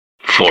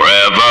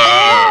Forever.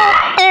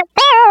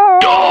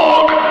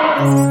 Dog.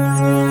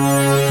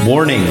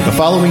 Warning, the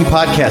following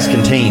podcast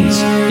contains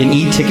an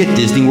e-ticket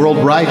Disney World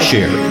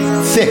rideshare,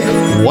 thick,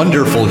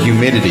 wonderful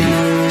humidity,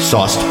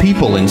 sauced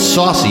people in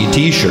saucy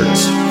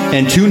t-shirts,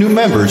 and 2 new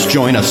members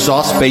join a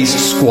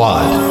sauce-based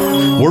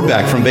squad. We're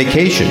back from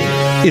vacation.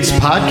 It's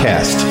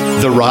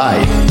podcast, The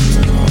Ride.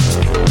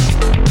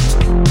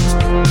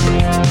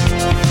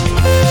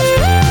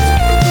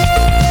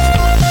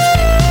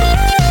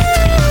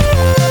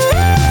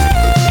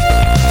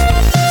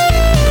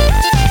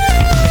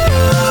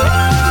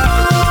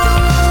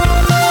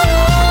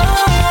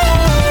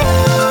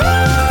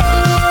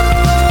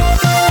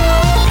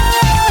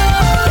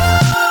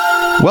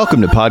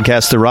 Welcome to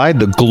Podcast The Ride,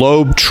 the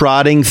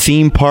globe-trotting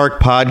theme park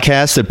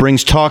podcast that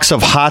brings talks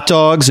of hot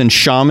dogs and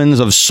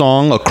shamans of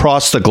song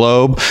across the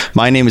globe.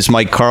 My name is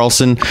Mike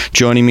Carlson.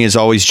 Joining me as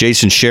always,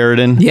 Jason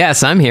Sheridan.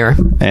 Yes, I'm here.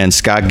 And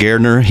Scott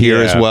Gardner here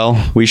as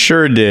well. We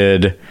sure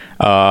did.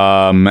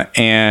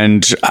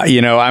 And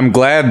you know, I'm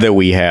glad that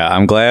we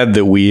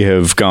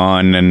have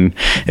gone and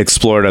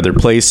explored other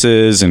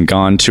places and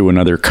gone to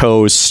another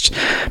coast,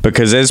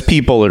 because as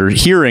people are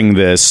hearing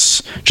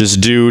this,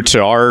 just due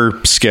to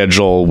our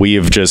schedule,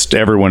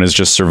 everyone has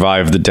just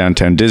survived the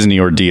Downtown Disney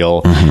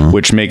ordeal,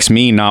 which makes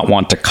me not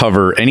want to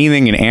cover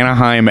anything in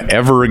Anaheim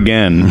ever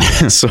again.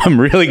 So I'm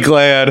really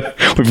glad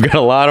we've got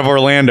a lot of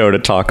Orlando to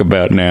talk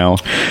about now.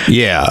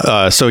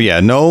 Yeah.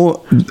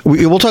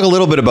 We'll talk a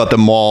little bit about the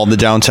mall, the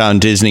Downtown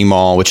Disney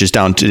Mall, which is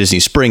down to Disney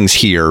Springs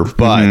here,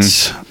 but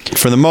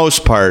for the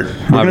most part,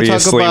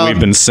 obviously we've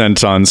been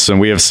sent on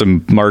we have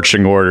some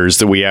marching orders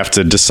that we have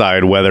to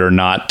decide whether or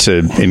not to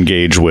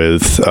engage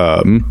with.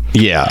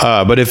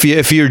 But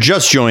if you're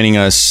just joining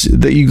us,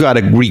 you got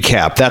to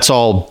recap. That's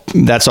all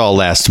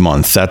last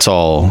month. That's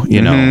all,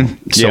 you know.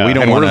 So we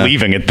don't want to, we're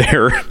leaving it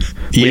there.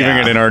 Leaving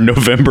it in our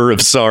November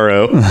of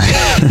sorrow. I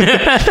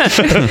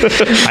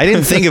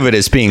didn't think of it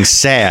as being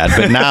sad,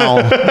 but now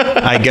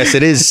I guess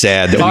it is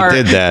sad that we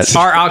did that.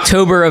 Our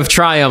October of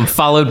triumph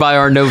followed by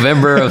our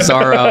November of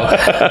sorrow.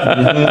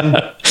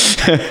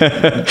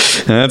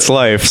 That's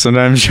life.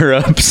 Sometimes you're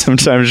up,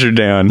 sometimes you're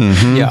down.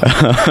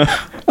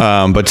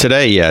 But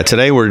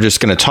today we're just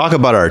going to talk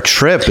about our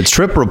trip. It's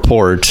trip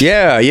report.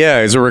 Yeah.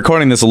 As we're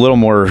recording this a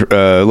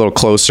little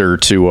closer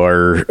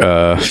to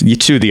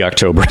the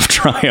October of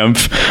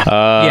Triumph.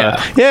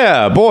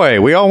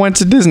 Boy, we all went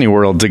to Disney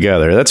World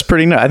together. That's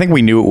pretty nice. I think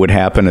we knew it would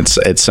happen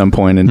at some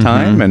point in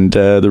time, and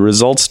the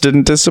results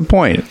didn't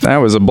disappoint. That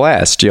was a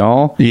blast,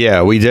 y'all.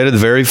 Yeah, we did it.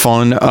 Very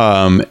fun.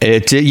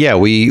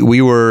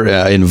 We were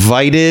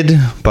invited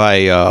by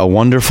a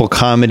wonderful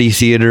comedy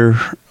theater.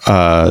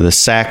 The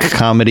SAC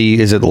Comedy,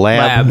 is it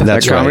Lab?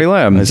 That's right. Comedy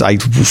Lab.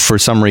 For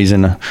some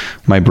reason,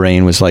 my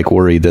brain was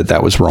worried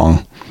that was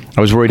wrong. I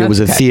was worried it was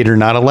a theater,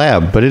 not a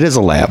lab, but it is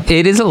a lab.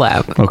 It is a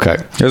lab. Okay.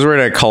 I was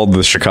worried I called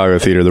the Chicago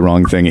Theater the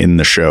wrong thing in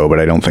the show, but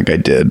I don't think I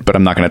did. But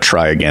I'm not going to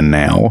try again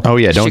now. Oh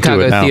yeah, don't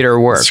do it now. Chicago Theater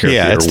Works.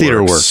 It's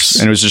Theater Works.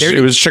 And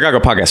it was Chicago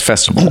Podcast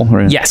Festival,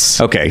 right? Yes.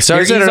 Okay. So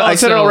I said it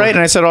all right,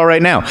 and I said all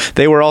right now.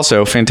 They were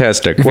also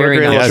fantastic. What a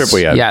great little trip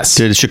we had. Yes.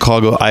 Did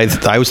Chicago? I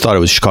always thought it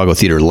was Chicago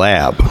Theater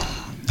Lab.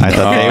 I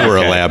thought they were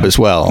a lab as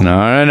well.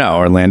 No.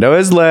 Orlando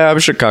is Lab.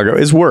 Chicago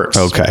is Works.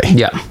 Okay.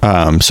 Yeah.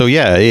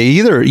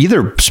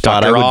 Either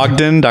spot. Dr.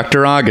 Ogden,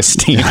 Dr.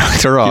 Augustine.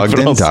 Dr.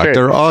 Ogden,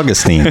 Dr.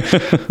 Augustine,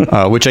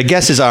 which I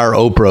guess is our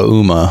Oprah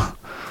Uma.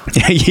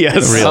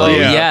 Yes. Really? Oh,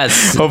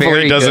 yes.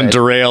 Hopefully it doesn't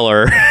derail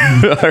our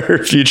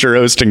future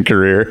hosting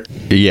career.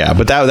 Yeah,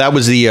 but that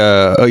was the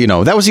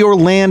that was the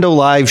Orlando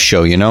live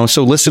show,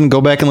 So go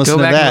back and listen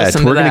to that.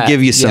 We're going to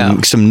give you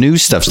some new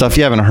stuff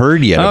you haven't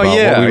heard yet about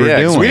what we were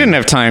doing. We didn't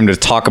have time to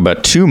talk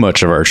about too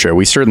much of our show.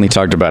 We certainly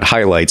talked about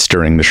highlights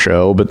during the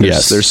show, but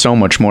there's so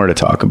much more to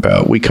talk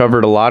about. We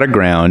covered a lot of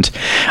ground.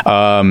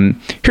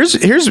 Here's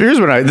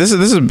what this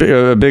is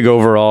a big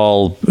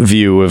overall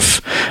view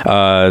of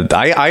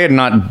I had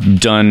not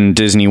done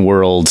Disney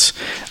World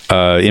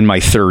in my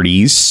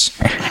 30s,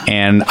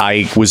 and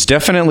I was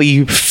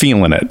definitely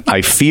feeling it.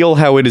 I feel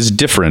how it is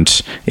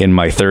different in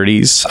my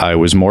 30s. I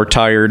was more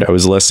tired. I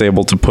was less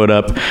able to put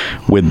up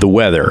with the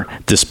weather,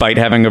 despite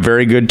having a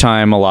very good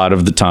time a lot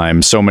of the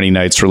time. So many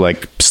nights were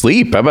like,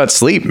 sleep. How about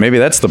sleep? Maybe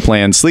that's the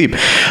plan, sleep.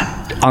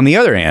 On the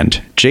other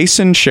hand,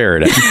 Jason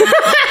Sheridan,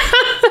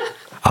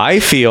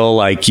 I feel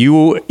like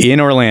you in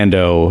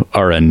Orlando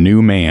are a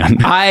new man.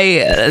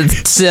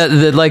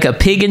 Like a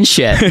pig in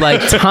shit.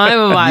 Like time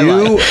of my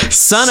life.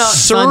 Sun up,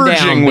 surging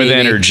sundown, with baby.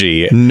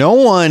 energy. No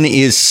one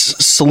is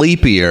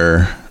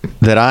sleepier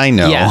that I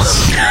know. Yes.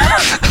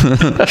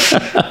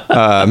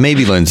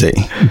 Maybe Lindsay.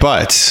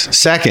 But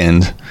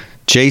second,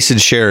 Jason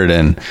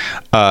Sheridan,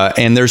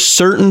 and there's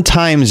certain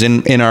times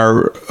in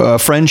our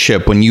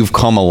friendship when you've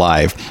come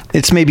alive.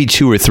 It's maybe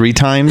 2 or 3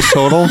 times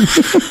total,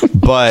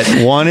 but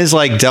one is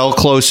like Del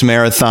Close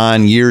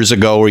Marathon years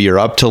ago where you're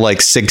up to like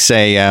 6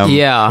 a.m.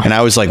 Yeah. And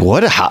I was like,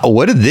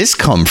 what did this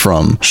come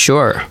from?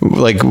 Sure.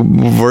 Like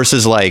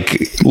versus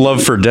like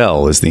love for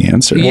Del is the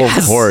answer. Yes. Well,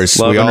 of course.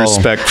 Love and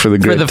respect for the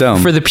great Del.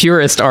 For the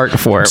purest art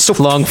form. So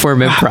long form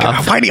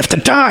improv. Why do you have to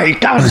die?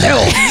 God,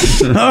 hell.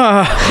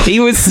 He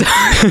was...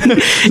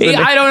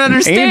 I don't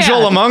understand.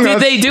 Angel among us.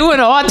 Did they do an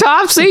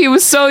autopsy? He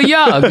was so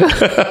young.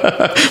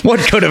 What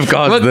could have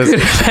caused What this? could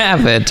have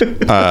happened?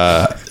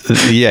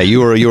 yeah, you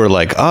were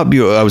like up.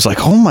 I was like,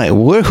 oh my,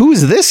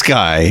 who's this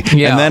guy?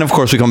 Yeah. And then of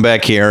course we come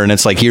back here, and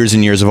it's like years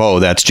and years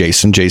of that's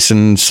Jason.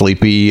 Jason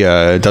sleepy,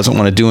 doesn't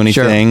want to do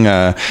anything.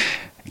 Sure.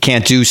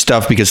 Can't do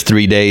stuff because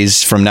 3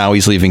 days from now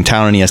he's leaving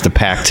town and he has to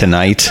pack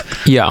tonight.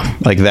 Yeah,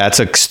 like that's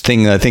a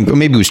thing. I think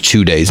maybe it was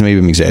 2 days. Maybe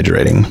I'm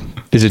exaggerating.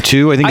 Is it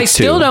 2? I think it's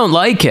 2. I still don't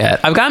like it.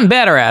 I've gotten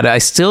better at it. I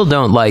still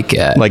don't like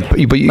it. Like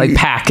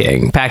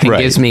packing. Packing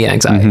right. gives me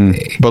anxiety.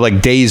 Mm-hmm. But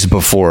like days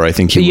before, I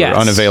think you were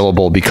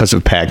unavailable because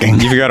of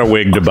packing. You've got a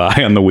wig to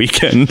buy on the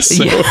weekends.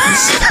 So.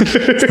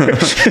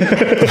 Yes.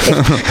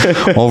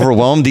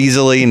 Overwhelmed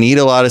easily, need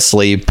a lot of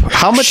sleep.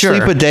 How much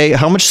sleep a day?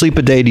 How much sleep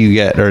a day do you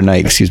get, or a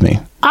night? Excuse me.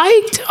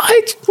 I'm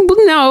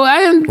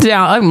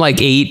down. I'm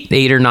like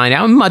 8 or 9.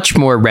 I'm much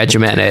more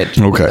regimented.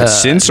 Okay.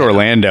 Since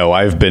Orlando,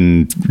 I've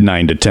been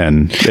 9 to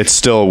 10. It's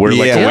still, we're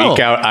like a week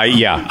out.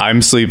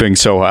 I'm sleeping.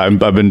 So I've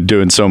been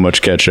doing so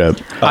much catch up.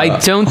 I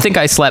don't think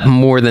I slept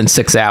more than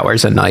 6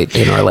 hours a night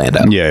in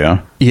Orlando.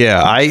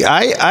 Yeah,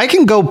 I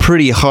can go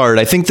pretty hard.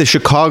 I think the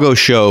Chicago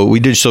show we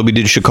did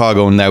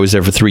Chicago, and I was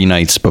there for 3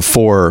 nights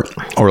before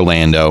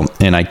Orlando,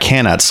 and I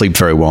cannot sleep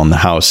very well in the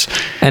house.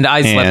 And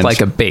I slept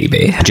like a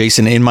baby.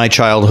 Jason in my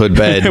childhood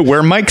bed,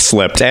 where Mike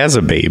slept as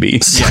a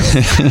baby,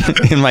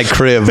 in my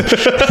crib.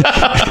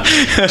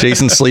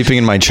 Jason sleeping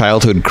in my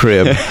childhood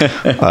crib,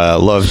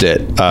 loved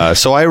it.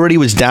 So I already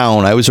was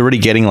down. I was already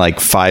getting like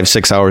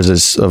 5-6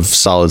 hours of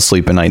solid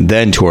sleep a night.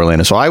 Then to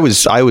Orlando, so I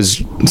was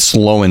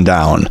slowing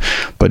down,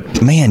 but.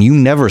 Man, you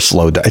never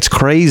slowed down. It's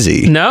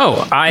crazy.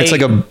 No, it's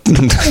like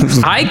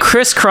I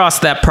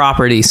crisscrossed that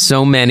property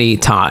so many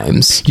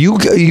times. You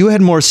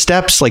had more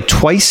steps, like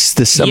twice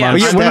this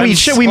amount.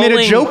 We made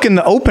a joke in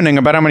the opening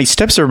about how many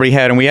steps everybody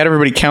had, and we had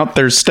everybody count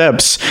their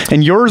steps,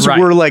 and yours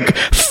were like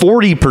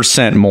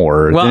 40%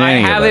 more. Well, than I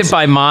have it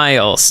by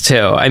miles too.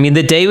 I mean,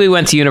 the day we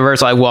went to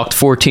Universal, I walked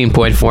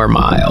 14.4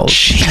 miles.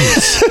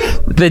 Jeez.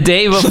 The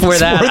day before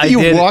that, I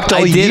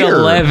did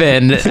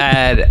 11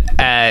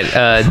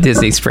 at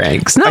Disney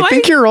Springs. No, I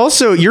think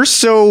you're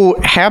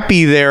so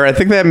happy there. I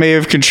think that may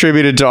have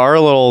contributed to our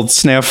little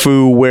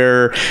snafu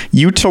where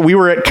we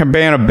were at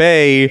Cabana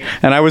Bay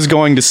and I was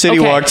going to City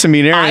Walk to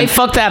meet Aaron. I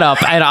fucked that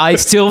up and I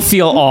still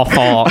feel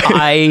awful.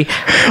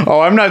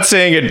 I'm not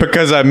saying it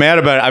because I'm mad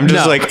about it. I'm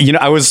just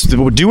I was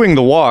doing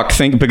the walk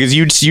because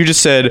you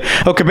just said,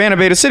 Cabana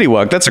Bay to City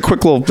Walk. That's a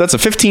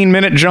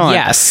 15-minute jaunt.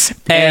 Yes.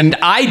 And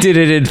I did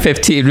it in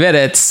 15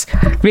 minutes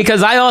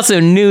because I also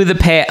knew the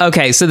path.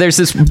 Okay, so there's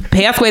this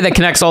pathway that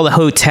connects all the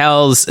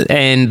hotels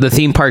and the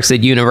theme parks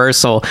at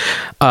Universal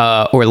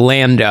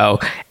Orlando,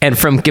 and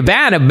from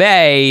Cabana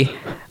Bay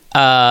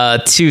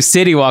to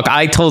City Walk,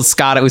 I told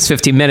Scott it was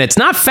 15 minutes,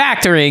 not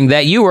factoring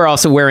that you were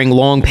also wearing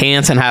long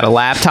pants and had a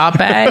laptop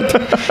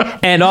bag.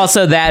 And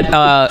also that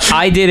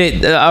I did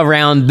it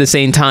around the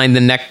same time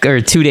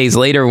 2 days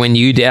later when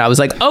you did. I was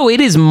like,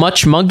 it is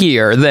much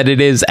muggier than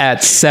it is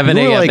at 7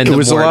 a.m. in the morning. It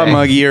was a lot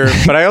muggier,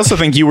 but I also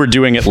think you were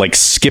doing it like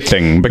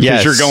skipping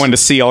because you're going to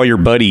see all your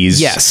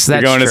buddies. Yes,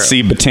 that's You're going true. to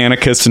see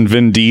Botanicus and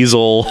Vin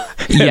Diesel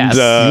and, you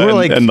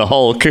were and the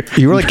Hulk.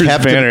 You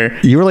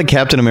were like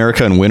Captain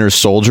America and Winter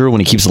Soldier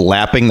when he keeps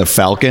lapping the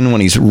Falcon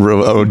when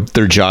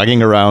they're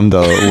jogging around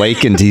the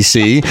lake in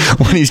DC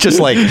when he's just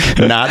like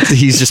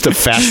he's just the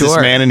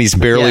fastest man and he's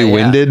barely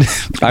winded.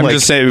 I'm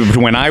just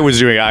saying, when I was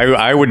doing it,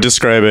 I would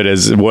describe it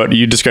as what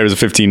you described as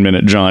a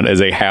 15-minute jaunt as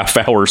a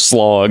half-hour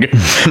slog.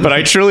 But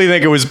I truly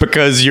think it was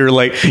because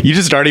you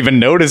just aren't even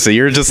notice it.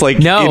 You're just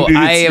like,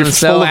 I am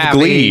so full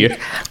happy. Of glee.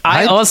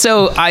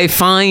 I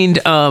find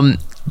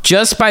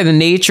just by the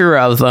nature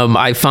of them,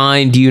 I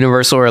find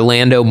Universal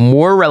Orlando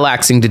more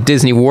relaxing to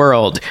Disney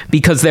World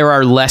because there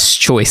are less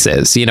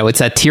choices. It's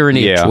that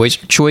tyranny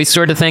of choice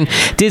sort of thing.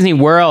 Disney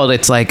World,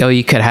 it's like,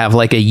 you could have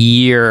like a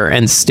year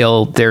and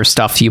still there's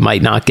stuff you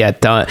might not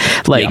get done.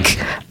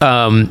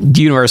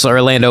 Universal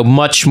Orlando,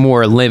 much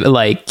more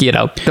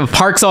the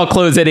parks all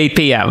close at 8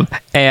 p.m.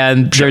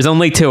 and there's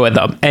only 2 of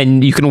them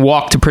and you can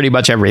walk to pretty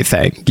much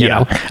everything. You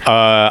know?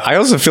 I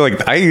also feel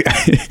like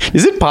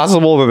is it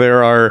possible that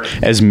there are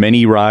as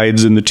many rides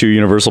in the 2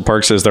 Universal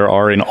parks as there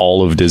are in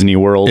all of Disney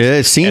World?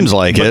 It seems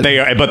like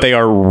it. But they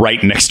are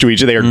right next to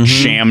each other. They are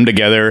jammed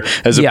together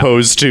as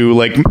opposed to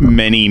like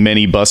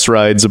many bus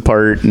rides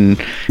apart. And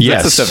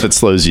that's the stuff that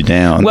slows you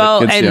down.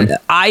 Well,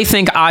 I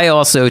think I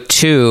also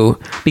too,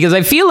 because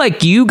I feel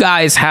like you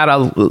guys had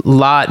a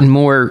lot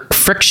more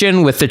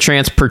friction with the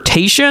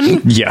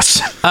transportation.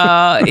 Yes.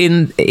 I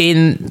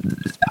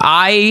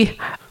I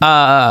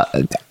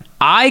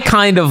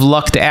kind of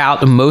lucked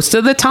out most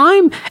of the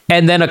time,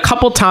 and then a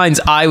couple times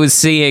I was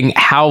seeing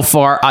how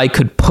far I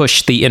could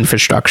push the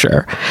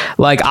infrastructure.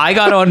 Like I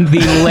got on the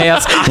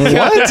last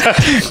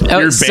What?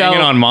 You're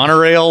banging on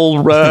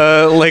monorail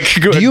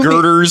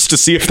girders to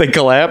see if they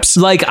collapse?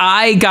 Like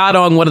I got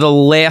on one of the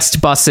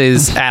last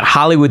buses at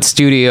Hollywood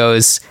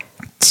Studios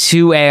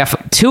 2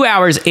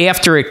 hours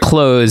after it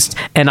closed,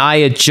 and I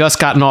had just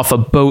gotten off a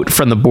boat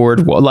from the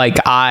boardwalk. Like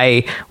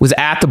I was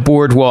at the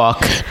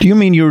boardwalk. Do you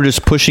mean you were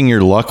just pushing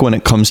your luck when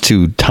it comes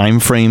to time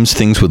frames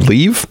things would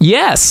leave?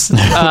 Yes.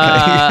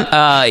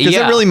 Because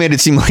it really made it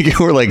seem like you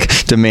were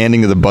like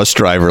demanding of the bus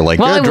driver, like,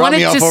 well, drop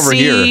me off over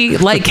here.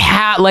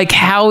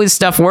 How his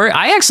stuff work.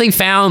 I actually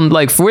found,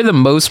 like, for the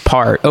most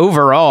part,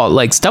 overall,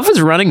 like stuff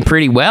was running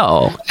pretty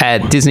well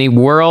at Disney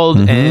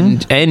World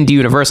and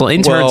Universal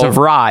in terms of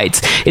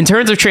rides. In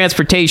terms of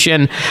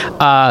transportation,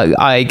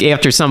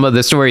 after some of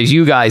the stories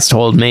you guys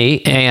told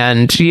me,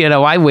 and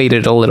I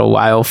waited a little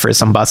while for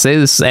some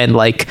buses, and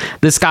like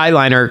the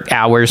Skyliner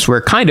hours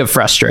were kind of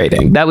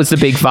frustrating. That was the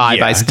big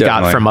vibe I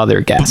got from other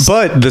guests.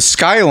 But the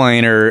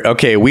Skyliner,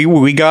 okay,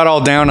 we got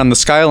all down on the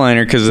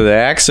Skyliner because of the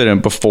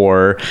accident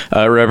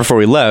right before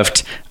we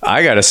left.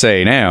 I gotta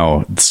say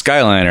now, the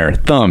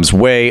Skyliner, thumbs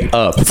way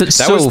up.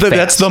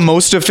 That's the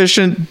most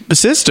efficient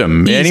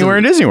system anywhere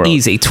in Disney World.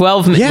 Easy,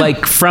 12 minutes.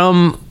 Like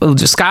from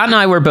Scott and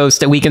I were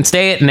boasting we can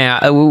say it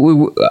now.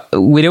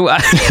 We do. I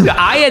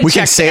had we checked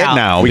can say out. it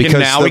now.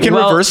 We can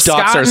reverse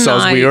dox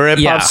ourselves. We were at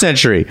Pop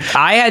Century.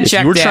 I had checked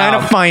out. You were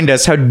trying to find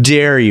us. How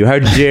dare you? How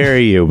dare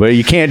you? But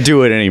you can't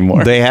do it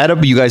anymore.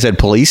 You guys had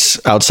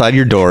police outside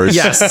your doors,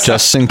 yes,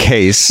 just in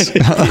case.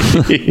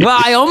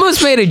 Well, I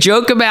almost made a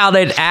joke about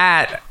it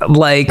at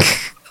like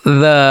you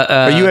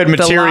had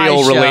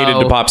material related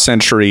to Pop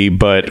Century,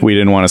 but we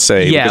didn't want to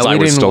say. Yeah, we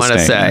didn't want to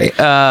say.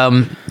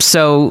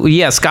 So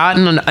yeah, Scott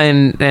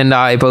and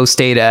I both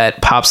stayed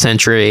at Pop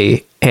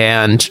Century,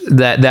 and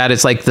that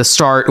is like the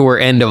start or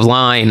end of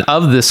line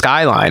of the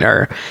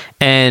Skyliner,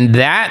 and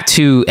that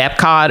to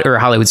Epcot or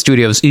Hollywood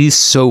Studios is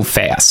so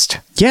fast.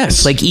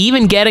 Yes. Like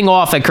even getting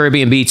off at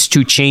Caribbean Beach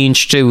to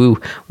change to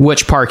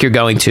which park you're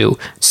going to,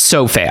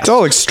 so fast. It's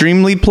all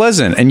extremely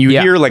pleasant. And you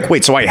hear like,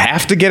 wait, so I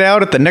have to get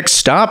out at the next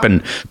stop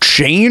and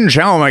change?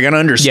 How am I going to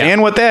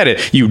understand what that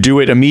is? You do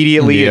it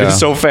immediately. It is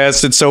so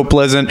fast. It's so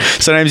pleasant.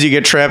 Sometimes you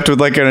get trapped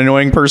with like an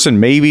annoying person,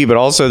 maybe, but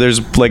also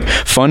there's like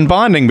fun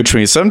bonding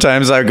between.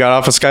 Sometimes I got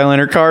off a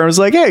Skyliner car and was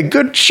like, hey,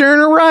 good sharing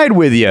a ride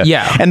with you.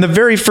 Yeah. And the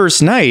very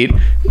first night,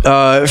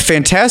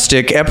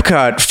 fantastic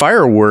Epcot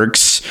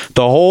fireworks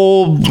the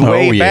whole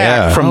way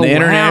back from the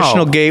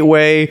International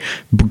Gateway.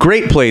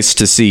 Great place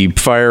to see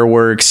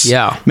fireworks.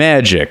 Yeah.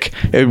 Magic.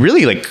 It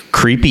really like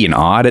creepy and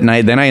odd at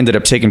night. Then I ended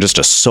up taking just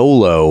a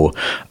solo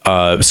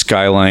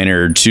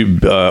Skyliner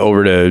to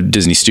over to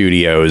Disney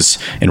Studios,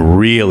 and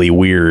really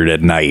weird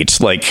at night.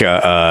 Like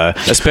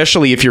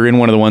especially if you're in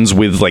one of the ones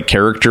with like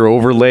character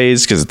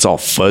overlays, because it's all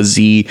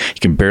fuzzy. You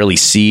can barely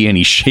see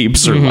any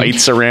shapes or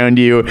lights around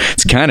you.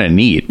 It's kind of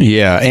neat.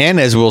 Yeah, and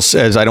as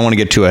I don't want to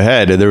get too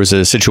ahead, there was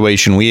a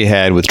situation we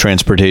had with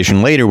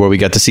transportation later where we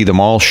got to see them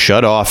all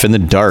shut off in the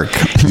dark.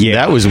 Yeah,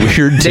 that was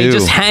weird too. They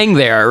just hang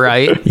there,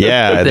 right?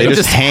 Yeah, they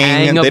just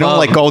hang. They don't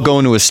like all go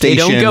into a station.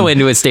 They don't go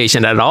into a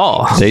station at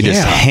all. They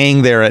just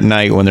hang there at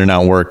night when they're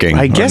not working.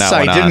 I guess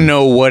I didn't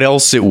know what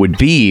else it would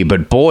be,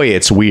 but boy,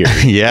 it's weird.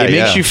 It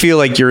makes you feel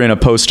like you're in a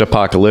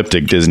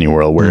post-apocalyptic Disney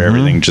World where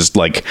everything just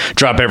like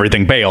drop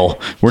everything, bail.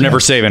 We're never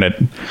saving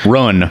it.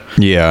 Run.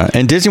 Yeah,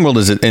 and Disney World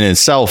in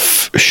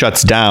itself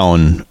shuts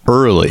down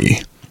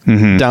early.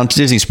 Down to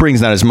Disney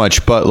Springs, not as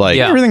much, but like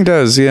everything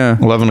does.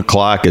 11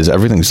 o'clock is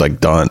everything's like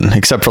done,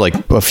 except for like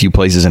a few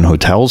places in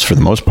hotels for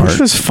the most part. Which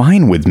was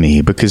fine with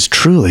me because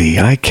truly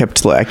I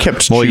kept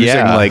choosing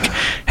like,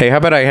 hey, how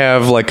about I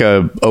have like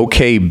a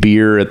okay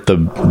beer at the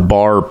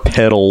bar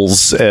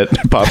Pedals at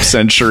Pop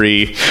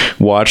Century,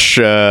 watch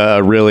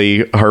a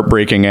really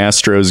heartbreaking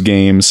Astros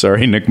game.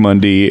 Sorry, Nick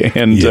Mundy,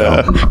 and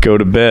go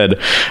to bed.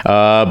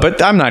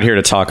 But I'm not here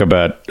to talk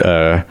about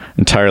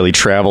entirely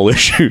travel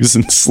issues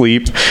and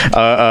sleep.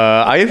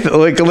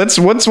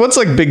 What's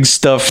like big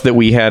stuff that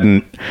we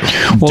hadn't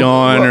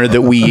done or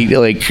that we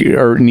like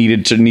or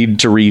need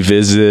to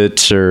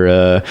revisit,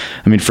 or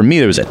I mean, for me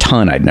there was a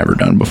ton I'd never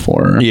done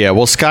before. Yeah,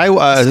 well, Skyliner,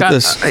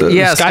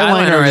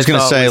 I was going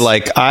to say,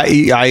 like,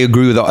 I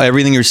agree with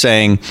everything you're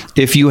saying.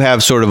 If you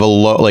have sort of a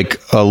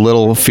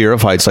little fear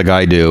of heights like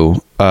I do,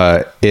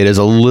 it is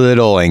a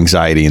little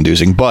anxiety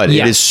inducing, but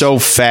it is so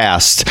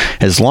fast.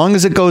 As long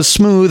as it goes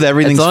smooth,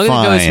 everything's fine. As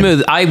long as it goes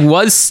smooth. I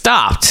was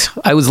stopped.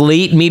 I was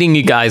late meeting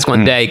you guys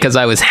one day because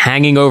I was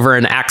hanging over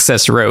an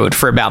access road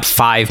for about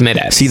 5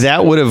 minutes. See,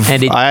 that would have,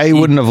 I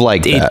wouldn't have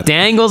liked that. It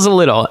dangles a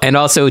little. And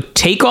also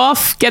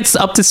takeoff gets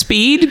up to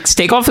speed.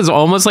 Takeoff is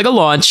almost like a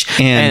launch,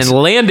 and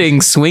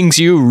landing swings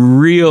you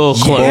real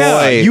close.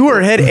 Yeah, you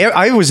were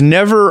I was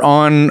never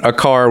on a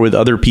car with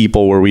other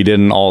people where we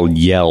didn't all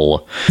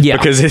yell. Yeah.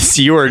 Because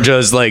you you are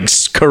just like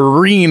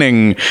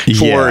careening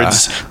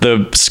towards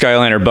the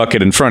Skyliner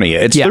bucket in front of you.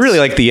 It's really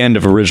like the end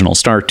of original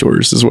Star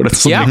Tours is what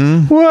it's like.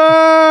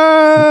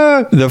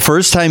 What? The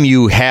first time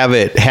you have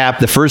it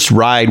the first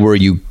ride where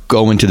you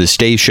go into the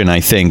station,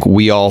 I think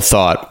we all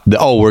thought,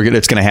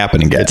 it's going to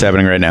happen again. It's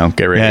happening right now.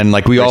 Get ready. And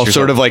like we all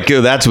sort of like,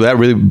 that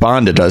really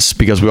bonded us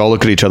because we all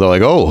look at each other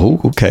like,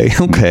 oh,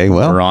 okay,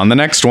 well, we're on the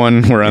next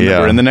one. We're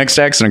in the next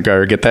accident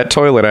car. Get that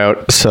toilet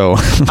out. So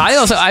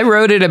I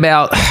rode it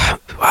about,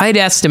 I'd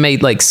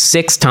estimate like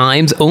 6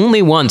 times.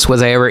 Only once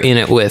was I ever in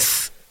it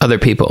with other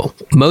people.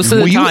 Most of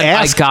the time,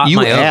 I got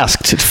my own. You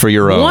asked for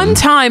your own. One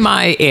time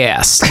I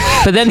asked,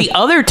 but then the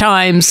other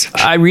times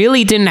I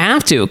really didn't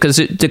have to because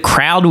the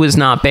crowd was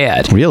not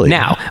bad. Really?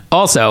 Now,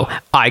 also,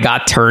 I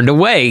got turned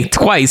away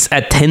twice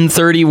at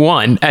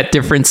 10:31 at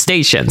different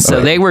stations, so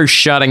they were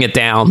shutting it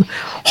down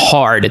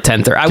hard at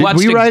 10:30. Did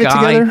we ride it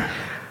together?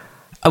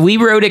 We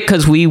rode it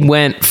because we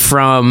went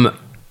from.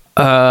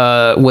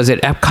 Was it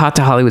Epcot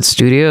to Hollywood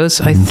Studios?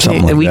 I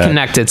think like we that.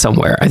 Connected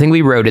somewhere. I think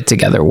we rode it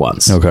together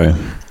once. Okay.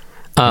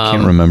 I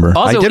can't remember.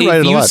 Also, I did ride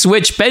if it a you lot.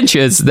 switch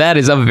benches, that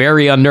is a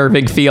very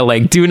unnerving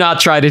feeling. Do not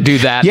try to do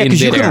that. Yeah,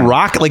 because you could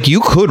rock it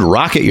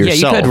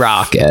yourself. Yeah, you could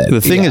rock it.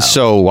 The thing is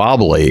so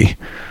wobbly.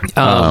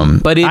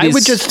 But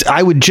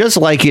I would just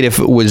like it if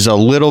it was a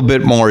little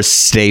bit more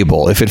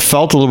stable. If it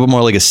felt a little bit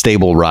more like a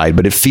stable ride,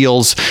 but it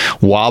feels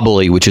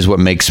wobbly, which is what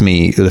makes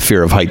the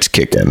fear of heights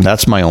kick in.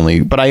 That's my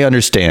only. But I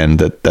understand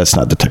that that's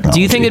not the technology.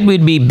 Do you think it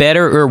would be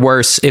better or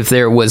worse if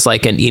there was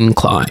like an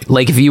incline,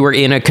 like if you were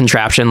in a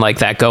contraption like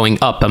that going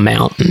up a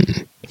mountain?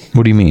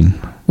 What do you mean?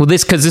 Well,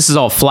 this is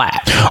all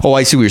flat. Oh,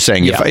 I see what you're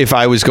saying. Yeah. If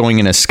I was going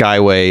in a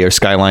Skyway or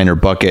Skyliner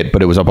bucket,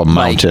 but it was up a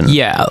mountain,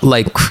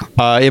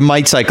 it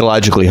might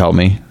psychologically help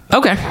me.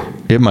 Okay.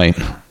 It might.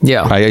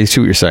 Yeah. I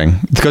see what you're saying.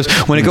 Because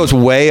when it goes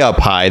way up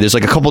high, there's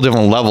like a couple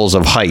different levels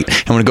of height.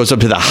 And when it goes up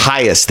to the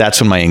highest, that's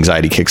when my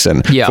anxiety kicks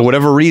in. Yeah. For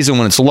whatever reason,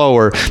 when it's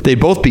lower, they'd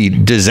both be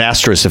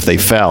disastrous if they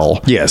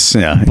fell. Yes.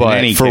 Yeah. But in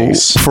any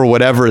case. for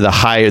whatever the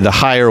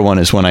higher one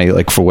is when I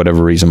like, for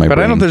whatever reason, my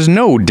brain. There's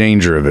no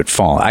danger of it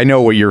falling. I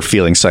know what you're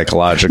feeling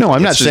psychologically. No,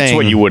 I'm not saying. It's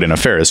what you would in a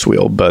Ferris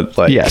wheel, but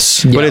like.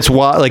 Yes. Yeah. But it's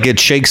like it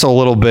shakes a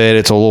little bit.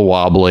 It's a little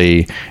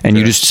wobbly. And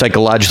you just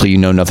psychologically,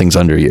 nothing's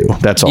under you.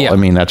 That's all. Yeah. I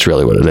mean, that's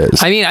really what it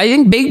is. I mean, I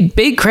think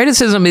big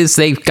criticism is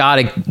they've got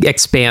to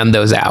expand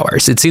those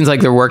hours. It seems like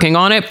they're working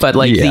on it, but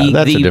like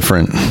that's a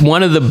different.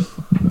 One of the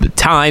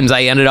times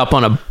I ended up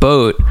on a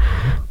boat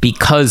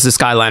because the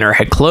Skyliner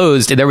had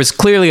closed. There was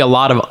clearly a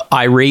lot of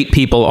irate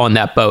people on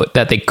that boat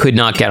that they could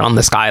not get on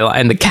the Skyliner.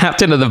 And the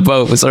captain of the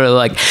boat was sort of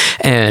like,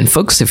 and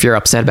folks, if you're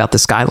upset about the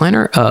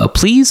Skyliner,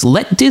 please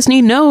let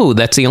Disney know.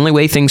 That's the only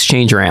way things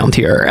change around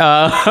here.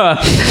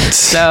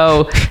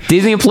 So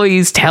Disney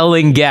employees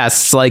telling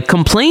guests, like,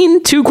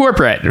 complain to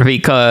corporate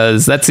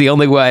because that's the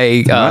only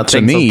way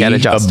things will get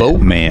adjusted. A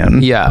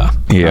boatman. Yeah.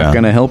 I'm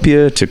going to help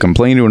you to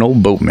complain to an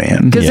old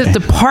boatman. Because if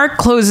the park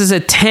closes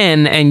at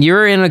 10 and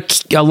you're in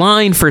a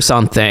line for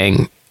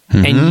something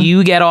and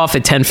you get off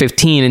at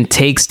 10:15 and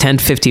takes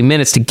 10-15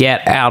 minutes to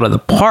get out of the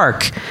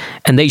park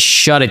and they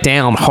shut it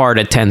down hard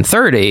at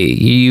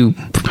 10:30, you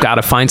got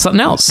to find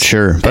something else.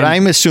 Sure. But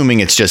I'm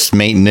assuming it's just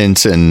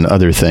maintenance and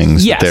other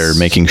things that they're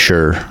making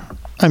sure.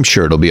 I'm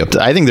sure it'll be up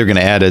to. I think they're going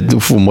to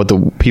add from what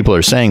the people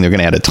are saying, they're going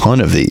to add a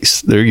ton of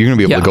these. You're going to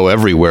be able to go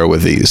everywhere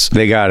with these.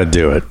 They got to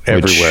do it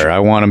everywhere. I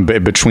want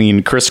them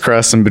between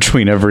crisscross and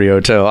between every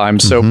hotel. I'm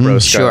so pro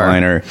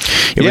Skyliner.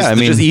 It was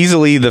just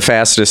easily the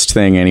fastest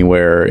thing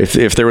anywhere.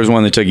 If there was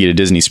one that took you to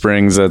Disney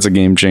Springs, that's a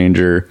game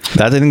changer.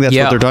 I think that's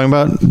what they're talking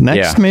about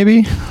next.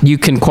 Maybe you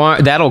can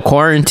that'll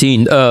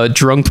quarantine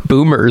drunk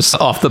boomers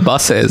off the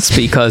buses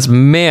because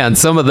man,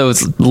 some of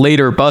those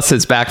later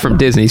buses back from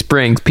Disney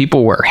Springs,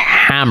 people were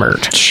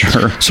hammered.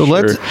 Sure. So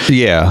let's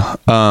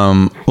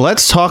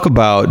talk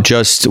about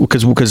just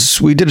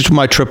because we did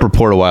my trip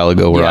report a while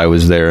ago where I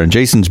was there and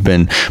Jason's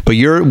been. But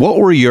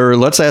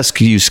let's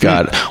ask you,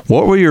 Scott,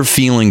 what were your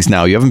feelings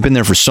now? You haven't been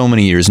there for so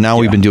many years. Now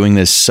we've been doing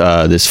this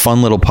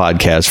fun little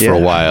podcast for a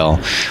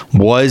while.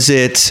 Was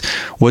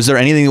there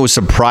anything that was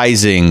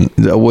surprising?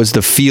 Was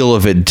the feel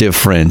of it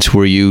different?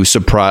 Were you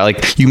surprised?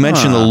 Like you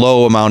mentioned the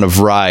low amount of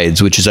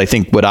rides, which is I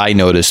think what I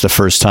noticed the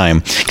first time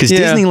because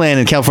Disneyland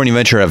and California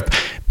Adventure have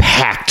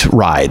packed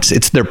rides.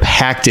 They're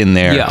packed in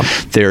there. Yeah.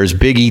 There's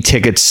big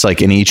e-tickets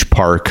like in each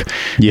park.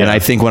 Yeah. And I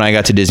think when I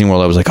got to Disney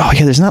World, I was like, oh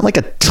yeah, there's not like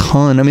a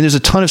ton. I mean, there's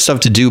a ton of stuff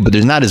to do, but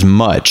there's not as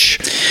much.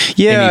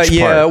 Yeah. In each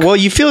park. Well,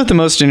 you feel it the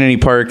most in any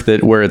park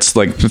where it's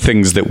like the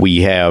things that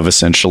we have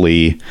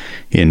essentially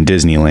in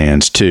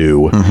Disneyland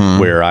too,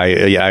 where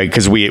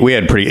because we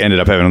ended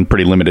up having a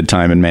pretty limited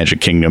time in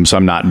Magic Kingdom. So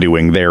I'm not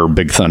doing their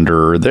Big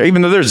Thunder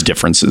even though there's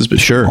differences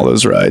between all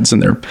those rides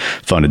and they're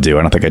fun to do.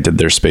 I don't think I did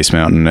their Space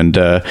Mountain and,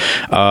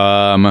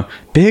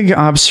 Big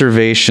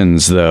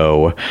observations,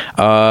 though.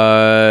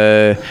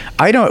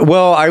 I don't.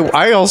 Well,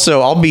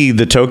 I'll be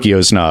the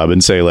Tokyo snob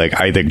and say, like,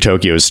 I think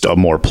Tokyo is a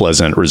more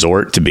pleasant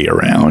resort to be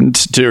around,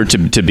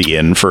 to be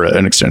in for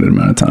an extended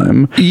amount of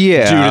time.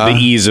 Yeah, due to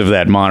the ease of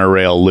that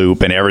monorail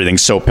loop and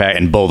everything's so packed.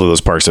 And both of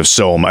those parks have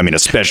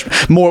especially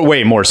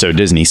way more so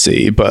Disney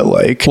Sea, but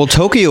like, well,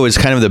 Tokyo is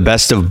kind of the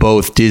best of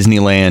both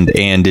Disneyland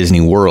and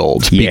Disney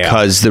World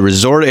because the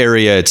resort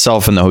area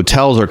itself and the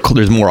hotels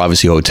there's more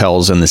obviously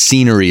hotels, and the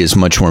scenery is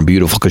much more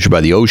beautiful because you're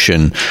by the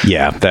ocean.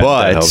 Yeah, that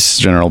helps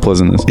general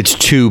pleasantness. It's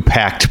two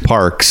packed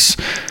parks.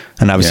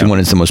 And obviously, one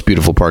is the most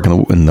beautiful park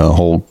in the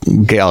whole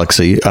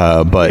galaxy.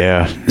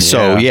 It's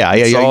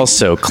all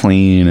so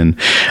clean, and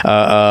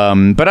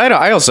but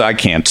I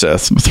can't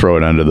throw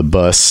it under the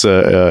bus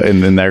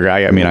in there.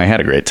 I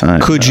had a great time.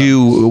 Could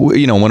you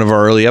one of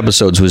our early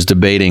episodes was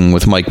debating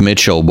with Mike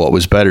Mitchell what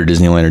was better,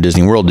 Disneyland or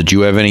Disney World. Did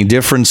you have any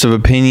difference of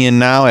opinion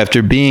now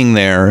after being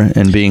there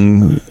and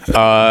being?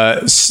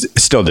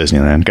 Still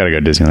Disneyland. Got to go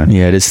to Disneyland.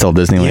 Yeah, it is still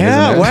Disneyland.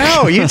 Yeah, isn't it?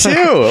 Wow, you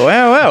too.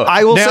 Wow.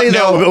 I will say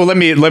though. Let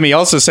me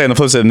also say on the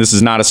flip side, and this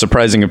is not a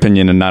surprising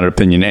opinion and not an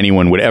opinion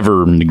anyone would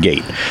ever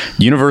negate.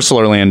 Universal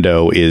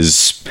Orlando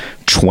is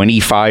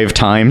 25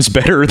 times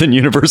better than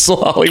Universal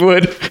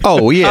Hollywood.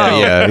 Oh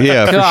yeah,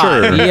 for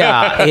sure.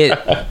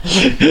 Yeah,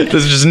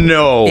 there's just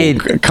no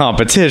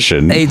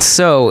competition.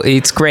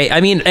 It's great. I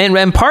mean,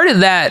 and part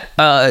of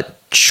that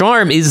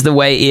charm is the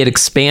way it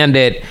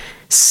expanded,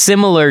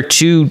 similar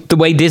to the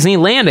way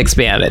Disneyland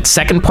expanded.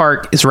 Second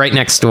Park is right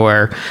next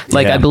door.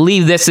 I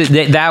believe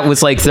that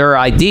was like their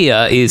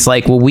idea is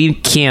like, well, we're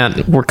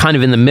kind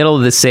of in the middle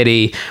of the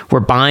city. We're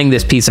buying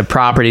this piece of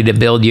property to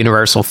build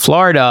Universal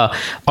Florida.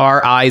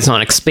 Our eyes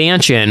on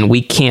expansion.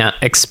 We can't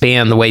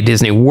expand the way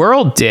Disney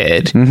World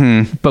did,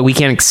 but we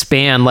can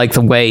expand like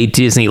the way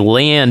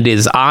Disneyland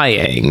is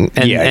eyeing.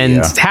 And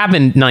it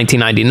happened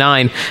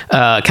 1999.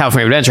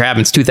 California Adventure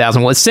happens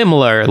 2000. Was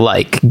similar,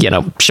 like,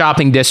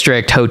 shopping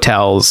district,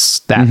 hotel,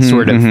 that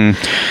sort of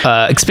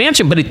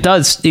expansion, but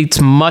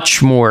it's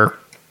much more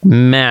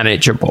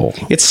manageable.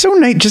 It's so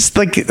nice. Just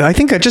like, I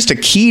think just a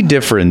key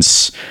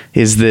difference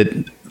is that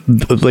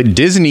like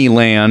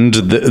Disneyland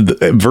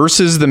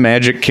versus the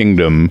Magic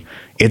Kingdom,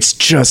 it's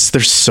just,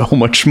 there's so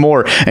much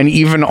more. And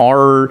even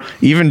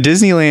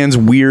Disneyland's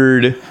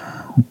weird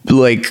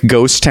like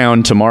Ghost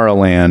Town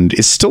Tomorrowland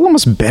is still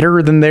almost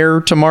better than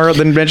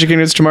Magic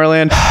Kingdom's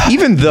Tomorrowland,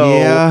 even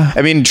though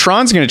I mean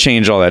Tron's going to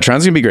change all that.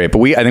 Tron's going to be great, but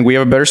I think we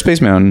have a better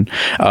Space Mountain.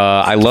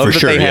 I love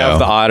that they have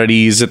the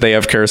oddities, that they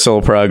have Carousel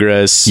of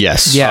Progress,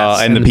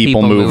 and the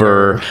People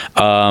Mover.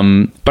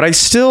 But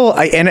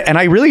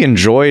I really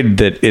enjoyed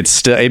that.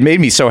 It made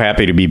me so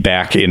happy to be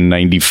back in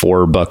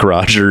 '94 Buck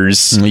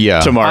Rogers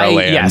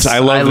Tomorrowland. I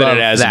love that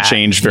it hasn't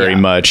changed very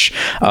much.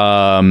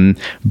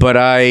 But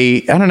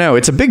I don't know.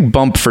 It's a big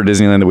bump for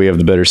Disneyland that we have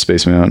the better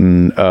Space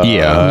Mountain.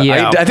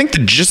 I think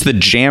just the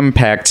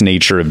jam-packed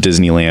nature of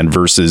Disneyland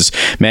versus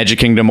Magic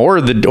Kingdom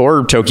or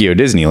Tokyo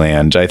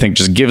Disneyland, I think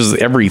just gives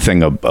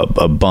everything a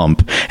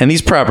bump. And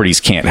these properties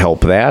can't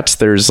help that.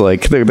 There's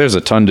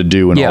a ton to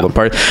do in all the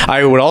parts.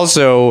 I would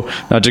also,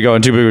 not to go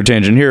on too big of a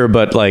tangent here,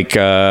 but like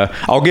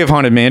I'll give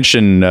Haunted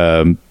Mansion.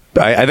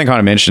 I think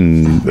Haunted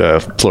Mansion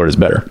Florida's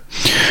better.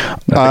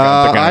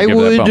 I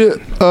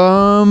would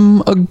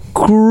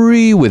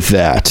agree with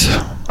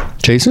that.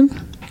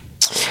 Jason?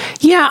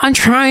 Yeah, I'm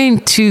trying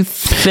to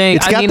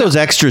think. It's got those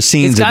extra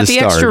scenes at the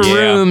start. It's got the extra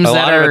rooms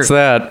that are... It's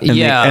that.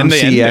 And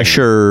the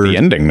Escher... The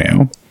ending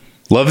now.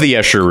 Love the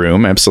Escher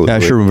room, absolutely.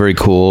 Escher room, very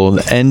cool.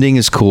 The ending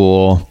is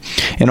cool.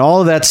 And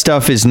all of that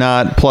stuff is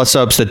not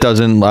plus-ups that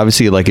doesn't...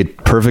 Obviously, like, it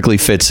perfectly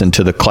fits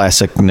into the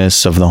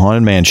classicness of the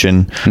Haunted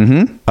Mansion,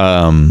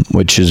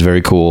 which is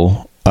very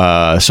cool.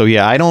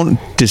 I don't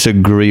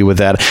disagree with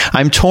that.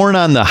 I'm torn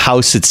on the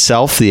house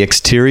itself, the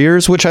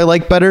exteriors, which I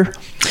like better.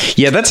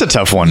 Yeah, that's a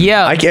tough one.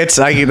 Yeah,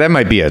 that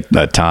might be a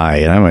tie,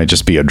 and that might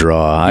just be a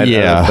draw.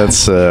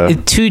 That's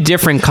two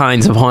different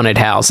kinds of haunted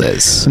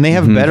houses, and they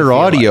have better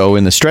audio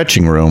in the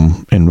stretching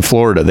room in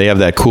Florida. They have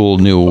that cool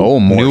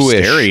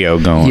newish stereo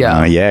going.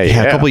 Yeah,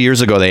 a couple of years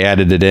ago they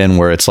added it in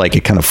where it's like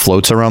it kind of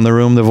floats around the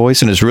room, the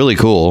voice, and it's really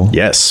cool.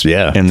 Yes,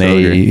 and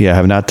they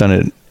have not done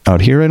it out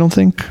here, I don't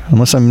think,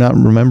 unless I'm not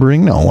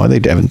remembering. No,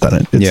 they haven't done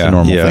it. It's a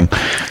normal thing.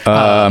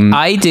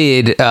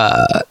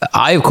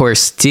 I of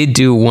course did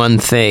do one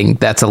thing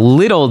that's a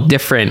little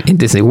different in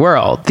Disney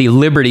World. The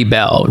Liberty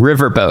Bell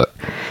riverboat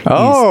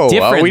is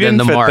different than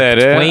the Mark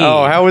Twain.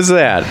 Oh, how was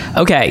that?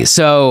 Okay,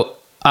 so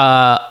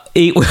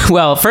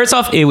first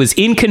off, it was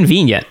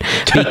inconvenient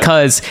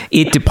because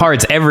it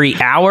departs every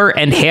hour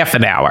and half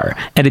an hour.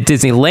 And at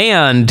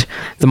Disneyland,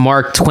 the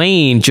Mark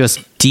Twain just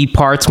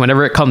departs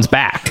whenever it comes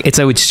back.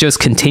 It's just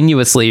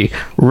continuously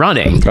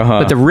running.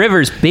 But the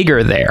river's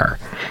bigger there.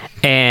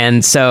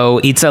 And so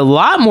it's a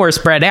lot more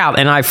spread out.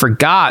 And I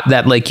forgot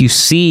that, like, you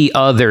see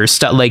other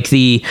stuff, like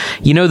the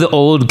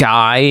old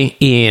guy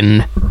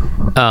in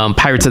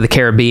Pirates of the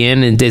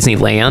Caribbean in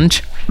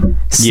Disneyland,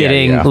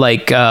 sitting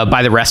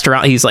by the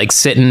restaurant. He's like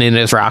sitting in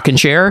his rocking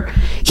chair.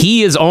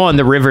 He is on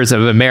the Rivers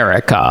of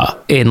America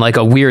in like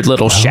a weird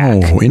little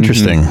shack. Oh,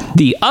 interesting.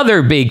 The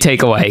other big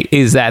takeaway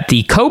is that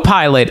the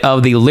co-pilot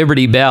of the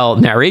Liberty Bell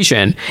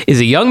narration is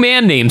a young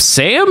man named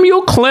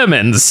Samuel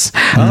Clemens.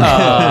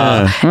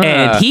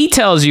 And he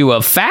tells you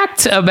a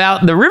fact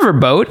about the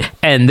riverboat,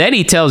 and then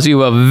he tells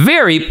you a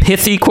very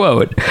pithy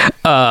quote.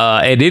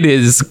 And it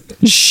is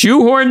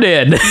shoehorned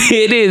in.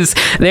 It is,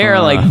 they're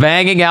like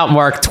banging out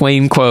Mark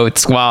Twain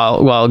quotes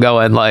while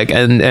going like,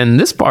 and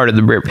this part of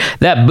the river,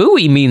 that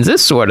buoy means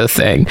this sort of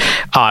thing.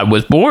 I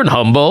was born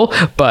humble,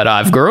 but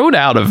I've grown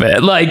out of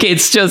it. Like,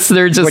 it's just,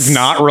 they're just like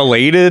not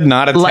related,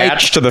 not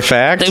attached to the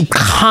fact.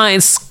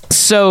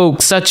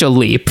 Such a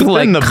leap.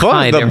 Like, in the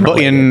boat,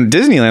 in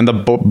Disneyland, the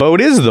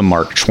boat is the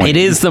Mark Twain. It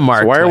is the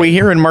Mark. So why are we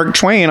hearing Mark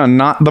Twain on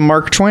not the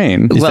Mark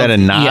Twain? Is that a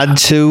nod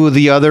to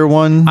the other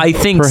one? I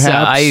think perhaps? so.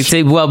 I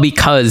think, well,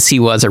 because he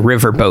was a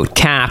riverboat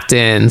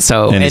captain.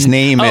 So and his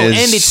name is,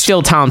 and it's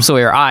still Tom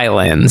Sawyer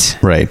Island,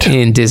 right,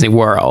 in Disney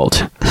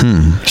World.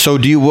 So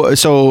do you?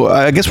 So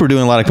I guess we're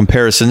doing a lot of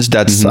comparisons.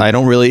 That's I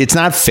don't really. It's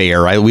not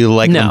fair. We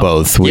like them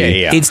both.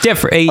 It's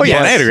different. Oh yeah,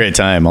 and I had a great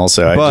time.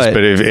 Also,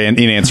 but in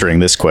answering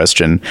this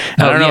question,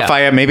 I don't know if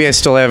I maybe I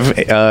still have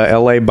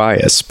LA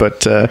bias,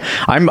 but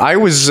I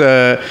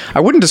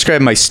wouldn't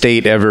describe my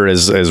state ever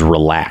as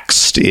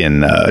relaxed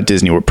in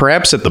Disney World.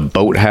 Perhaps at the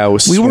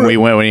boathouse when we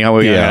went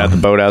at the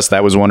boathouse,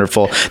 that was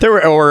wonderful. There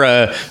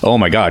were oh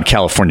my God,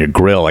 California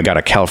Grill. I got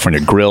a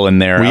California Grill in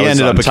there. We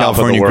ended up at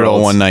California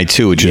Grill one night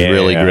too, which is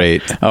really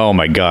great. Oh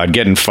my God,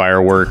 getting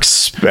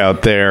fireworks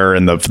out there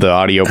and the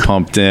audio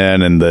pumped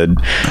in, and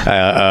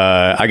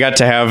I got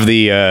to have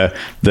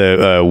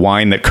the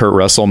wine that Kurt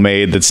Russell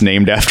made that's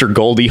named after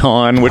Goldie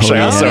Hawn, which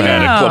I also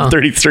had at Club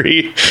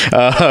 33.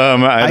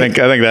 I think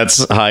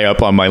that's high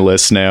up on my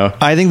list now.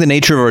 I think the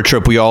nature of our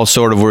trip, we all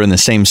sort of were in the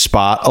same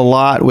spot a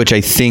lot, which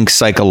I think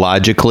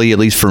psychologically, at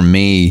least for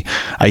me,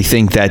 I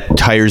think that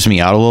tires me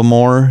out a little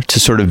more to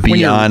sort of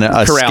be on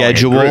a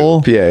schedule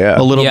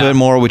a little bit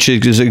more, which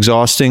is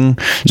exhausting.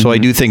 So I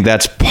do think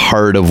that's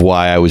part of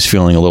why I was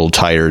feeling a little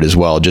tired as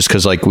well, just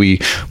because like we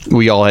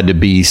all had to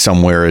be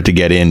somewhere to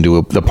get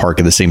into the park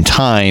at the same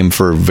time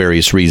for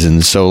various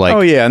reasons. So like,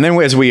 and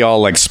then as we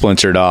all like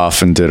splintered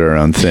off and did our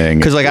own thing,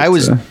 because like I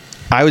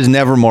was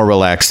never more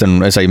relaxed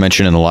than, as I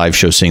mentioned in the live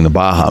show, seeing the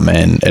Baha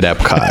Men at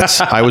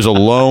Epcot. I was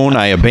alone.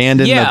 I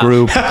abandoned the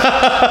group.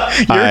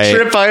 Your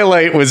trip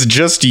highlight was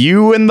just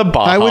you and the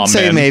Baha Men. I would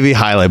say maybe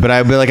highlight, but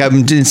I'd be like,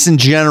 in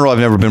general, I've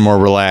never been more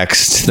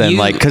relaxed than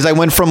because I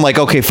went from like,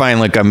 okay, fine,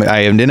 like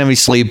I didn't have any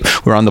sleep.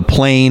 We're on the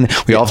plane.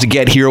 We all have to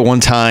get here at one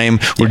time.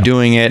 We're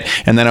doing it.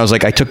 And then I was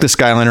like, I took the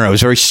Skyliner. I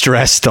was very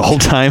stressed the whole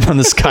time on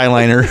the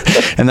Skyliner.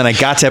 And then I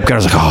got to Epcot. I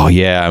was like, oh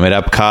yeah, I'm at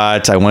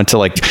Epcot. I went to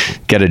like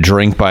get a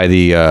drink by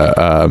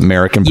the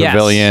American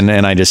Pavilion,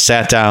 and I just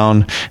sat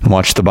down and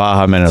watched the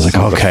Baha Men. I was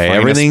like, okay,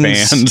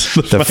 everything's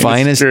the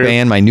finest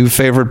band, my new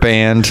favorite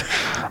band.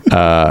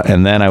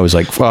 And then I was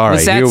like, all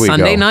right, here we go.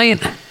 Sunday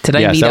night? Did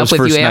I meet up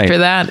with you after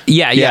that?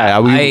 Yeah.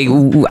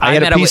 I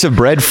had a piece of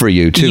bread for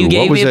you too. You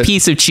gave me a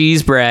piece of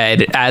cheese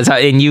bread,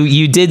 and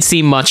you did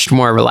seem much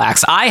more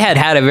relaxed. I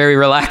had a very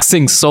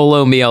relaxing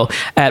solo meal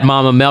at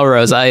Mama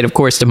Melrose. I had, of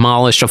course,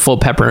 demolished a full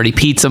pepperoni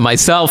pizza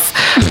myself.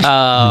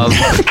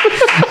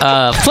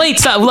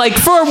 Plates like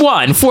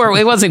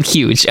it wasn't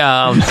huge.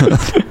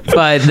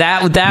 But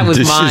that was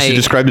you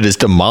described it as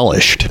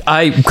demolished.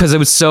 Because I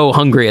was so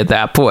hungry at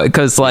that point.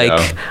 Because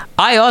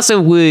I also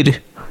would.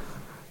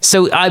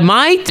 So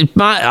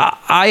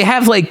I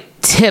have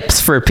like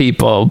tips for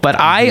people, but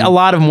a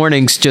lot of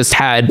mornings just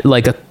had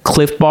like a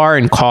Cliff Bar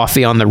and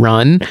coffee on the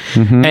run,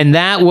 and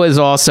that was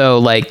also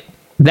like.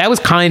 That was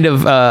kind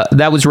of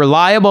that was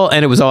reliable,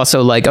 and it was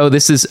also like, oh,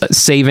 this is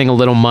saving a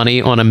little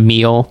money on a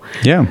meal.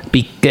 Yeah,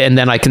 and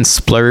then I can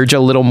splurge a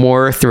little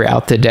more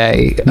throughout the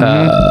day.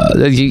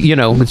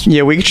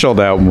 We chilled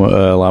out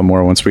a lot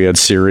more once we had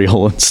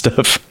cereal and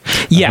stuff.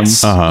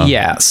 Yes,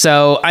 yeah.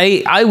 So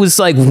I was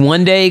like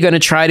one day going to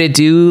try to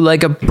do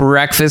like a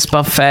breakfast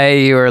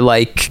buffet or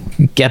like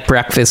get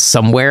breakfast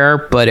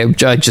somewhere, but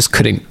I just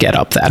couldn't get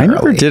up that early. I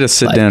never did a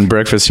sit down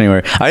breakfast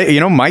anywhere.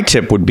 My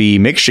tip would be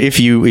make sure if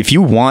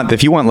you want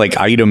like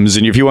items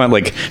and if you want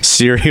like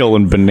cereal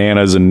and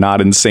bananas and not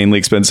insanely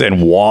expensive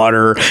and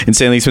water,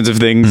 insanely expensive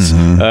things,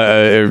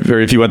 or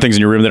if you want things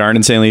in your room that aren't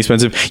insanely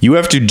expensive, you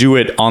have to do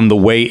it on the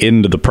way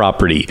into the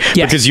property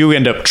because you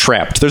end up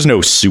trapped. There's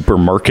no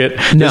supermarket.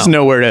 There's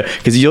nowhere to,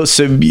 because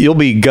you'll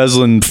be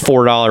guzzling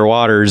 $4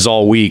 waters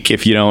all week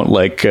if you don't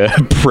like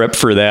prep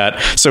for that.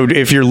 So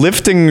if you're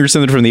lifting or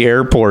something from the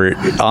airport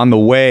on the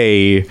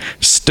way,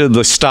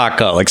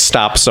 stock up, like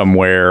stop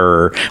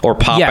somewhere or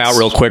pop out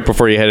real quick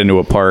before you head into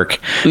a park.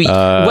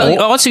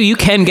 Also you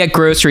can get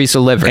groceries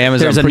delivered.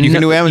 You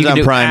can do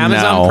Amazon Prime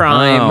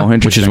now,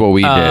 which is what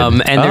we did.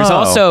 And there's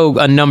also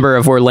a number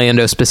of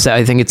Orlando specific.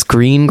 I think it's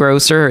Green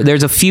Grocer.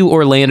 There's a few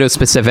Orlando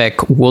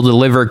specific will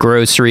deliver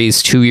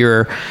groceries to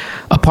your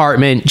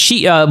apartment.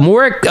 A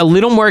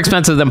little more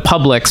expensive than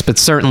Publix, but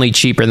certainly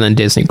cheaper than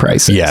Disney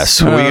prices.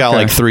 Yes, we got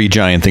like 3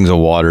 giant things of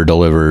water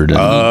delivered.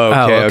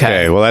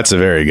 Okay. Well, that's a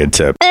very good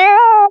tip.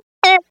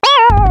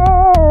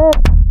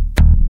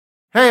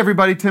 Hey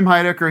everybody, Tim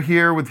Heidecker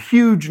here with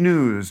huge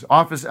news.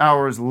 Office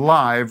Hours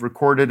Live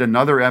recorded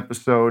another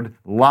episode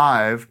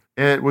live.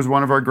 It was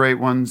one of our great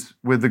ones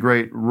with the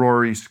great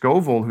Rory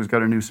Scovel, who's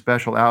got a new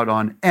special out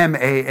on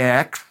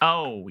MAX.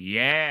 Oh,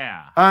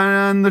 yeah.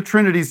 And the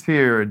Trinity's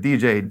here,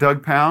 DJ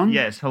Doug Pound.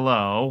 Yes,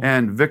 hello.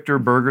 And Victor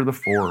Berger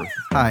IV.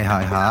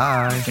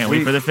 Hi. Can't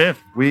wait for the 5th.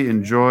 We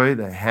enjoy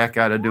the heck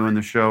out of doing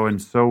the show,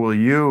 and so will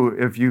you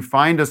if you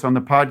find us on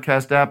the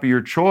podcast app of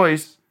your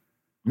choice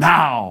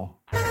now.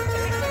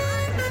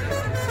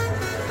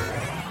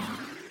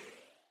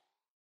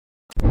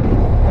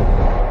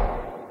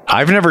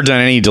 I've never done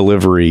any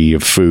delivery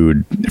of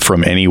food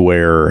from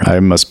anywhere. I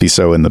must be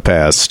so in the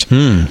past.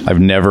 I've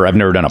never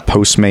done a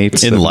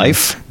Postmates In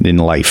life? In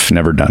life,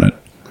 never done it.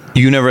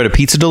 You never had a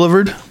pizza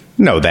delivered?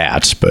 No,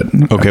 that, but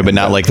Okay, but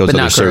not like those But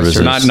other not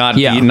services. groceries.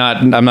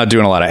 I'm not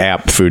doing a lot of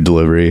app food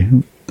delivery.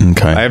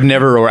 Okay. I don't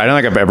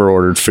think I've ever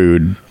ordered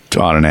food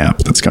on an app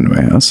that's come to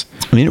my house.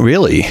 I mean,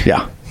 really?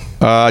 Yeah.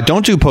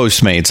 Don't do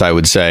Postmates, I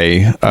would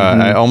say.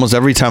 Almost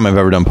every time I've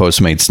ever done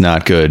Postmates,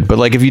 not good. But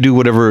like if you do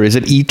whatever, is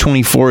it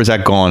Eat24? Is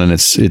that gone and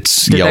it's Did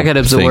Yelp that get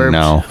thing absorbed?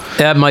 now?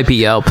 That might be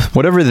Yelp.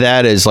 Whatever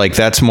that is, like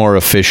that's more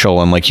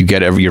official and like you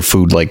get your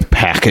food like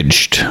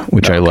packaged,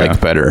 which I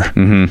like better.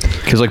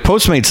 Because like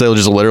Postmates, they'll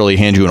just literally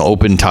hand you an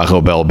open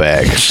Taco Bell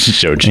bag.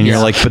 And you're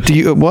like, but do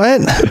you,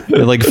 what?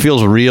 It like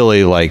feels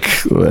really like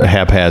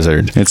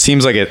haphazard. It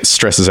seems like it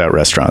stresses out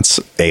restaurants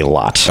a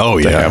lot. Oh,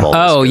 to yeah. have all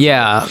this. Oh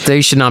yeah,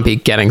 they should not be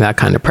getting that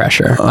kind of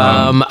pressure.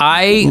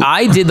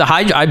 I did the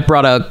I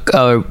brought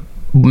a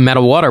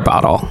metal water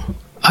bottle.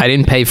 I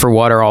didn't pay for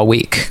water all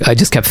week. I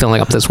just kept filling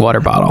up this water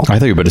bottle. I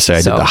thought you were about to say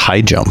I did the high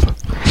jump.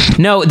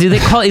 No, do they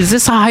call? Is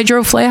this a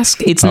hydro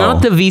flask? It's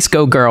not the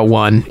Visco Girl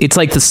one. It's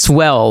like the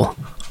Swell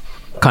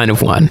kind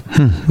of one.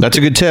 That's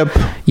a good tip.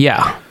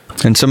 Yeah.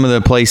 And some of the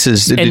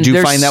places, did And you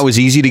there's- find that was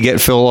easy to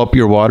fill up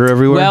your water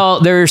everywhere? Well,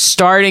 they're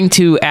starting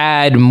to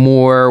add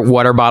more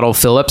water bottle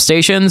fill-up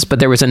stations, but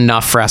there was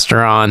enough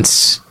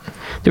restaurants.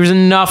 There was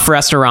enough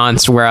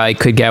restaurants where I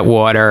could get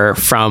water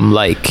from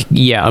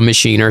a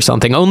machine or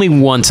something. Only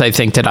once I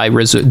think did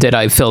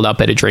I filled up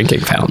at a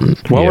drinking fountain.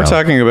 While we're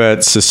talking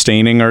about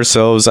sustaining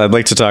ourselves, I'd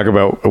like to talk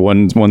about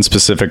one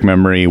specific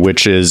memory,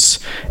 which is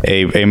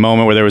a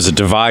moment where there was a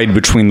divide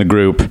between the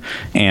group,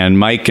 and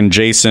Mike and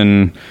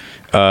Jason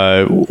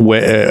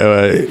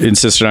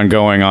insisted on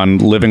going on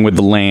Living with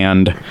the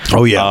Land.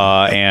 Oh,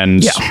 yeah.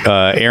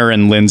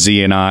 Aaron,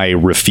 Lindsay, and I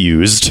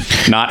refused.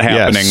 Not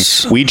happening.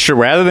 Yes. We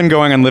rather than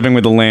going on Living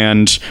with the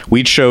Land,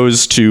 we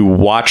chose to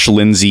watch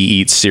Lindsay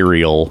eat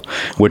cereal,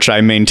 which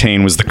I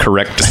maintain was the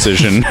correct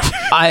decision.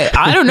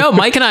 I don't know.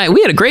 Mike and I,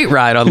 we had a great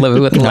ride on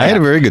Living with the Land. I had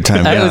a very good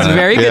time. It was a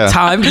very good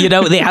time. You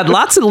know, they had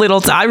lots of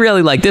little. I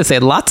really like this. They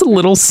had lots of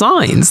little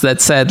signs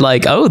that said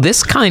like, "Oh,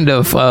 this kind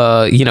of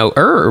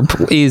herb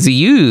is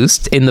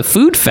used in the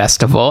food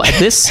festival at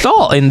this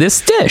stall in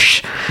this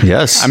dish."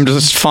 Yes. I'm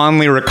just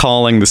fondly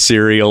recalling the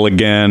cereal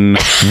again.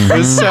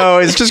 So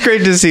it's just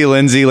great to see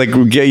Lindsay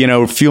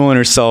fueling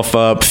herself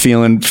up,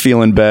 feeling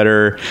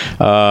better.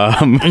 Well,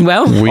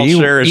 I'll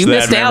cherish you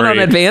that missed out on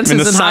memory. advances I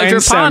mean, the in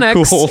signs sound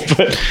hydroponics. cool,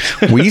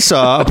 but We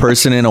saw a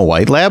person in a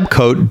white lab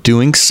coat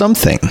doing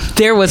something.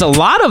 There was a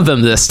lot of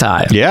them this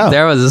time. Yeah.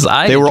 There was.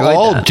 They were enjoyed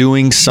all that.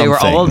 doing something. They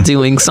were all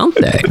doing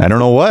something. I don't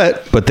know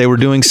what, but they were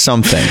doing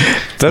something.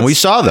 And we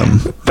saw them.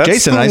 that's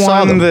Jason the and I saw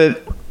one them.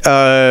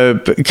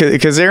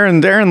 because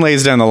Aaron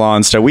lays down the law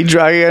and stuff.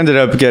 I ended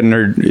up getting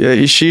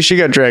her. She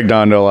got dragged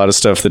onto a lot of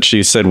stuff that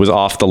she said was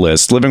off the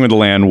list. Living with the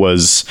Land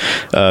was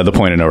the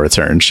point of no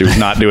return. She was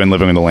not doing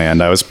Living with the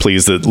Land. I was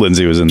pleased that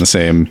Lindsay was in the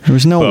same. There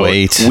was no boat.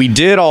 wait. We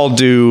did all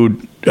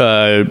do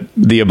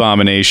the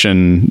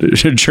Abomination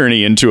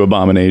Journey into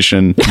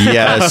Abomination.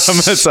 Yes.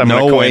 I'm gonna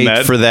No coin wait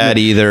that. for that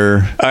either.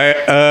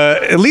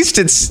 At least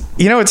it's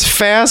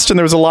fast, and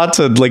there was a lot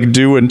to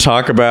do and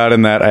talk about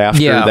in that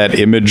after that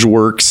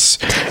ImageWorks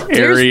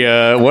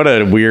area. What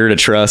a weird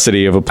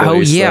atrocity of a place. Oh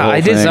yeah, I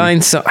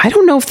designed so. I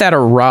don't know if that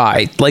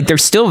arrived. Like, they're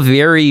still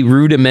very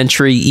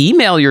rudimentary.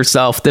 Email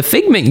yourself the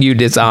Figment you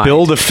designed.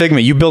 Build a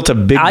Figment. You built a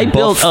big. I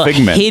built a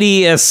Figment.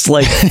 hideous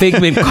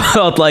Figment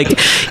called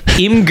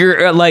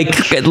Imgur,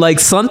 like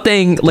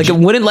something like it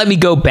wouldn't let me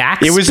go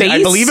back. It was.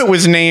 I believe it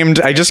was named.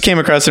 I just came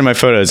across it in my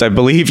photos. I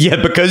believe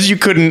because you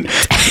couldn't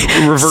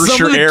reverse Some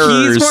your of the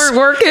errors. keys weren't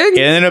working. It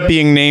ended up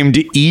being named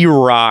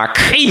E-Rock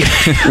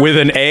with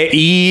an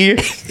E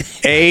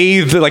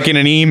like in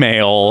an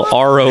email,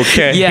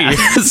 R-O-K.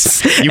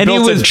 Yes. You And he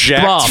built a was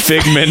jacked buff.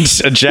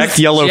 figment, a jacked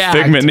yellow Jacked.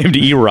 figment named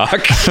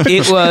E-Rock.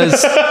 It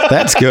was.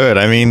 That's good.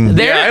 I mean,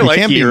 There- I You like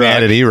can't be E-Rock.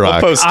 mad at E-Rock.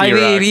 I'll post I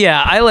E-Rock. mean,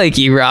 yeah, I like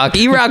E-Rock.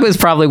 E-Rock was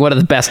probably one of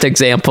the best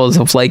examples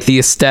of like the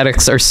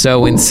aesthetics are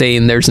so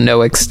insane. There's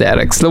no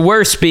aesthetics. The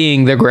worst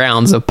being the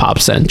grounds of Pop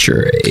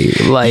Century.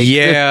 Like,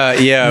 Yeah.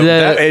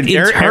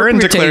 Aaron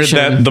declared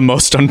that the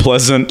most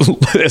unpleasant,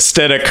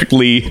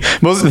 aesthetically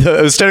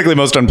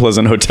most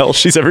unpleasant hotel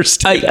she's ever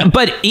stayed at.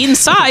 but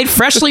inside,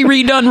 freshly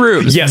redone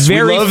rooms. Yes, we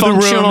very love the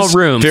functional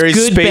rooms. Very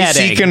good space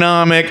bedding.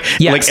 economic.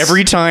 Yes. Like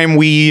every time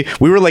we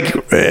were like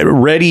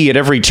ready at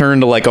every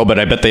turn to like, oh, but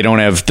I bet they don't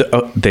have.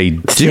 They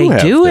do They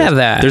have this.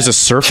 that. There's a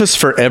surface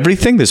for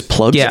everything. There's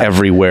plugs Yeah.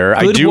 everywhere.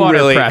 I Good do water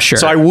really. pressure.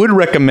 So I would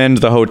recommend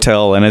the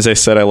hotel. And as I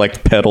said, I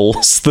like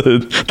Pedals,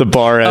 the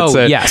bar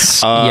outside.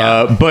 yes.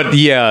 Yeah. But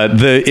yeah,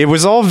 it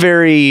was all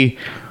very.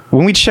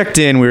 When we checked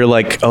in, we were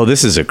like, "Oh,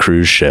 this is a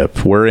cruise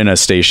ship. We're in a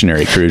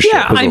stationary cruise ship."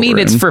 Yeah, was I what mean,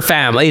 we're it's in. for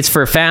family. It's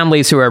for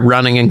families who are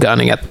running and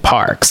gunning at the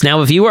parks.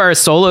 Now, if you are a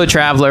solo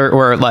traveler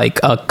or like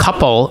a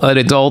couple, an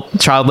adult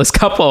childless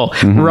couple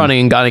Mm-hmm. running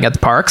and gunning at the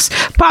parks,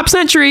 Pop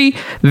Century,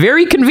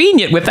 very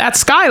convenient with that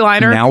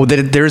Skyliner. Now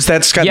that there's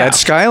that Yeah. that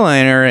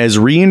Skyliner has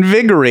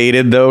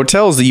reinvigorated the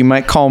hotels that you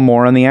might call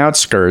more on the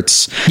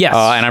outskirts. Yes.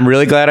 And I'm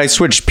really glad I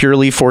switched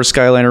purely for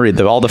Skyliner.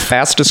 All the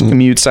fastest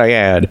commutes I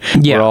had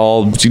Yeah. were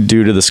all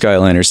due to the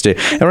Skyliner stay.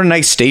 And we're a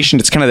nice station.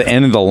 It's kind of the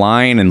end of the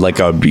line, and like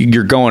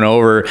you're going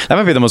over. That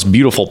might be the most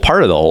beautiful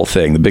part of the whole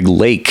thing. The big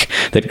lake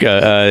that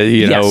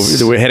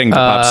Yes. we're heading to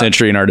Pop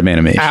Century and Art of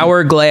Animation.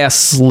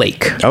 Hourglass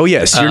Lake. Oh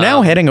yes, you're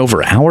now heading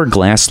over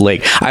Hourglass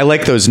Lake. I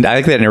like those. I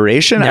like that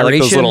narration. I like those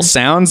Narration, little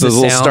sounds. Those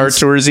the little Star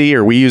sounds. Toursy,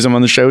 or we use them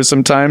on the show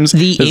sometimes.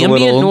 The There's a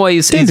ambient little-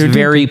 noise is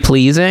very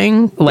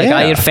pleasing. Like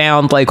I Yeah. had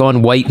found like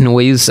on white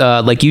noise,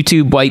 like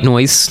YouTube white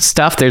noise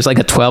stuff, there's like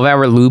a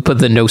 12-hour loop of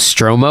the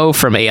Nostromo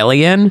from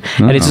Alien.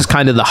 And it's just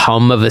kind of the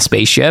hum of a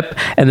spaceship.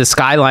 And the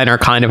Skyliner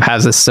kind of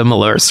has a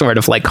similar sort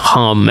of like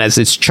hum as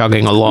it's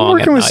chugging I'm along.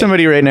 working at with night.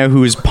 somebody right now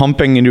who is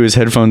pumping into his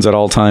headphones at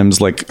all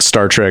times like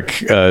Star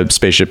Trek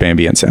spaceship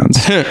ambient sounds.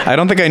 I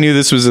don't think I knew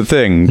this was a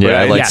thing. But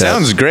Yeah, I like it that.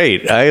 sounds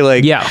great. I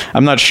like. Yeah.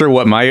 I'm not sure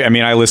what I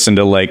mean, I listen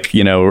to like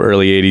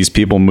early '80s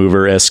People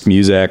Mover-esque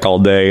music all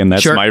day, and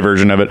that's Sure. my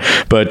version of it.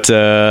 But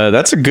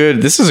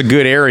this is a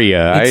good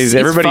area. It's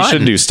Everybody fun.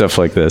 should do stuff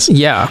like this.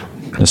 Yeah.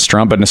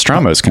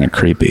 Nostromo is kind of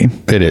creepy.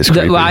 it is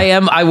creepy.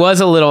 I was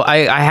a little, I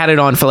had it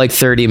on for like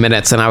 30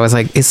 minutes and I was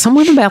like, is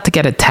someone about to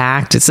get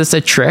attacked? Is this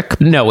a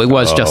trick? No, it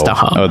was just a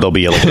hum. Oh, there'll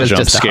be a little was jump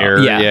just a hum. scare.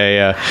 Yeah.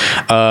 Yeah.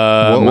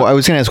 Well, I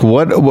was going to ask,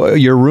 what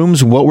your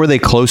rooms? What were they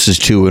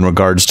closest to in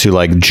regards to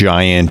like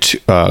giant,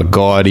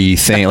 gaudy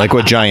thing? Like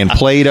what giant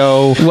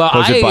Play-Doh? Well,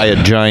 was it by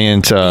a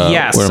giant?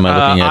 Yes, What am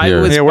I looking at I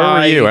here? was- Yeah, where by-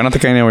 were you? I don't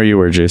think I know where you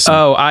were, Jason.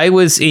 Oh, I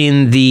was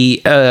in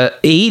the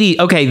 80.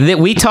 Okay,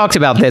 we talked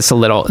about this a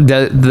little.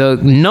 The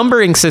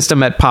numbering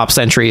system at Pop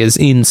Century is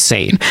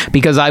insane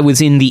because I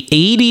was in the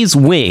 80s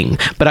wing,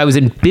 but I was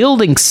in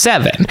building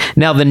 7.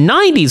 Now the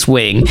 90s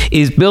wing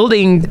is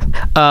building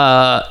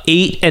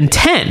 8 and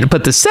 10,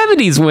 but the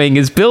 70s wing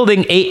is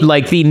building 8.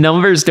 Like the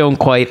numbers don't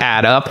quite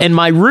add up. And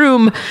my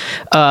room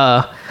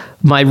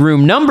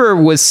number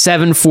was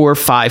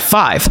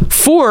 7455.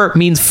 4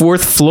 means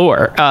 4th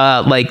floor.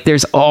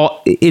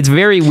 It's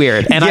very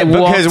weird. And I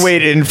walked, because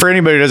wait, and for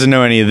anybody who doesn't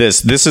know any of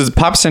this is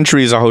Pop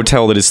Century is a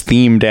hotel that is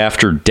themed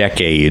after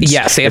decades.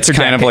 Yes, it's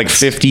after kind of like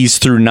decades. 50s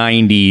through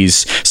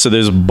 90s. So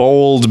there's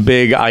bold,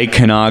 big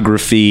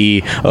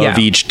iconography of Yeah.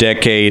 each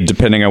decade,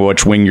 depending on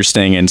which wing you're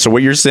staying in. So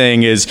what you're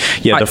saying is,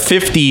 the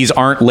 50s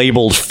aren't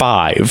labeled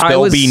 5;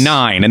 they'll be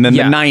 9, and then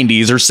Yeah. the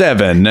 90s are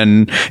 7,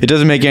 and it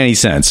doesn't make any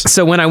sense.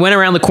 So when I went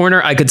around the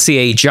corner, I could see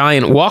a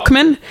giant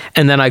Walkman,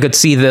 and then I could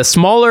see the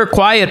smaller,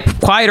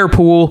 quieter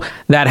pool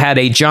that had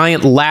a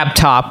giant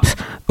laptop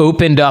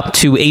opened up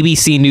to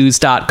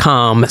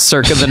abcnews.com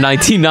circa the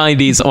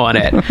 1990s on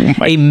it.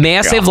 A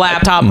massive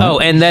laptop. Oh,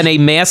 and then a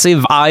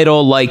massive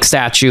idol-like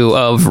statue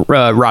of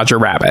Roger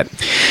Rabbit.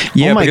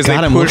 Yeah, oh my because they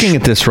god, I'm push- looking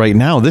at this right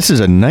now. This is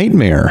a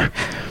nightmare.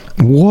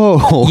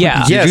 Whoa.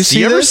 Yeah. Did Yes, you see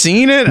you ever this?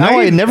 seen it? No,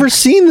 I had never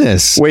seen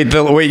this. Wait,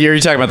 you're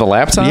talking about the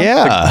laptop?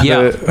 Yeah.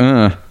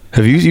 Yeah.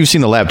 Have you've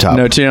seen the laptop?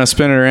 No, Tino,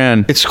 spin it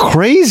around. It's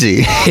crazy.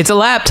 It's a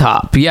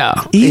laptop, yeah.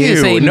 It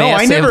is a Ew, no,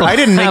 I massive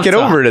didn't make it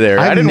laptop. over to there.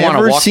 I I've didn't want to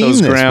never walk seen those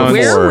this grounds.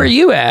 before. Where were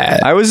you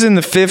at? I was in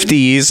the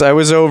 50s. I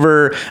was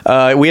over,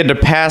 we had to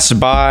pass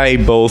by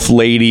both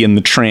Lady and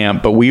the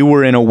Tramp, but we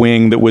were in a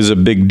wing that was a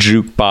big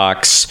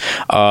jukebox.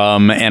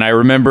 And I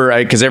remember,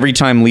 because every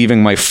time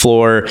leaving my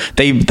floor,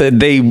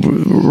 they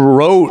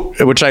wrote,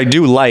 which I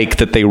do like,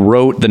 that they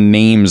wrote the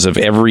names of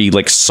every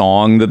like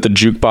song that the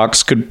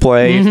jukebox could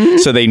play.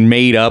 So they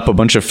made up up a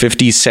bunch of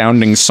 50s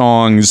sounding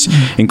songs,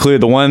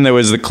 including the one that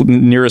was the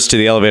nearest to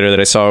the elevator that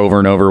I saw over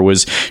and over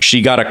was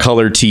 "She Got a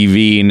Color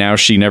TV, Now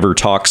She Never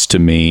Talks to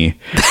Me."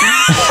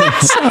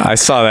 I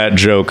saw that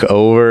joke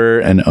over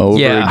and over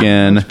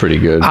again. That's pretty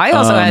good. I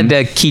also had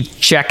to keep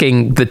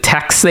checking the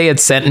text they had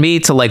sent me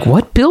to like,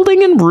 what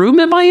building and room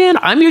am I in?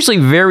 I'm usually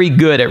very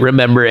good at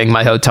remembering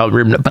my hotel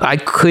room, but I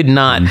could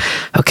not.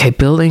 Okay,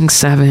 building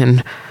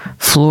 7,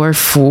 floor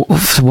 4.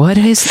 What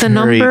is the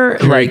number?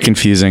 Very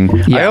confusing.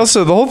 Yeah. I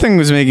also, the whole thing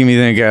was making me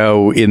think,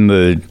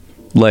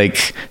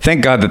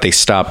 thank God that they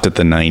stopped at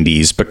the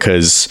 90s,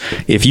 because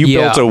if you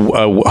built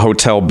a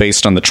hotel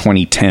based on the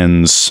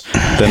 2010s,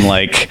 then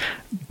like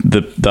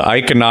the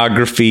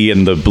iconography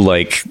and the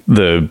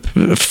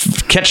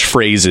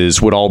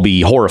catchphrases would all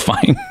be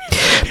horrifying.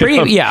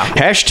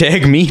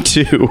 Hashtag me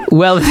too.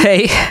 Well,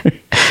 the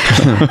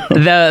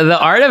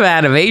art of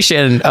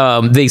animation,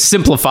 they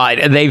simplified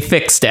and they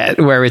fixed it,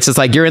 where it's just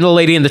like you're in the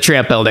Lady and the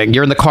Tramp building,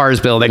 you're in the Cars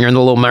building, you're in the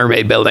Little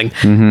Mermaid building.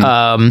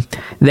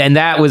 Then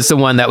that was the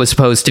one that was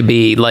supposed to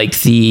be like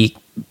the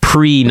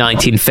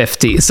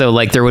pre-1950s, so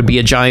like there would be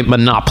a giant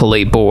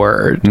Monopoly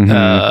board,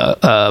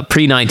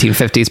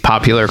 pre-1950s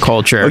popular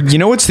culture. You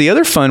know what's the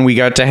other fun we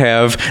got to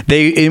have?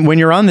 When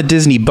you're on the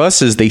Disney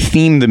buses, they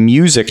theme the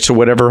music to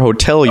whatever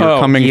hotel you're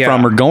coming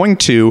from or going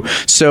to,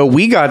 so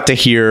we got to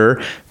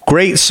hear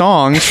great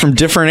songs from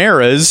different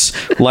eras,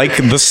 like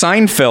the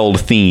Seinfeld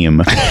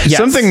theme. Yes.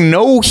 Something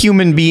no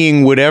human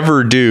being would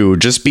ever do.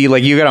 Just be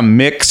like, you got a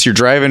mix, you're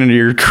driving and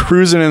you're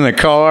cruising in the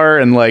car,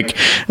 and like,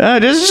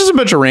 there's just a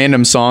bunch of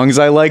random songs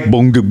I like.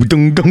 Boom, dum,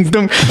 dum, dum,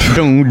 dum,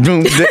 dum,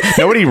 dum.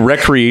 Nobody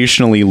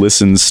recreationally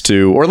listens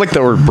to, or like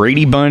the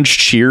Brady Bunch,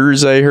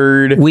 Cheers. I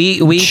heard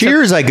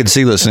Cheers. I could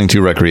see listening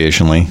to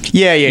recreationally.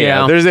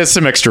 Yeah. There's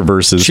some extra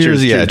verses.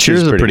 Cheers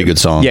is a pretty good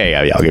song.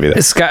 Yeah. I'll give you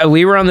that. Scott,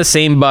 we were on the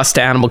same bus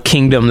to Animal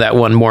Kingdom that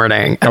one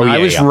morning, and I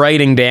was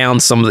writing down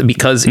some of it,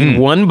 because in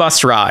one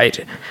bus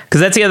ride,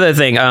 because that's the other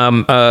thing,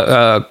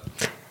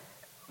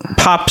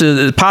 Pop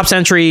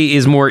Century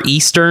is more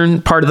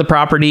eastern part of the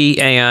property,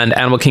 and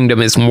Animal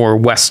Kingdom is more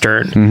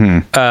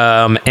western.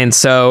 And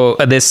so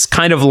this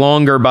kind of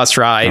longer bus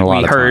ride,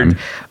 we heard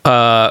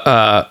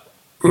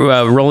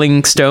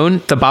Rolling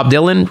Stone, the Bob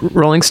Dylan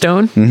Rolling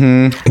Stone,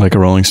 like a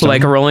Rolling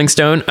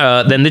Stone,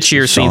 then the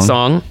Cheers theme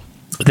song,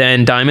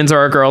 then Diamonds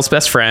Are a Girl's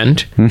Best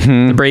Friend,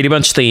 the Brady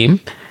Bunch theme,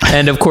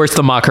 and of course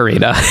the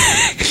Macarena.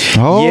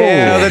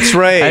 Yeah, that's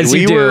right. As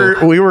we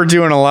were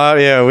doing a lot.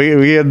 Yeah,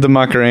 we had the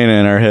Macarena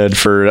in our head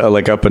for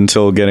like up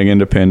until getting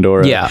into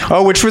Pandora. Yeah.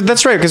 Oh,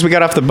 that's right, because we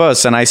got off the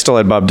bus and I still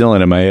had Bob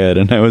Dylan in my head,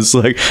 and I was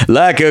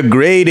like a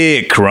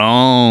Grady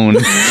Crone.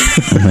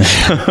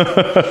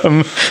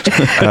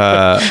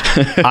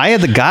 I had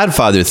the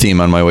Godfather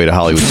theme on my way to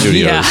Hollywood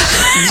Studios. Yeah.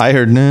 I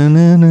heard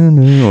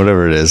no,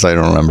 whatever it is. I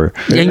don't remember.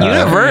 And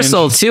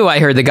Universal too. I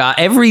heard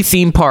every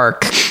theme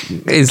park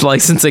is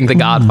licensing the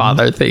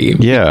Godfather theme.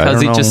 Yeah,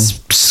 because it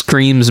just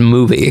screams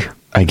movie.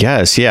 I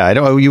guess. Yeah, I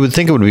don't. You would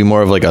think it would be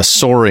more of like a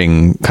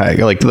soaring kind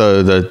of, like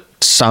the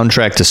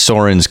soundtrack to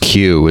Soren's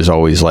Q is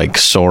always like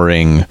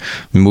soaring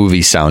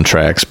movie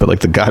soundtracks, but like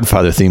the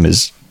Godfather theme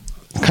is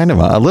kind of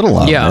a little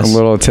ominous. Yeah, a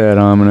little tad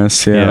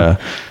ominous. Yeah.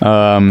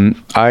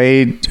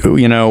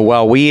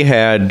 While we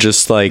had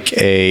just like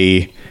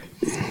a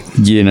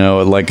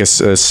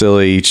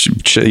silly,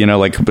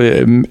 like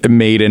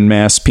made in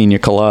mass pina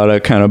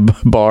colada kind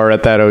of bar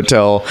at that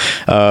hotel.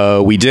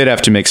 We did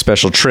have to make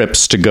special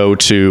trips to go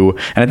to,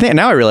 and I think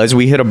now I realize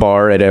we hit a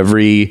bar at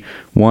every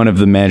one of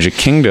the Magic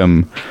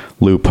Kingdom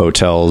Loop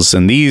hotels,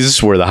 and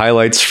these were the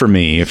highlights for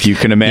me, if you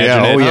can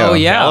imagine it. Oh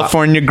yeah.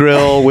 California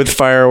Grill with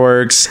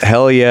fireworks,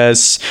 hell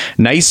yes.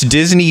 Nice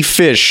Disney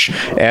fish,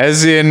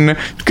 as in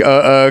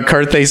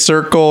Carthay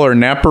Circle or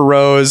Napa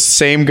Rose.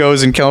 Same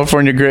goes in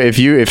California Grill.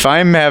 If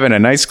I'm having a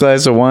nice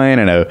glass of wine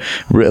and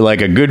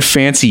a good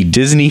fancy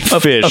Disney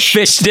fish, a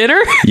fish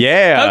dinner.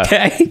 Yeah.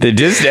 Okay.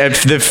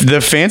 The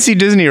fancy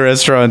Disney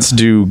restaurants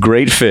do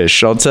great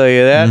fish. I'll tell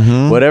you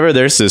that. Whatever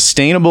their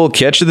sustainable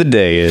catch of the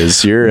day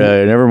is, you're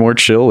never more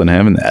chill than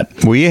having that.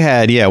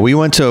 We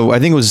went to, I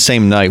think it was the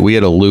same night, we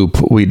had a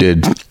loop. We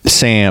did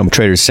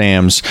Trader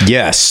Sam's.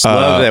 Yes,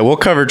 love that. We'll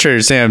cover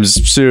Trader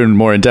Sam's soon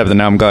more in depth, and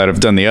now I'm glad I've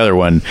done the other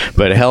one.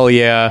 But hell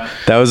yeah,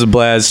 that was a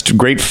blast.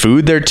 Great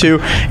food there too,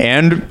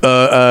 and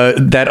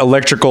that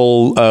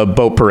electrical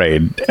boat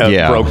parade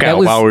broke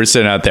out while we were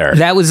sitting out there.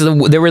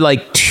 There were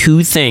like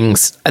two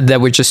things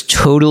that were just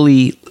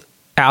totally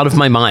out of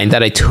my mind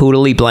that I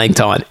totally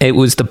blanked on. It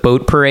was the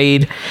boat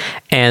parade,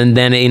 and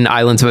then in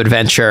Islands of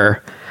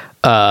Adventure,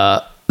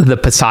 the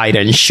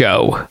Poseidon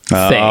show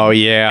thing. Oh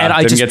yeah, and I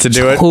didn't just get to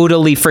do it.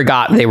 Totally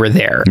forgot they were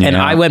there. And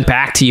I went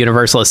back to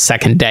Universal a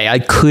second day. I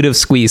could have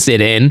squeezed it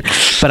in,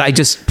 but I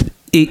just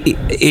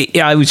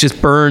I was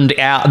just burned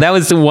out. That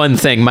was the one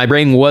thing. My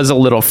brain was a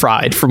little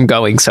fried from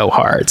going so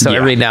hard. So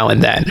every now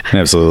and then.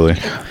 Absolutely.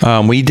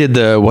 We did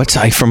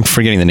I'm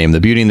forgetting the name,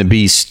 the Beauty and the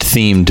Beast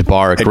themed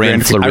bar at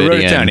Grand Floridian. I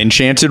wrote it down.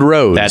 Enchanted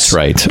Rose. That's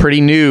right.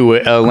 Pretty new.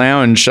 A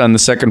lounge on the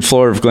second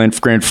floor of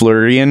Grand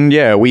Floridian.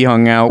 Yeah, we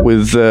hung out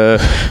with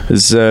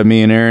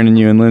me and Aaron and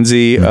you and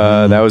Lindsay.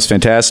 That was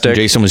fantastic.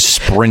 Jason was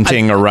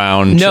sprinting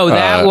around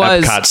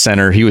Epcot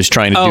Center. He was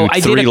trying to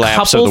do 3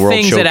 laps of the World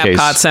Showcase. I did a couple things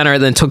at Epcot Center,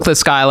 then took the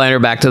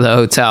Skyliner back to the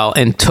hotel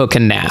and took a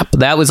nap.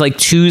 That was like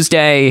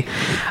Tuesday,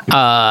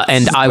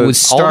 and I was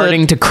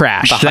starting to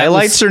crash. The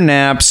highlights are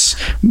naps.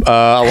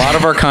 A lot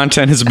of our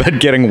content is about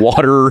getting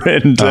water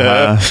and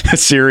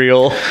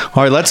cereal.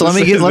 All right, this is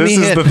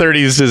the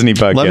 30s Disney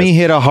podcast. Let me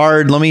hit a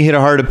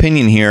hard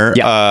opinion here.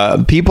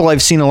 Yeah.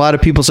 I've seen a lot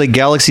of people say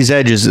Galaxy's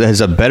Edge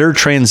has a better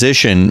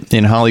transition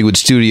in Hollywood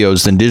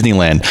Studios than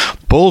Disneyland.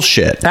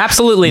 Bullshit.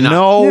 Absolutely not.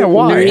 No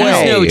way. There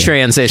is no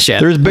transition.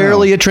 There's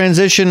barely a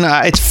transition.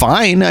 It's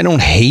fine. I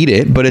don't hate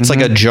it, but it's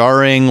like a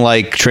jarring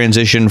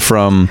transition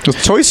from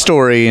Toy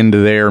Story into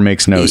there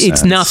makes no sense.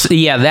 It's nothing.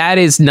 Yeah, that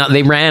is not.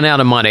 They ran out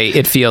of money.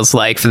 It feels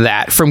like for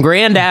that from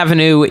Grand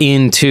Avenue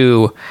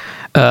into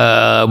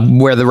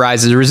where the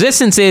Rise of the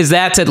Resistance is.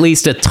 That's at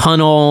least a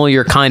tunnel.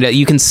 You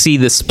can see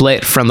the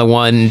split from the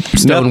one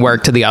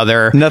stonework to the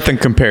other. Nothing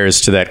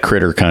compares to that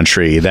Critter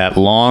Country. That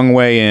long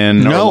way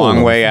in, or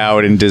long way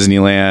out in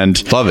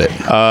Disneyland. Love it.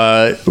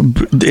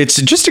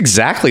 It's just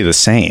exactly the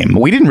same.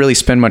 We didn't really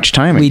spend much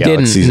time at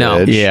Galaxy's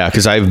Edge. Yeah,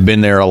 because I've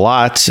been there a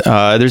lot.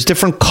 There's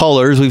different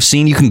colors. We've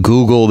seen, you can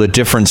Google the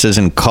differences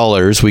in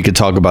colors. We could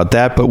talk about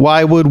that, but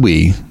why would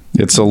we?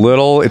 It's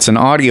an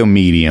audio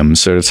medium,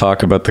 so to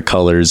talk about the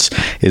colors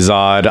is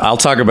odd. I'll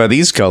talk about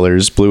these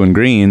colors, blue and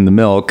green, the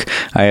milk.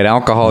 I had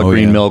alcoholic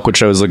green milk,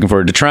 which I was looking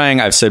forward to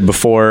trying. I've said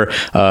before,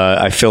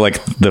 I feel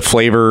like the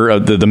flavor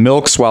of the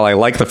milks, while I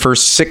like the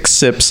first 6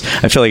 sips,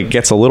 I feel like it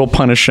gets a little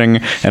punishing,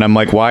 and I'm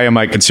like, why am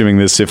I consuming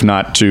this if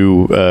not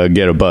to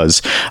get a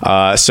buzz?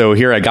 So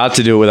here I got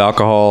to do it with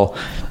alcohol.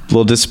 A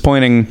little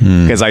disappointing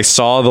because I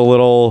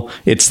saw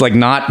it's like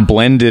not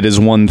blended as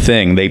one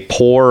thing. They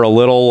pour a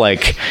little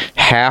like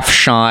half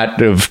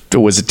shot of,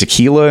 was it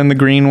tequila in the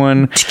green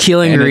one?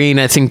 Tequila and green,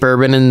 I think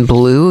bourbon and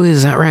blue.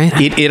 Is that right?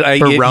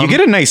 You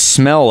get a nice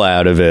smell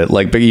out of it,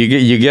 but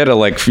you get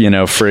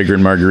a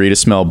fragrant margarita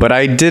smell. But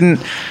I didn't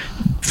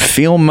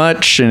feel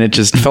much, and it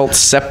just felt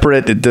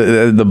separate.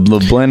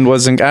 The blend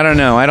wasn't. I don't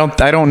know. I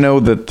don't know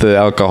that the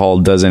alcohol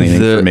does anything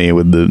for me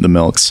with the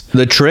milks.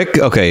 The trick,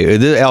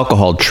 the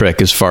alcohol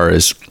trick, as far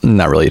as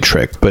not really a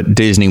trick, but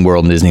Disney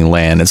World and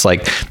Disneyland, it's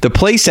like the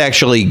place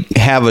actually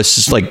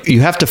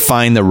you have to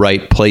find the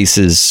right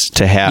places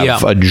to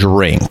have a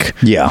drink.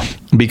 Yeah.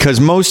 Because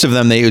most of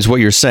them, is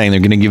what you're saying,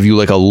 they're going to give you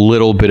like a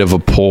little bit of a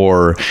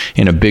pour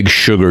in a big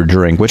sugar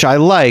drink, which I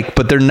like,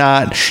 but they're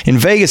not, in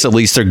Vegas at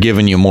least, they're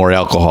giving you more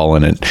alcohol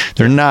in it.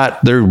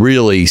 They're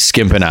really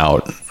skimping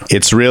out.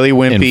 It's really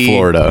wimpy. In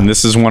Florida. And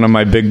this is one of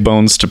my big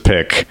bones to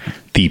pick.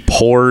 The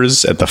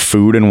pours at the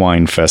Food and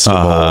Wine Festival.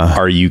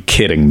 Are you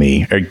kidding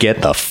me? Or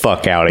get the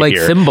fuck out of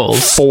here. Like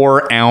thimbles.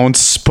 4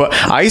 ounce.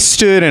 I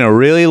stood in a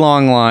really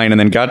long line and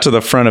then got to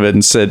the front of it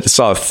and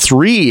saw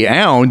 3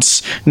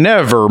 ounce.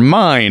 Never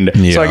mind.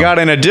 Yeah. So I got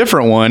in a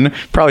different one.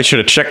 Probably should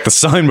have checked the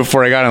sign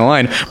before I got in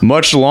line.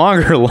 Much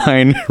longer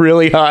line.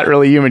 Really hot,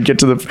 really humid.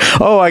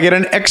 I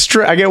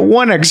get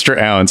 1 extra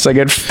ounce. I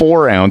get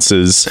 4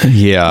 ounces.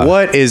 Yeah.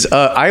 What is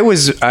I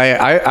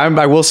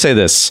will say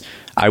this.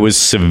 I was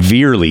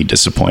severely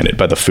disappointed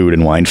by the Food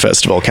and Wine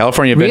Festival.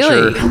 California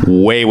Adventure,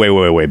 way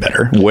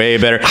better. Way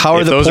better. How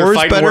are those pours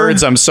fighting better?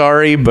 Words, I'm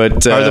sorry,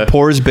 but... are the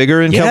pours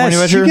bigger in California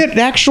Adventure? You get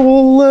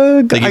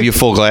actual... they give you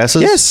full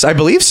glasses? Yes, I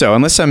believe so,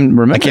 unless I can't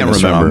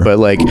remember. Wrong, but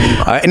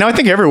I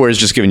think everywhere is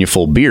just giving you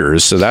full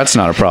beers, so that's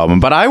not a problem.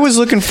 But I was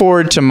looking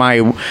forward to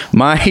my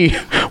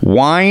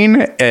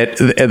wine at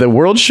the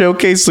World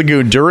Showcase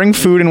Lagoon during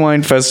Food and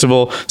Wine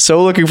Festival.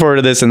 So looking forward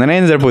to this, and then I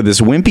ended up with this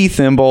wimpy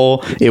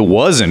thimble. It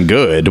wasn't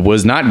good.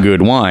 Was not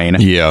good wine.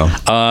 Yeah.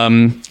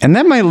 And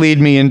that might lead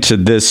me into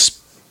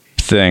this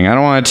thing. I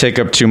don't want to take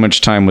up too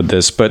much time with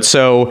this, but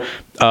so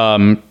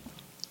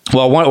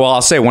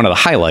I'll say one of the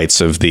highlights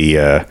of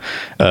the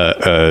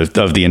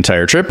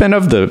entire trip and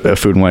of the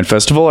Food and Wine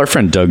Festival. Our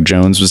friend Doug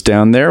Jones was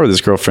down there with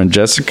his girlfriend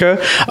Jessica,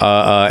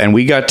 and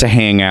we got to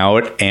hang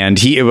out. And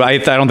I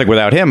don't think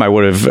without him, I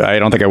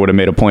don't think I would have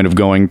made a point of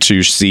going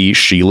to see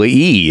Sheila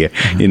E.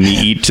 in the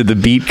Eat to the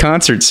Beat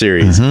concert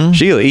series. Mm-hmm.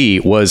 Sheila E.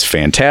 was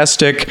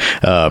fantastic.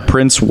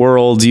 Prince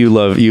World, you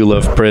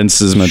love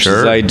Prince as much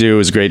as I do. It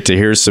was great to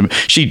hear some.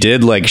 She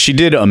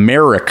did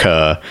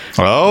America.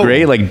 Oh,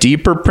 great, like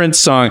deeper Prince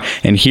song,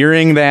 and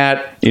hearing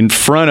that in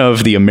front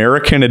of the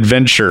American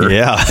Adventure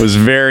was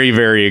very,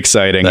 very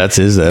exciting.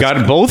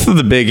 Got both of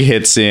the big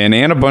hits in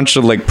and a bunch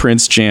of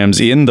Prince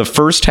jams in the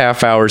first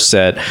half hour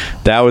set.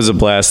 That was a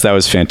blast. That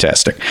was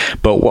fantastic.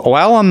 But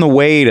while on the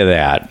way to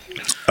that,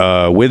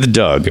 with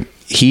Doug,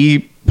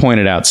 he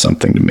pointed out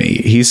something to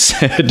me. He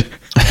said,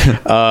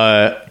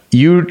 have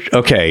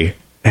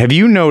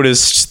you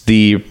noticed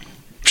the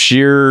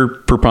sheer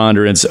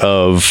preponderance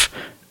of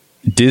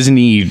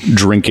Disney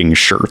drinking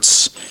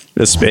shirts.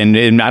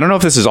 And I don't know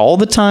if this is all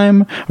the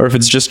time or if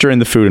it's just during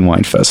the Food and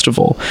Wine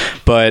Festival,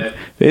 but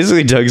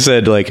basically Doug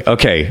said, like,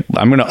 okay,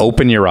 I'm going to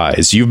open your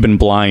eyes. You've been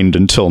blind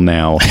until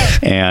now.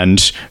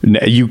 And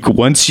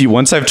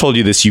once I've told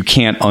you this, you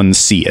can't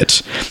unsee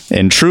it.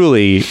 And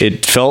truly,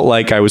 it felt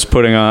like I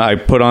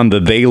put on the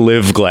They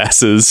Live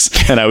glasses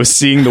and I was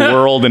seeing the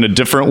world in a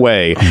different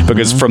way,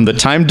 because from the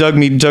time Doug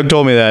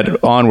told me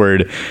that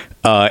onward,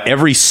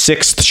 every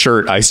sixth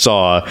shirt I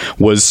saw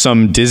was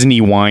some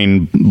Disney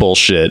wine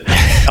bullshit,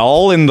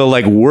 all in the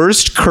like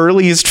worst,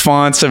 curliest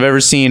fonts I've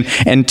ever seen,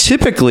 and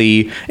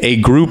typically a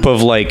group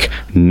of like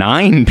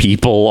 9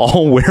 people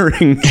all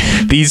wearing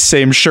these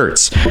same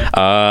shirts.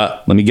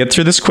 Let me get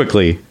through this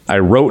quickly.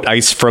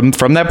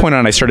 From that point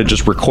on, I started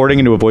just recording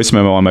into a voice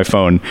memo on my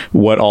phone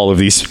what all of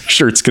these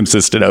shirts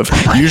consisted of.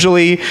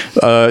 Usually,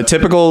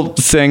 typical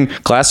thing,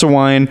 glass of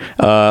wine,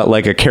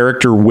 like a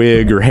character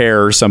wig or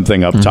hair or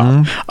something up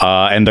top,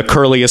 and the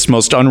curliest,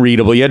 most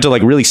unreadable. You had to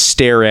like really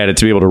stare at it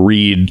to be able to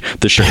read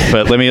the shirt.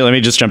 But let me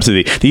just jump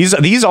to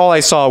these. All I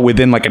saw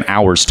within like an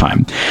hour's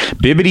time.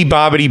 Bibbidi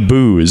Bobbidi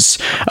Booze,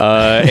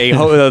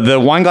 the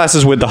wine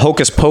glasses with the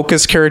Hocus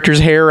Pocus character's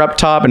hair up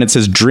top, and it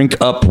says "Drink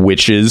up,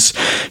 witches."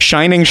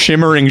 Shining,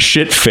 shimmering,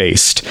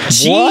 shit-faced.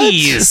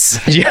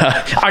 Jeez. What?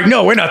 Yeah, I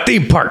know, in a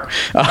theme park.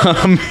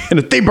 In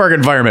a theme park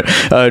environment.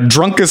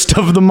 Drunkest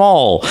of them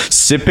all.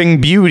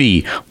 Sipping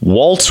Beauty.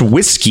 Walt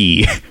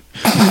Whiskey.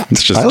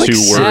 It's just like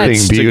 2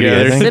 words Beauty,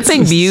 together.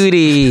 Sipping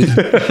Beauty.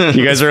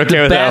 You guys are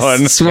okay with that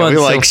one? Best one we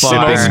like so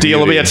far. Sipping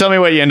Deal. But yeah, tell me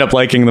what you end up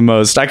liking the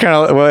most.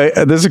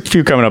 There's a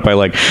few coming up I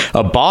like.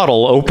 A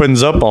bottle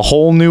opens up a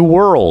whole new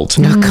world.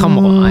 Oh, come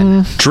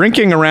on.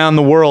 Drinking around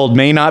the world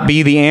may not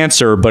be the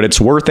answer, but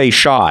it's worth a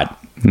shot.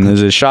 And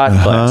there's a shot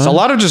glass. A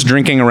lot of just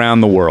drinking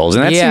around the world.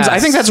 And that seems, I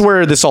think that's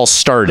where this all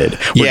started.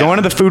 We're going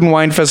to the Food and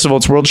Wine Festival.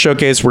 It's World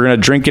Showcase. We're going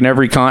to drink in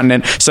every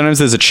continent. Sometimes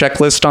there's a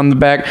checklist on the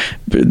back.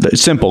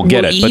 Simple,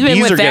 get it. But Even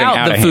these are getting without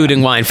out the of Food hand.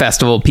 and Wine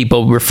Festival,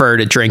 people refer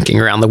to drinking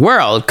around the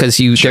world because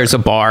there's a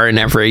bar in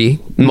every,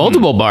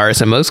 multiple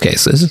bars in most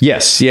cases.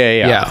 Yes.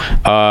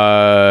 Yeah.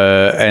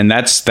 And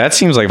that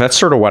seems like that's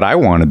sort of what I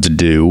wanted to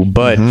do.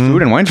 But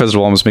Food and Wine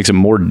Festival almost makes it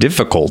more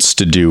difficult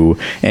to do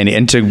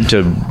and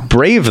to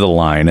brave the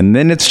line. And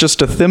then it's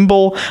just a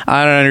thimble.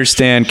 I don't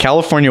understand.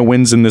 California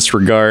wins in this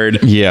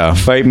regard. Yeah.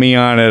 Fight me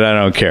on it. I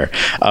don't care.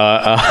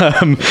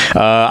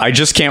 I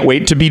just can't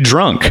wait to be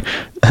drunk.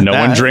 No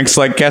one drinks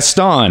like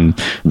Gaston.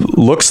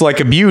 Looks like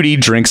a beauty,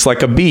 drinks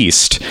like a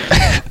beast.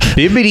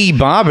 Bibbidi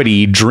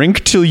bobbidi,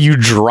 drink till you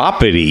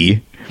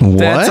droppity.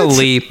 That's a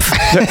leap.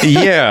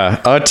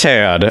 Yeah, a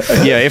tad.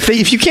 Yeah,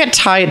 if you can't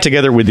tie it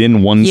together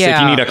within one Yeah.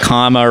 if you need a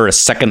comma or a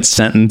second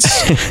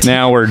sentence,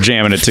 now we're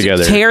jamming it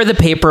together. Tear the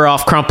paper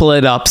off, crumple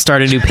it up,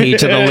 start a new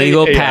page of the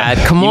legal pad.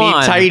 Come you on.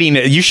 need tidying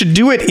it. You should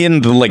do it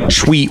in the like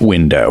tweet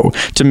window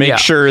to make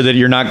sure that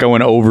you're not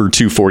going over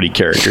 240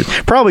 characters.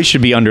 Probably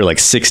should be under like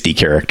 60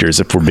 characters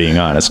if we're being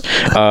honest.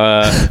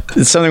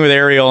 It's something with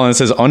Ariel and it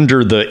says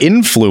under the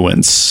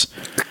influence.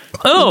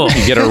 Oh,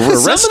 You get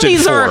arrested some of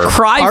these are a for.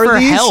 cry for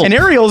help. And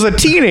Ariel's a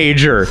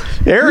teenager.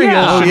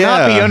 Ariel should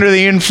not be under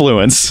the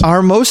influence.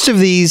 Are most of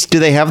these, do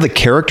they have the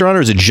character on,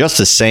 or is it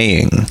just a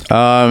saying?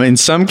 In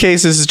some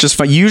cases, it's just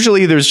fun.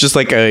 Usually, there's just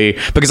like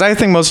because I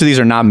think most of these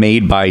are not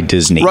made by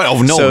Disney. Right.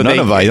 Oh, no, none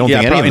of them. I don't think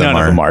any probably of them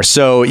none are. of them are.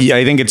 So yeah,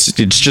 I think it's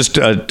just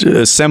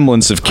a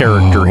semblance of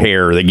character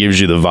hair that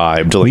gives you the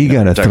vibe. To like, We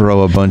got to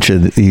throw a bunch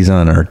of these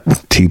on our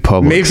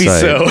TeePublic maybe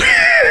site. so.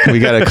 We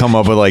got to come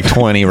up with like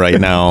 20 right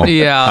now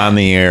on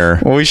the air.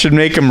 Well, we should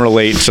make them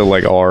relate to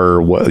like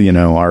our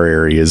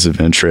areas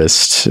of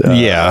interest. I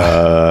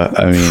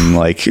mean,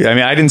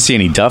 I didn't see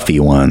any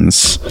Duffy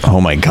ones. Oh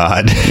my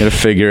God. You gotta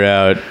figure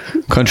out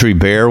Country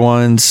Bear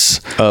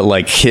ones.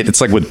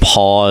 it's like with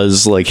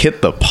pause, like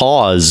hit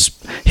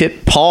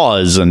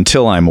pause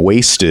until I'm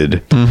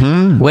wasted.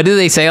 What do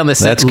they say on the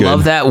set? That's good.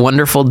 Love that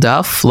wonderful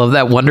Duff. Love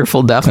that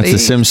wonderful Duffy. That's The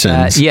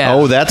Simpsons. Yeah.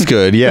 Oh, that's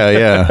good.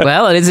 Yeah.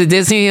 Well, it is a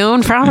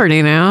Disney-owned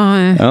property now.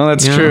 Oh,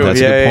 that's true. That's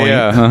a good point.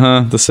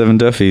 Yeah. The 7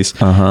 Duffies. The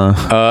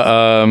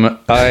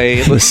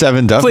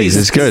 7 Duffies Please,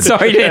 is good.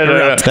 sorry to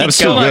interrupt. That's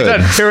Keep so going.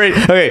 good.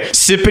 Okay,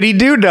 sippity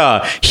doo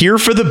dah. Here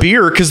for the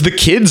beer because the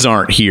kids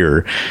aren't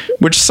here.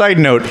 Which, side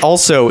note,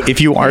 also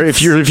if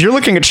you're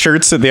looking at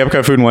shirts at the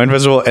Epcot Food and Wine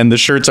Festival and the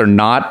shirts are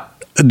not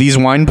these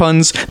wine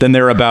puns, then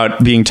they're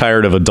about being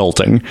tired of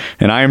adulting,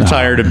 and I am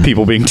tired of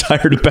people being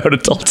tired about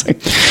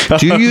adulting.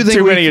 Do you think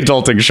too many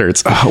adulting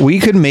shirts? We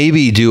could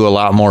maybe do a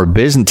lot more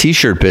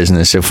t-shirt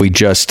business if we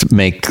just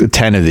make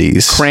 10 of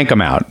these. Crank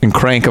them out.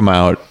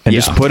 And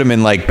just put them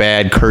in like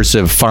bad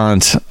cursive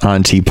font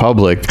on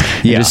TeePublic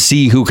and just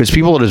see because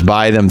people will just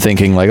buy them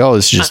thinking like, oh,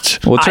 it's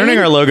just. Well, turning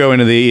our logo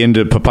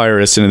into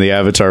Papyrus into the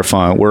Avatar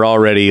font, we're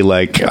already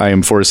like, I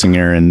am forcing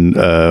Aaron,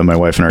 my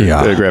wife and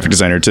our graphic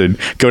designer, to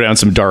go down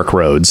some dark roads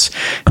roads.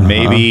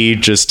 Maybe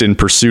just in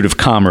pursuit of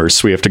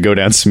commerce, we have to go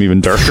down some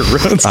even darker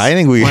roads. I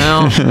think we.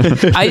 Well,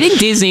 I think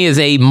Disney is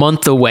a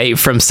month away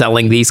from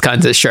selling these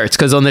kinds of shirts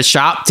because on the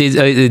shop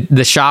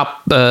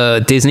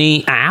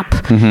Disney app,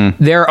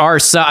 there are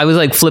I was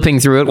like flipping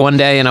through it one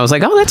day and I was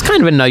like, oh, that's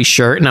kind of a nice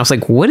shirt, and I was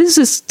like, what is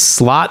this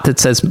slot that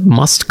says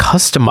must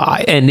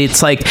customize? And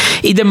it's like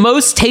the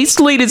most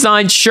tastefully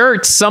designed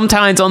shirts.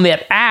 Sometimes on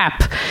that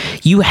app,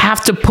 you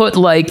have to put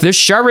like the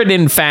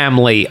Sheridan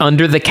family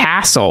under the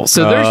castle,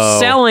 so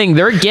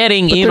they're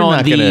getting in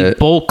on the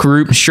bulk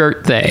group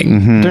shirt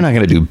thing. They're not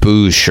going to do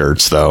booze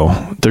shirts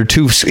though. They're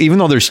too. Even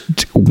though they're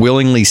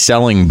willingly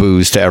selling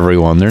booze to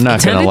everyone, they're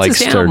not going to like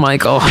start.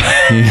 Michael.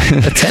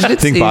 I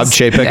think Bob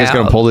Chapek is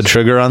going to pull the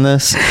trigger on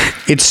this.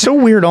 It's so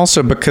weird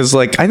also because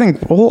like I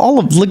think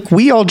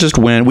we all just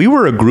went. We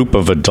were a group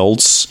of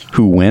adults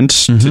who went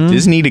to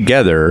Disney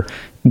together,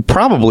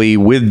 probably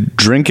with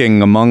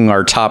drinking among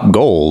our top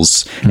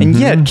goals. And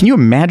yet, can you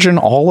imagine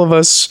all of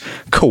us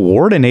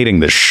coordinating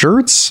the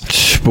shirts?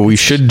 But we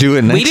should do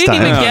it next time. We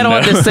didn't even get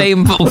on the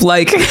same,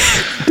 like,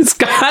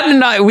 Scott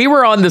and I, we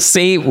were on the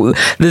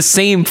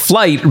same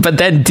flight, but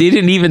then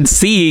didn't even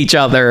see each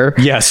other.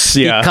 Yes,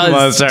 yeah.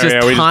 Because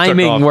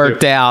timing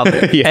worked out.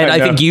 And I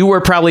think you were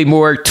probably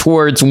more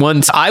towards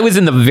one. I was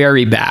in the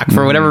very back.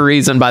 For whatever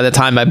reason, by the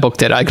time I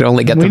booked it, I could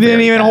only get the very back. We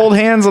didn't even hold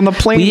hands on the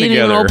plane together. We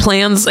didn't even hold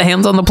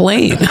hands on the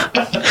plane.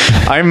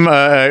 I'm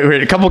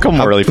a couple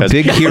more really fast.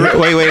 Big Hero.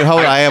 Wait,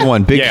 hold on. I have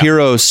one. Big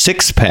Hero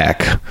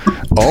 6-pack.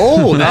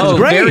 Oh, that's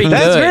great.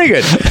 That's very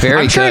good.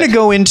 Very I'm trying to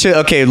go into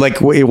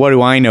like what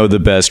do I know the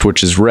best,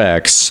 which is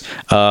Rex.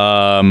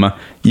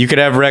 You could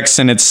have Rex,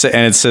 and it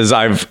says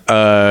I'm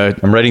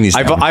writing these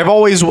down. I've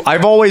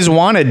always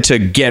wanted to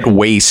get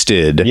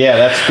wasted. Yeah,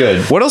 that's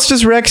good. What else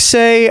does Rex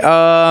say?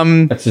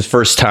 That's his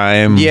first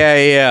time.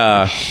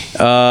 Yeah.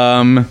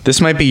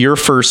 This might be your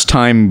first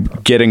time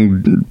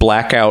getting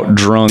blackout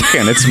drunk,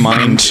 and it's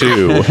mine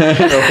too.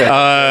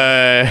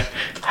 Okay.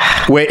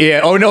 Wait,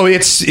 yeah. Oh no,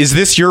 is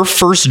this your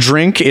first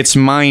drink? It's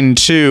mine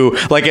too.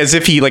 Like as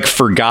if he like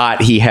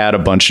forgot he had a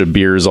bunch of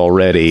beers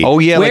already. Oh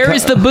yeah. Where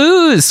is the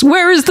booze?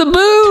 Where is the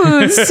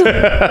booze?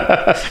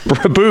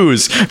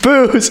 Booze.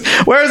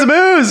 Where's the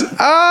booze?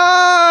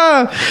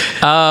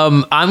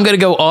 I'm gonna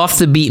go off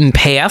the beaten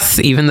path,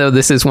 even though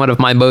this is one of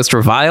my most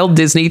reviled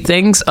Disney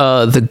things.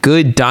 The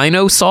good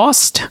dino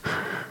sauced.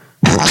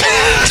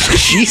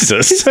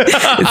 Jesus.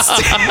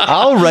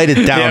 I'll write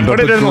it down, but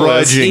put it in the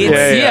list.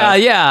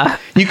 Yeah.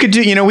 You could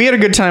do, we had a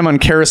good time on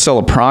Carousel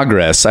of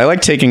Progress. I like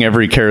taking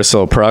every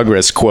Carousel of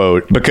Progress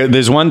quote because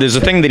there's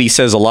a thing that he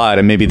says a lot,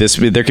 and maybe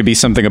there could be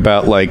something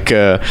about like,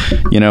 boy,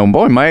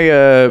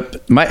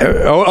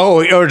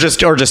 or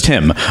just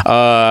him.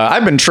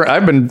 I've been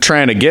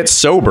trying to get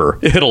sober.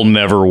 It'll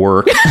never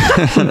work.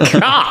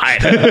 God.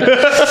 Good.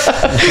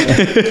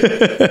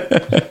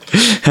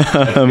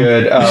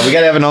 We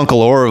gotta have an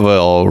Uncle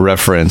Orville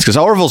reference because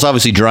Orville's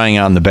obviously drying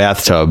out in the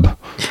bathtub.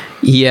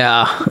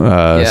 Yeah.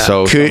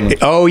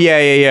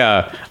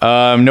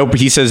 Nope.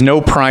 He says no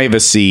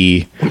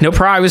privacy. No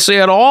privacy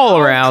at all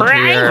around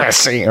here.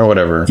 Or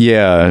whatever.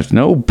 Yeah.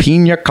 No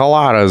pina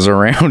coladas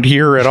around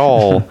here at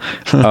all.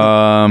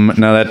 No,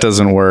 that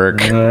doesn't work.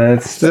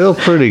 It's still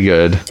pretty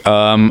good.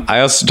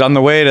 I also, on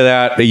the way to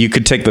that, you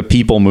could take the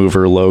People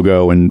Mover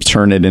logo and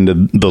turn it into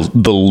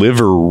the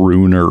Liver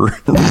Ruiner.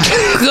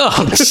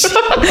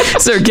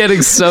 They're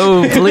getting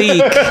so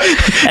bleak.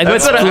 And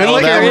what's bleak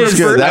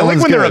I like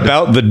when they're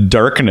about the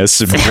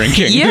darkness of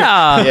drinking.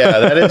 Yeah,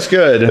 that is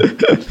good.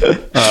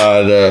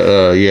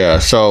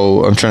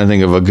 So I'm trying to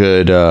think of a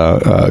good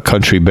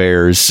Country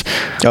Bears.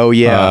 Oh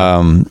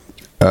yeah.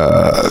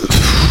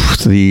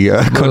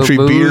 Country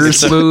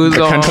Beers.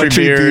 Country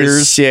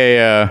Beers.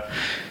 Yeah.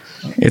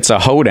 It's a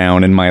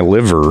hoedown in my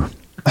liver.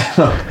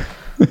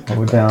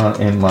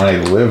 Hoedown in my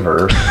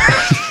liver.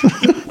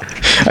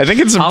 I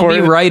think it's important.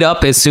 I'll be right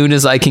up as soon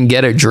as I can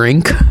get a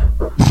drink.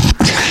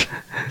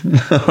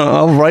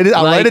 I'll write it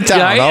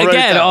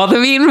down. All the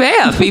mean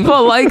math.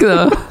 People like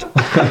the.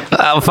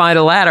 I'll find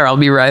a ladder. I'll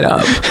be right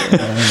up.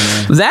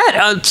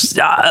 Let's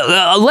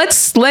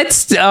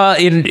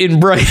in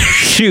brighter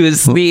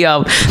shoes.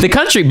 The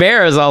Country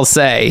Bears. I'll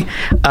say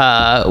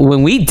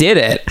when we did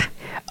it.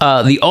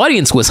 The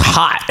audience was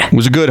hot. It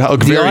was a good, very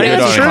good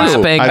audience.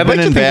 I'd like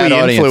to think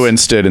we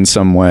influenced it in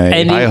some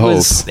way. And I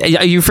hope.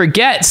 You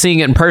forget seeing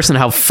it in person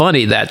how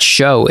funny that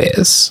show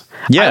is.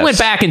 Yes. I went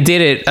back and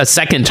did it a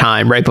second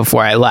time right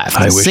before I left.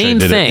 The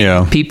same thing.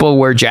 Yeah. People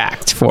were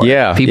jacked for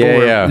it. People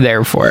were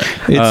there for it.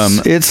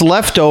 It's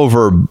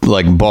leftover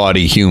like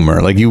body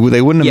humor. Like they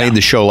wouldn't have made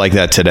the show like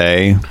that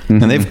today.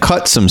 And they've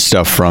cut some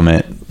stuff from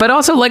it. But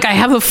also, like, I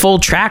have the full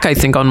track, I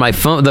think, on my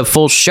phone, the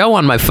full show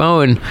on my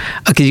phone,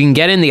 because you can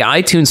get in the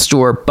iTunes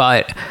store,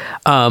 but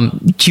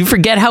you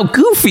forget how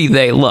goofy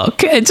they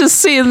look. And just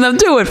seeing them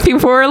do it,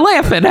 people are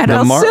laughing at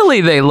how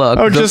silly they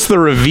look. Just the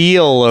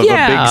reveal of a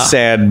big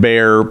sad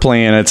bear playing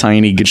playing a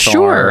tiny guitar.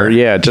 Sure.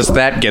 Yeah, just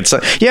that gets...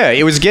 Yeah,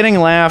 it was getting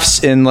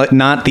laughs and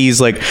not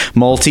these like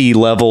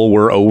multi-level,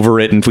 we're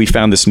over it and we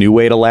found this new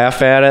way to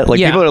laugh at it.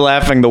 Like people are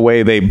laughing the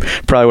way they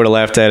probably would have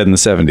laughed at it in the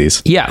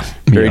 70s. Yeah.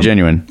 Very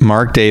genuine.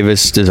 Mark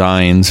Davis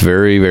designs,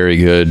 very, very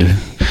good.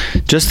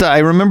 Just, I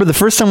remember the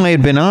first time I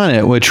had been on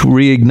it, which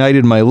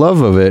reignited my love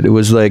of it. It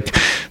was like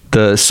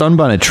the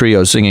Sunbonnet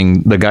Trio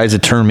singing "The Guys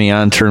That Turn Me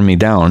On, Turn Me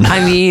Down."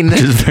 I mean, which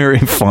is very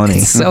funny.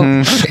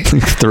 So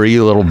Three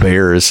little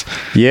bears.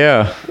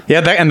 Yeah,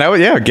 that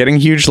was getting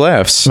huge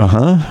laughs.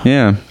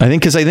 Yeah, I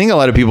think a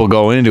lot of people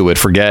go into it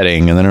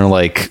forgetting, and then are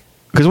like,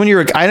 because when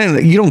you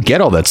don't get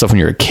all that stuff when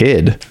you're a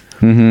kid.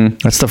 Mm-hmm.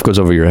 That stuff goes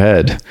over your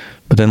head.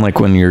 But then, like,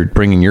 when you're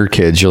bringing your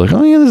kids, you're like,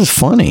 oh yeah, this is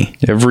funny.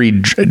 Every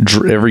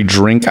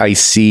drink I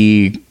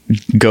see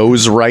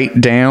goes right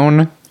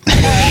down.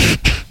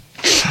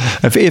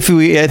 I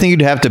think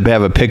you'd have to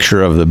have a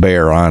picture of the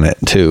bear on it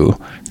too.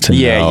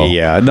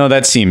 Yeah. No,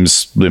 that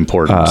seems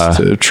important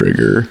to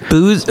trigger.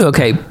 Booze.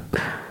 Okay.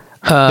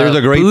 There's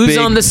a great booze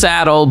on the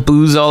saddle,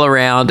 booze all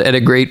around, and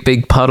a great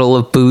big puddle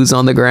of booze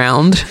on the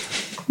ground.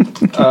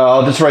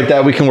 I'll just write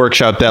that. We can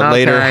workshop that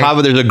later. How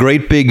about there's a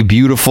great big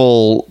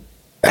beautiful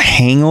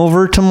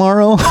hangover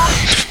tomorrow?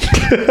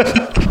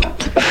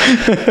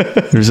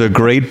 There's a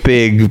great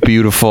big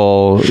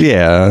beautiful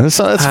that's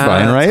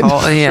fine, right?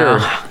 Yeah,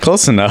 sure.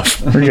 Close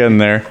enough. We're getting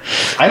there.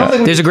 I don't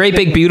think there's a great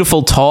big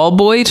beautiful tall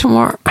boy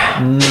tomorrow.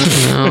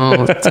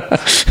 No.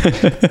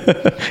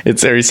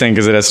 It's are you saying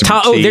because it has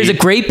to be there's a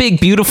great big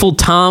beautiful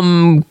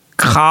Tom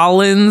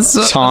Collins. I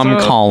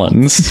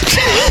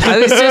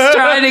was just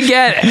trying to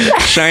get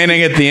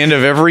shining at the end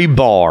of every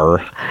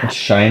bar.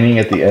 Shining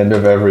at the end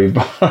of every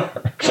bar.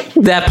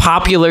 That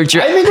popular. I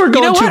think we're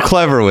going too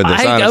clever with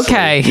this. Honestly.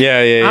 Okay.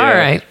 Yeah. All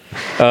right.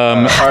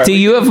 Do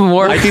you have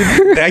more?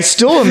 I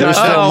still am. There's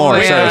still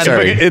more.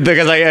 Sorry.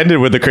 Because I ended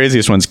with the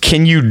craziest ones.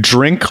 Can you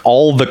drink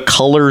all the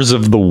colors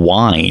of the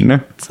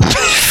wine?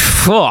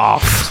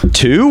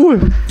 Two?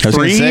 I was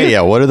going to say,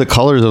 what are the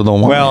colors of the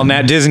wine? Well,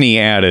 Nat Disney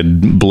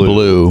added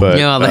blue. But,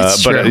 yeah,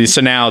 that's true. But,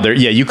 so now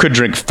you could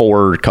drink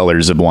 4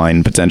 colors of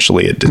wine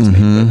potentially at Disney.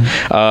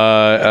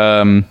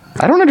 Mm-hmm.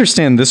 I don't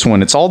understand this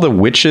one. It's all the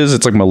witches.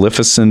 It's like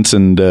Maleficent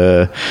and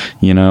I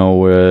don't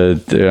know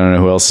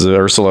who else is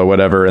Ursula,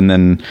 whatever. And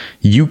then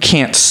you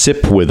can't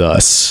sip with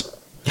us.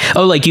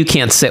 Oh, like you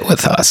can't sit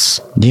with us.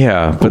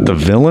 Yeah, but the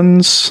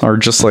villains are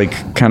just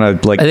like kind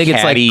of like I think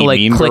it's like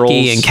mean clicky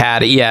girls. and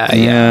catty.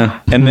 Yeah.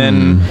 And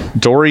then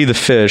Dory the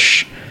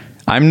fish.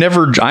 I'm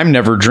never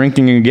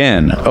drinking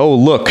again. Oh,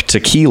 look,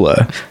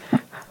 tequila.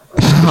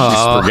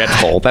 Just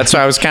forgetful. That's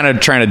why I was kind of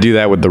trying to do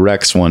that with the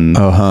Rex one.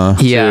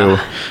 Yeah.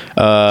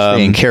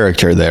 Stay in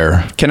character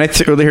there. Can I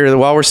here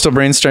while we're still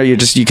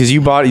brainstorming? Because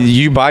you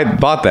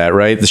bought that,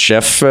 right? The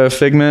Chef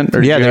Figment.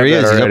 Or there he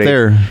is. He's up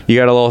there. You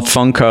got a little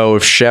Funko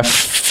of Chef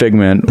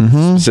Figment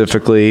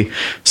specifically.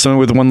 Something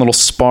with one little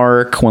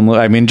spark.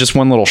 Just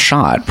one little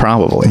shot,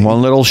 probably.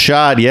 One little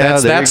shot. Yeah,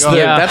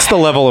 that's the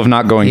level of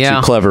not going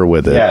too clever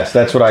with it. Yes,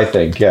 that's what I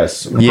think.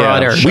 Yes.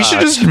 Yeah. We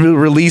should just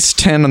release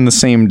 10 on the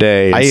same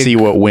day and see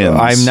what wins.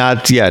 I'm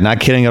not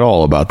kidding at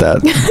all about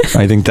that.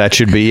 I think that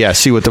should be,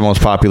 see what the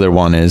most popular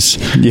one is.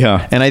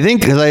 Yeah. And I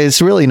think, because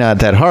it's really not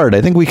that hard,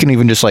 I think we can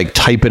even just like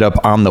type it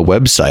up on the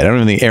website. I don't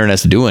even think Aaron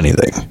has to do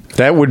anything.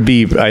 That would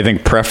be, I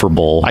think,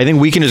 preferable. I think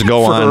we can just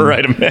go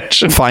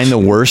find the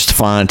worst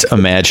font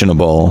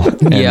imaginable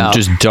and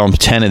just dump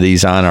 10 of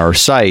these on our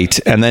site.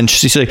 And then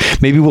she's like,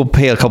 maybe we'll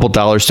pay a couple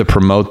dollars to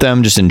promote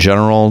them just in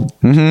general.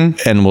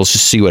 Mm-hmm. And we'll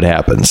just see what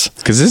happens.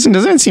 Because doesn't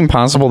it seem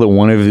possible that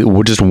one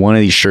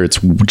of these shirts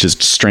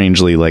just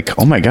strangely like,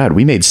 oh my God,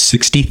 we made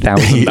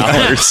 $60,000.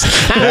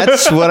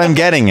 That's what I'm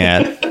getting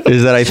at,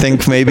 is that I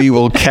think maybe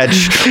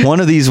one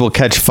of these will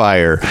catch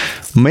fire.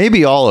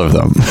 Maybe all of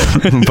them,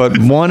 but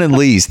one at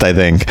least, I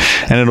think.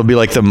 And it'll be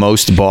like the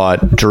most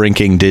bought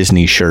drinking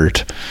Disney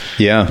shirt.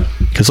 Yeah.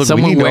 Because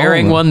someone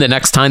wearing one the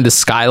next time the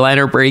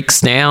Skyliner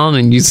breaks down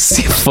and you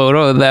see a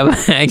photo of them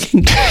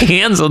hanging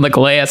hands on the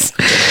glass.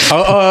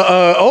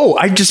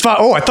 I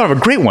thought of a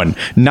great one.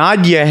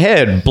 Nod your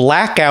head.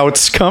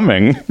 Blackout's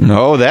coming.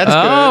 Oh, that's good.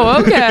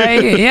 Oh,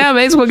 okay. Yeah,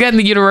 maybe we'll get in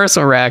the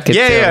Universal racket.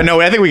 Yeah.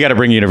 No, I think we got to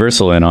bring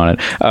Universal in on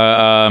it.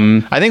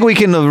 I think we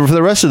can, for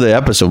the rest of the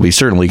episode, we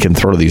certainly can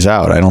throw these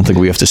out. I don't think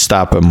we have to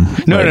stop them.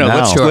 No.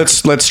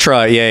 Let's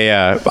try.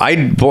 Yeah.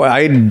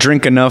 I'd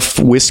drink enough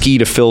whiskey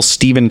to fill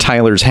Steven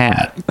Tyler's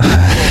hat.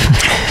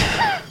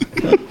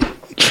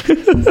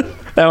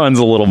 That one's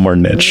a little more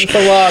niche. It's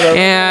a lot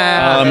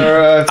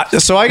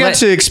of. So I got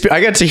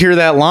to hear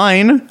that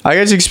line. I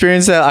got to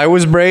experience that. I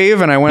was brave,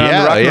 and I went on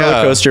the Rock and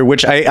Roller Coaster.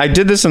 Which I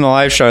did this in the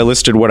live show. I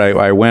listed what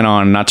I went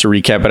on. Not to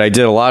recap, but I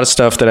did a lot of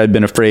stuff that I'd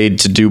been afraid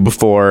to do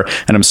before,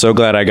 and I'm so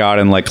glad I got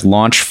in like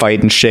launch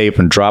fight and shape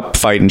and drop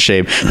fight and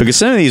shape, because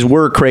some of these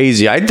were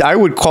crazy. I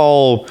would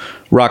call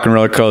Rock and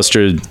Roller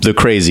Coaster the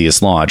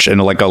craziest launch,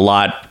 and like a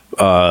lot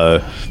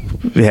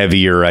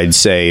heavier, I'd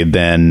say,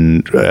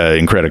 than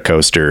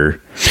Incredicoaster.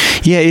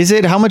 Yeah, is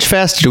it? How much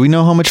faster? Do we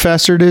know how much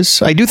faster it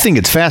is? I do think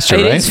it's faster,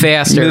 It right? is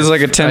faster. There's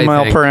like a 10 I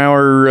mile think. per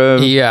hour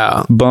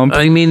bump.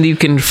 I mean, you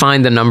can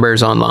find the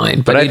numbers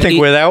online, But I think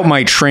without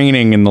my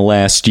training in the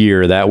last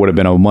year, that would have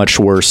been a much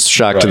worse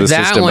shock to the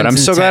that system. But I'm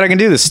one's so glad I can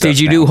do this stuff. Did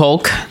you now. do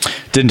Hulk?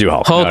 Didn't do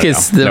Hulk. Hulk No,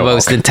 is no. the No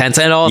most Hulk. intense,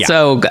 and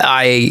also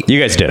You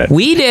guys did it.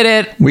 we did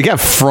it. We got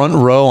front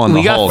row on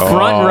We the got Hulk.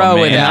 front row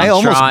man. without I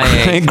almost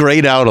trying.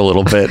 grayed out a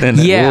little bit. And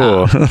Yeah.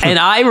 Ooh. And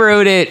I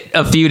wrote it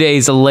a few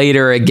days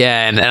later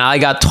again, and I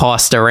got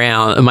tossed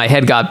around. My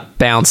head got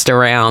bounced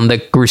around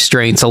the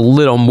restraints a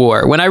little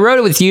more. When I wrote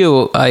it with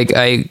you,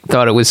 I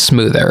thought it was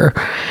smoother.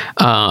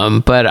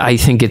 But I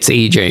think it's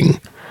aging.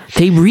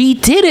 They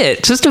redid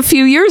it just a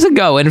few years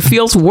ago, and it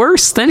feels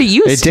worse than it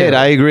used It to. did.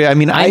 I agree. I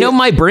mean, I know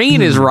my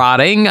brain is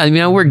rotting. I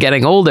mean, we're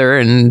getting older,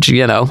 and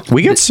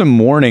We got some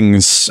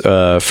warnings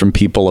from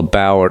people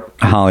about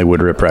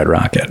Hollywood Rip Ride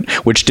Rocket,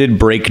 which did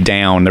break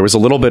down. There was a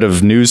little bit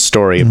of news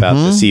story about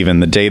this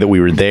even the day that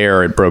we were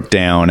there. It broke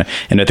down,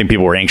 and I think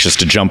people were anxious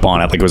to jump on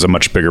it like it was a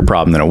much bigger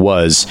problem than it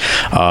was.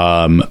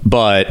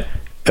 But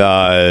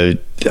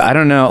I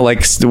don't know.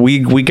 Like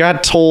we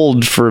got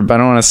told for, I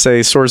don't want to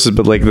say sources,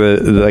 but like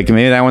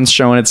maybe that one's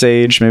showing its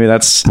age. Maybe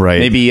that's Right.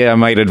 Maybe I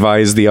might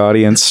advise the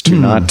audience to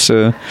not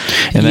to.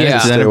 And then, Yeah.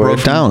 then it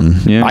broke down.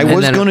 Yeah. I And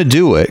was then- going to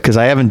do it because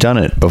I haven't done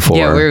it before.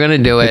 Yeah, we were gonna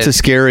do it. It's a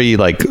scary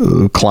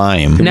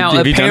climb. Now,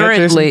 Have you done it,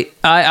 apparently,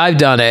 I've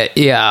done it.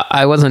 Yeah,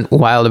 I wasn't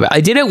wild about it.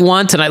 I did it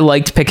once, and I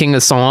liked picking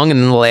a song.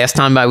 And then the last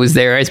time I was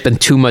there, I spent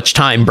too much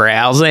time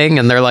browsing.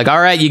 And they're like, all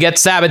right, you get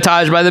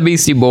sabotaged by the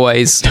Beastie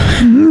Boys.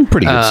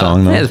 Pretty good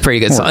song though. It's a pretty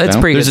good song. It's a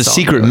pretty There's good a song.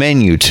 secret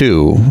menu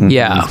too.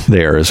 Yeah.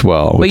 There as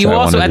well. But which you I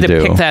also wanted had to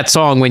do. pick that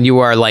song when you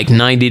are like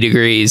 90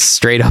 degrees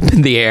straight up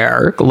in the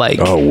air. Like,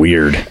 Oh,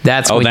 weird.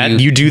 that's when that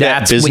you do that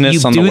that's when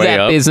business you on the do way that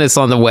up. business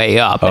on the way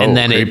up, Oh, and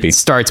then creepy. it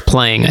starts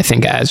playing. I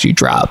think as you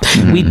drop,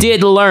 we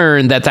did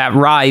learn that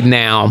ride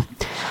now.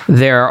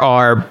 There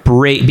are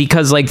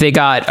because like they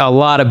got a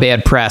lot of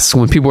bad press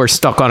when people were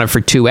stuck on it for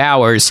 2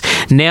 hours.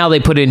 Now they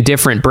put in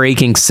different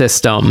braking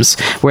systems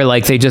where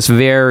like they just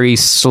very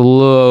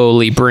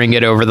slowly bring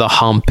it over the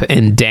hump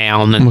and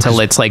down until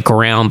it's like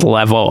ground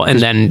level, and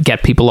then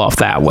get people off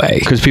that way.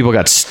 Because people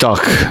got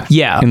stuck.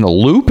 Yeah. In the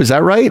loop, is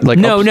that right? Like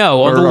No, up- on the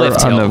or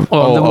lift hill,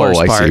 on the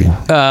worst I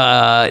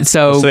part. see.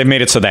 So So they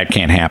made it so that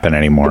can't happen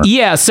anymore.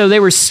 yeah, so they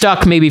were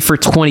stuck maybe for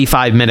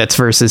 25 minutes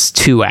versus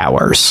 2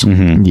 hours.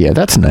 Yeah,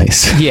 that's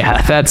nice.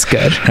 Yeah, that's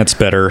good. That's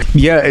better.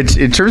 Yeah, it's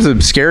in terms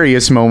of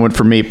scariest moment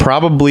for me,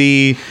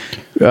 probably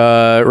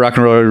Rock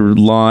and Roller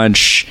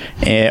Launch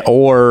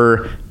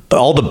or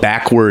all the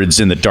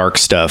backwards in the dark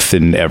stuff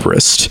in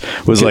Everest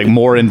was like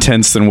more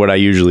intense than what I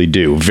usually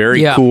do.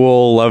 Very Yeah.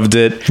 cool, loved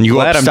it. You go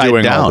Glad I'm upside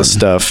doing all down. this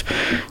stuff.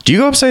 Do you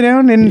go upside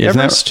down in Isn't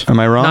Everest? that, am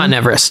I wrong? Not in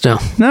Everest, no.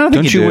 No, I don't think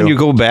Don't you, do. when you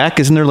go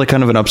back, isn't there like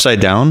kind of an upside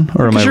down?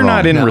 Or am I Because you're wrong?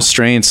 not in No.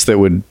 restraints that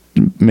would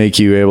make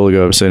you able to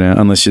go upside down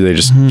unless they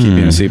just keep you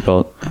in a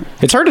seatbelt.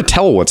 It's hard to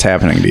tell what's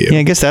happening to you. Yeah,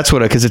 I guess that's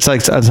what, because it's like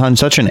it's on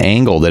such an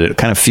angle that it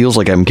kind of feels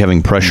like I'm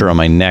having pressure on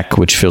my neck,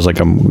 which feels like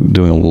I'm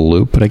doing a little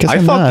loop. But I guess I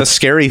I'm thought not. the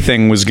scary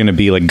thing was going to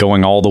be like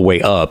going all the way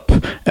up,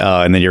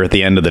 and then you're at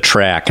the end of the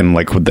track, and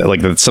like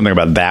something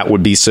about that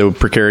would be so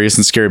precarious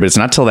and scary. But it's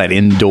not till that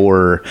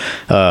indoor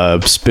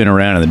spin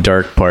around in the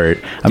dark part.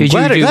 I'm Did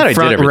glad you do I did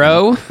front everything.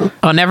 row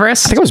on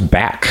Everest? I think I was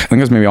back. I think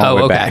it was maybe all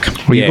the Oh, way okay.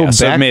 back. Well, you yeah, go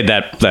so back- it made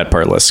that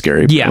part less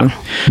scary. Yeah.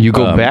 You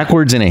go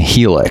backwards in a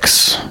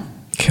helix,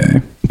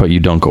 Okay. but you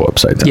don't go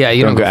upside down. Yeah,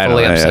 you don't go I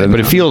fully don't- I upside. don't But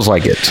it feels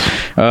like it.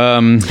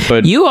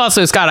 But You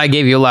also, Scott, I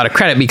gave you a lot of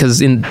credit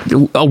because in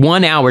a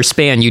 1 hour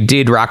span, you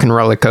did Rock and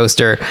Roller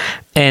Coaster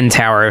and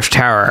Tower of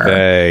Terror.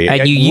 Hey,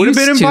 and it you would have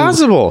used been to-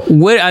 impossible. It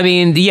would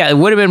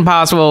have been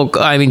possible.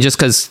 I mean, just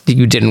because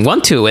you didn't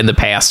want to in the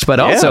past, but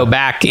also Yeah.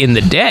 back in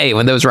the day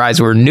when those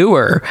rides were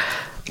newer.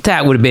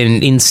 That would have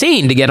been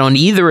insane to get on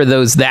either of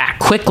those that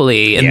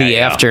quickly in the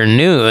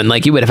afternoon.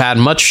 Like you would have had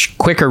much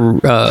quicker,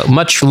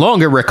 much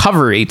longer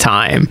recovery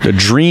time. the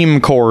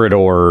dream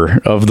corridor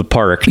of the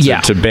park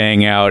to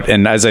bang out.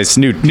 And as I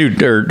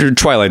new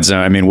Twilight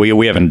Zone, I mean,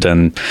 we haven't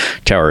done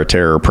Tower of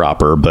Terror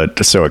proper, but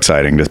it's so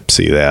exciting to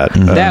see that.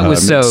 That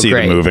was so see the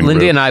great. moving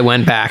Lindy route. and I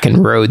went back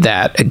and rode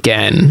that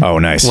again. Oh,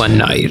 nice. One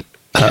night.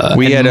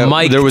 We and had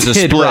Mike there was a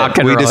did split. Rock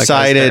and We Roller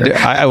decided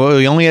Coaster.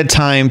 we only had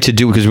time to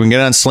do, because we can get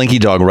on Slinky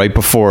Dog right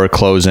before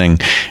closing,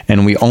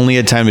 and we only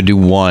had time to do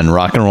one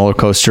Rock and Roller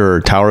Coaster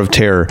or Tower of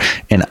Terror,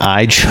 and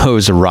I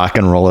chose a Rock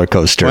and Roller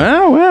Coaster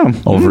Wow.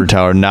 over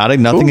Tower.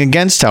 Nothing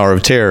against Tower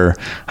of Terror.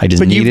 I just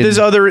But needed.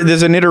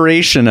 there's an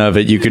iteration of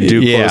it you could do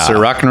Yeah. closer.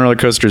 Rock and Roller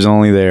Coaster's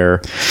only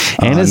there,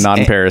 And it's- not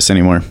in Paris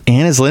anymore.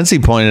 And as Lindsay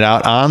pointed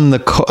out, on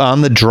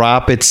the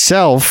drop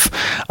itself,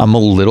 I'm a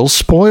little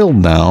spoiled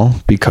now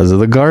because of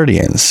the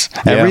Guardians.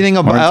 Yeah, Everything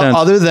more about intense.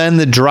 other than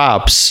the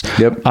drops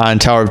Yep. on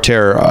Tower of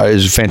Terror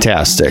is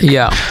fantastic.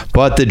 Yeah.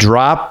 But the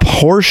drop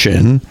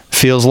portion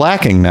feels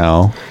lacking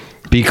now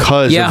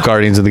because Yeah. of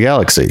Guardians of the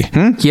Galaxy.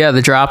 Yeah,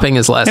 the dropping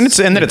is less. And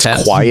then it's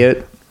intense.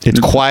 quiet. It's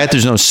quiet.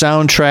 The's no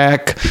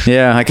soundtrack.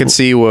 Yeah, I can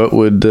see what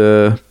would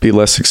be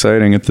less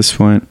exciting at this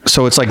point.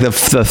 So it's like the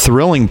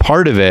thrilling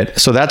part of it.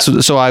 So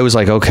I was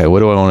like, okay, what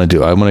do I want to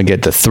do? I want to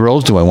get the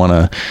thrills. Do I want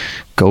to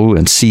go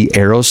and see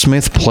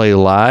Aerosmith play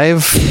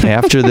live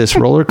after this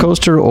roller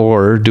coaster,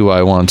 or do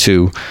I want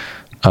to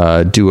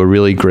do a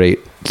really great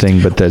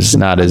thing, but that's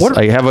not as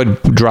I have a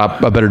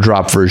better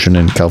drop version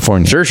in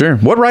California. Sure.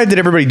 What ride did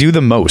everybody do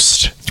the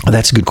most?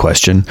 That's a good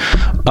question.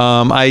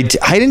 I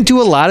didn't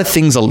do a lot of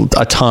things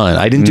a ton.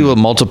 I didn't do a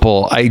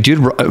multiple. I did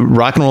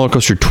Rock and Roller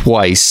Coaster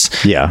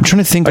twice. Yeah, I'm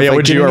trying to think.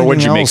 Would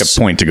you make a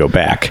point to go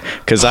back?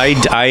 Because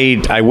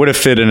I would have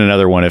fit in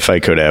another one if I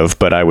could have,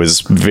 but I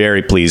was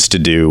very pleased to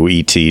do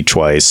ET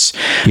twice.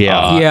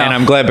 Yeah, and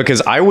I'm glad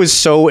because I was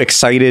so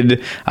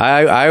excited.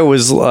 I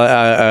was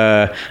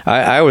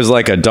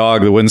like a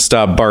dog that wouldn't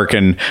stop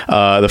barking.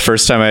 The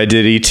first time I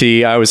did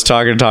ET, I was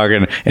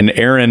talking, and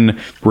Aaron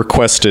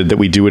requested that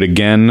we do it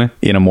again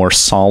in a more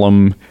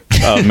solemn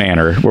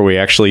manner where we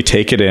actually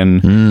take it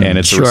in and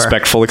it's a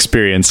respectful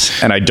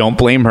experience, and I don't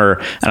blame her,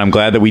 and I'm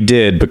glad that we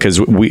did, because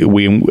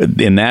we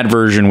in that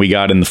version we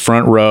got in the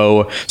front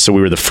row, so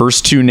we were the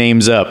first two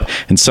names up,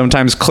 and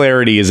sometimes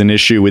clarity is an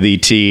issue with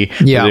ET.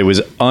 Yeah, it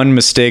was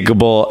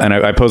unmistakable, and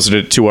I posted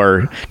it to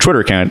our Twitter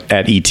account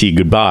at ET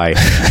Goodbye.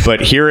 But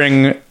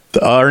hearing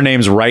our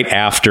names right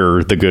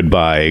after the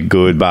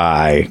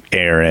goodbye,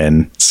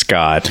 Aaron,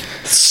 Scott,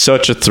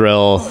 such a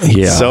thrill.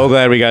 Yeah, so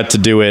glad we got to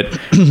do it.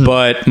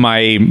 But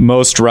my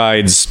most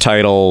rides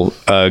title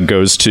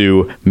goes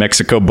to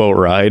Mexico Boat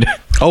Ride.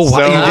 Oh, wow.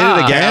 So You did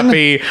it again?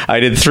 Happy. I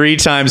did 3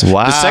 times.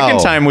 Wow. The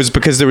second time was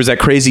because there was that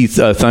crazy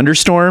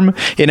thunderstorm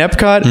in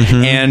Epcot,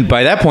 and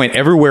by that point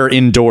everywhere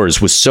indoors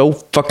was so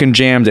fucking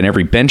jammed, and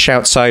every bench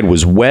outside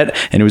was wet,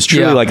 and it was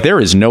truly like there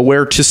is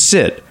nowhere to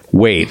sit.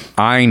 Wait,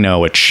 I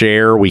know a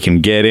chair we can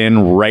get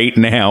in right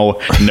now,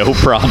 no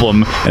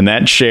problem. And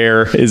that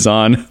chair is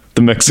on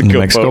the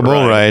Mexico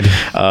Boat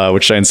Ride,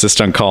 which I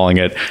insist on calling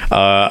it.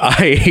 What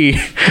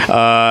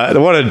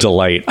a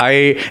delight.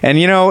 And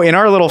in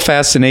our little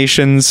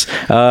fascinations,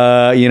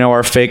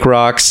 our fake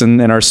rocks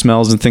and our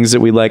smells and things that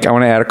we like, I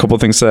want to add a couple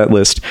things to that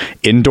list.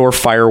 Indoor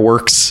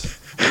fireworks.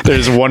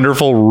 There's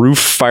wonderful roof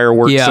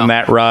fireworks in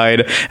that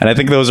ride, and I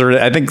think those are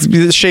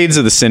the shades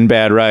of the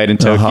Sinbad ride in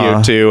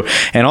Tokyo too.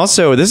 And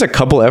also, there's a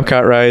couple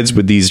Epcot rides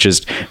with these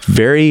just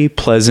very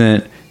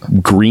pleasant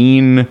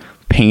green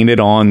painted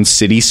on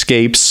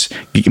cityscapes.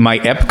 My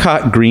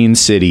Epcot green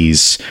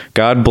cities.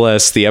 God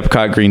bless the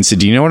Epcot green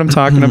city. Do you know what I'm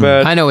talking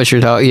about? I know what you're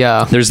talking.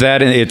 Yeah, there's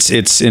that.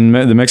 It's in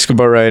the Mexico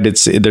Boat Ride.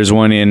 There's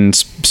one in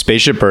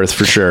Spaceship Earth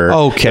for sure.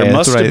 Okay, there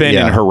must have been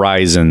in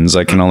Horizons.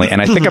 I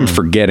think I'm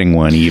forgetting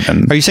one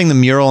even. Are you saying the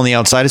mural on the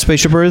outside of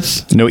Spaceship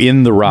Earth? No,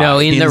 in the ride. No,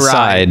 in the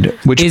Inside.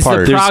 ride. Which is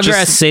part? the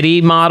Progress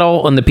City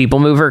model on the People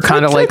Mover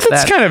kind of like that?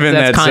 That's kind of in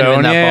that kind zone. of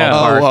in that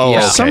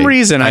ballpark. For some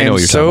reason, I am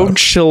so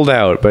chilled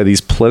out by these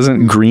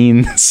pleasant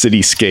green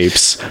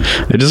cityscapes.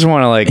 I just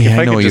want to if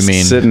I could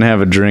just sit and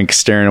have a drink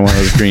staring at one of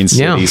those green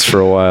cities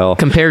for a while.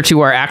 Compared to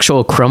our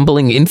actual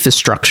crumbling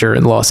infrastructure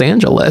in Los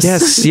Angeles.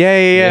 Yes.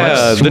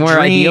 Yeah. The more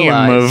dream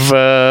idealized.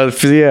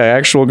 of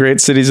actual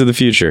great cities of the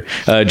future.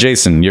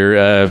 Jason,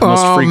 your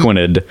most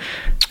frequented.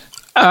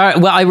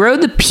 Well, I rode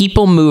the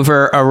People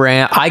Mover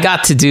around. I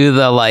got to do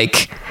the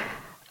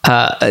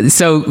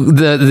so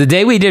the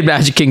day we did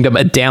Magic Kingdom,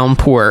 a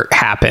downpour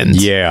happened.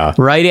 Yeah.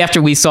 Right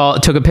after we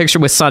took a picture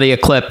with Sunny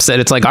Eclipse,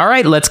 and it's like, all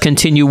right, let's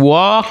continue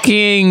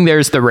walking.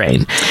 There's the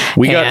rain.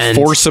 We got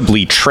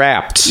forcibly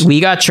trapped.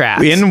 We got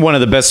trapped in one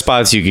of the best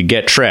spots you could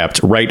get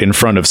trapped, right in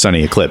front of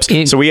Sunny Eclipse.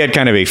 So we had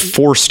kind of a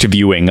forced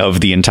viewing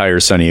of the entire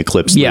Sunny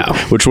Eclipse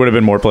loop, which would have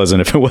been more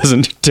pleasant if it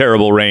wasn't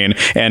terrible rain,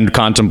 and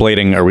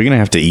contemplating, are we going to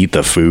have to eat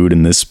the food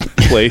in this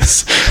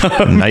place?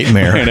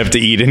 Nightmare. And have to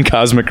eat in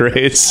Cosmic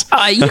Rays.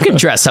 You could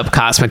dress up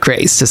Cosmic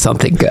Rays to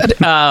something good.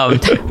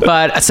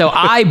 But so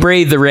I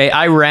braved the rain.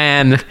 I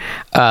ran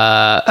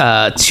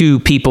to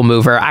People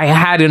Mover. I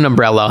had an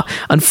umbrella.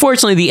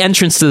 Unfortunately, the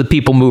entrance to the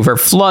People Mover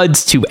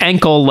floods to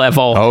ankle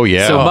level. Oh,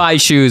 yeah. So my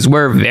shoes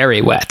were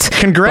very wet.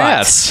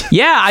 Congrats. But,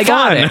 yeah, I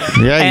got it.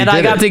 Yeah, and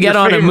I got to get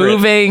on a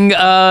moving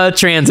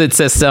transit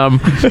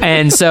system.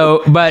 And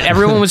so, but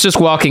everyone was just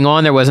walking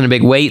on. There wasn't a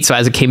big wait. So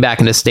as it came back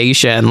in the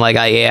station,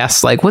 I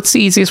asked, what's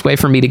the easiest way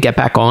for me to get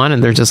back on?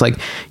 And they're just like,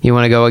 you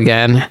want to go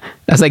again?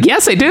 I was like,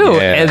 yes, I do.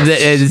 Yes.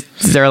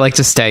 And they're like,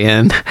 just stay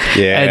in.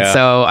 Yeah. And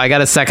so I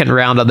got a second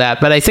round of that.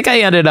 But I think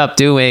I ended up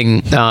doing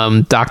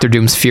Dr.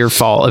 Doom's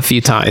Fearfall a few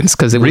times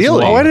because it was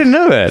really? long. Oh, I didn't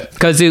know that.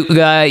 Because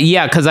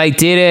because I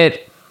did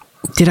it.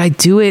 Did I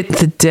do it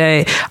the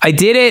day? I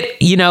did it,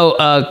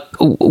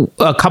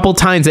 a couple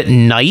times at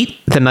night,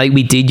 the night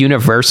we did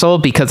Universal,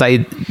 because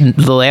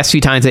the last few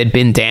times I'd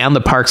been down,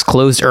 the parks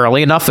closed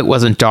early enough, it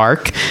wasn't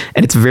dark,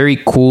 and it's very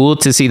cool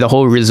to see the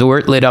whole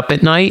resort lit up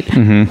at night.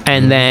 Mm-hmm.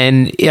 And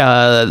then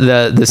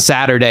the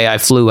Saturday I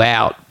flew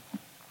out.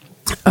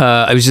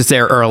 I was just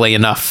there early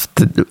enough.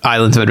 The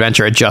Islands of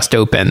Adventure had just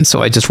opened,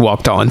 so I just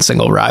walked on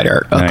single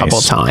rider a couple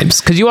of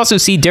times. Because you also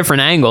see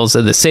different angles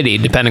of the city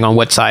depending on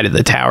what side of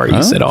the tower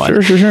you sit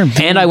on. Sure.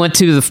 And I went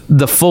to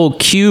the full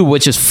cube,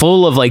 which is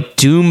full of like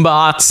Doom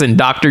bots and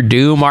Doctor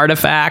Doom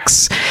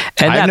artifacts.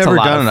 And I've that's never a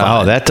lot done of it.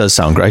 fun. Oh, that does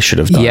sound great. I should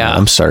have done Yeah. it.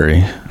 I'm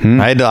sorry.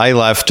 I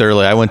left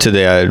early. I went to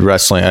the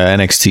wrestling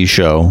NXT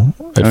show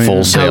at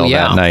Full Sail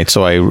that night,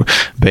 so I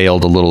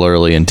bailed a little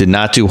early and did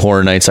not do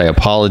Horror Nights. I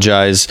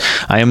apologize.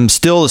 I am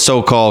still the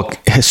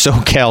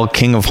SoCal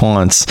King of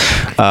Haunts,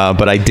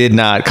 but I did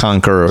not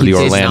conquer the did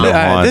Orlando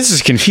not. Haunts. This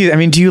is confusing. I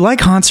mean, do you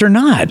like haunts or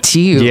not? To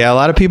you. Yeah, a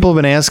lot of people have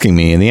been asking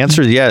me, and the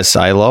answer is yes.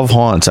 I love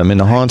haunts. I'm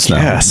into haunts now.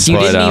 Yes. You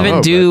But,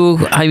 didn't you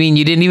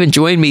didn't even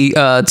join me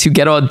to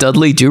get on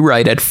Dudley Do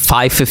Right at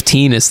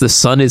 5:15 as the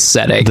sun is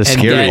setting. The And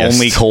scariest. get-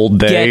 Only cold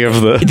day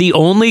of the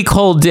only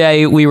cold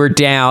day we were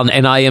down,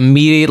 and I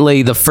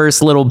immediately, the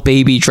first little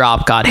baby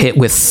drop got hit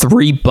with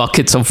 3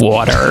 buckets of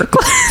water.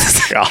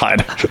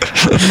 God.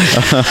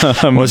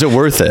 Was it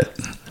worth it?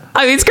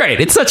 I mean, it's great.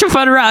 It's such a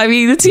fun ride. I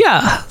mean,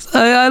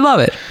 I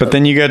love it. But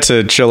then you got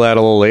to chill out a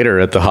little later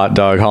at the Hot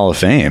Dog Hall of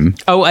Fame.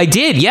 Oh, I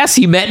did. Yes,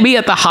 you met me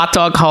at the Hot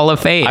Dog Hall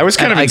of Fame. I was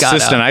kind of And got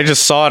insistent. up. I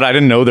just saw it. I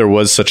didn't know there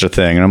was such a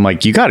thing. And I'm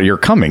like, you're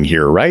coming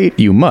here, right?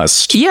 You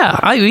must. Yeah,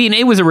 I mean,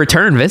 it was a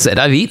return visit.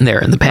 I've eaten there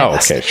in the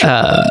past. Oh, okay, sure.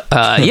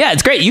 Yeah,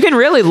 it's great. You can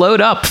really load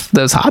up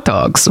those hot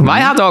dogs.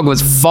 My hot dog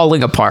was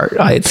falling apart.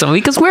 I had some,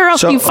 because where else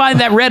do you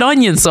find that red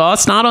onion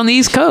sauce? Not on the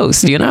East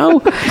Coast, you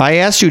know? I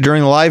asked you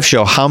during the live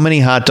show how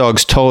many hot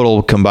dogs total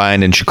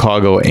combined in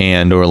Chicago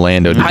and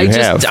Orlando did you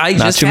have? I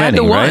Not just too had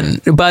many, the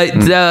right? one.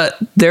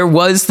 But there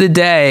was the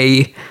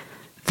day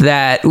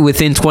that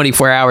within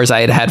 24 hours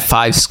I had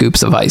 5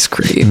 scoops of ice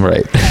cream.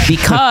 Right.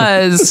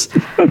 Because,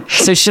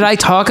 so should I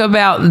talk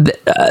about,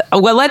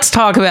 well, let's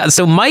talk about,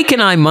 so Mike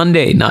and I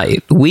Monday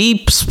night,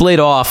 we split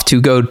off to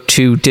go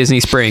to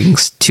Disney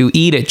Springs to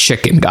eat at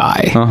Chicken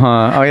Guy.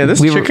 Oh yeah, this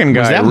chicken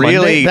guy was that really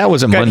Monday? That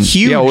was a got Monday.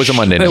 huge. Yeah, it was a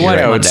Monday night. It was You're a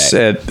right. Monday.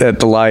 It's at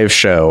the live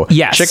show.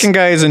 Yes. Chicken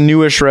Guy is a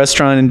newish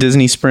restaurant in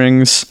Disney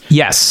Springs.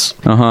 Yes,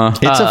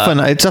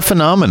 It's a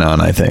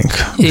phenomenon, I think.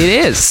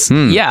 it is.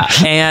 Yeah.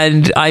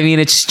 And I mean,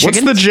 it's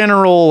chicken. What's the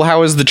general?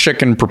 How is the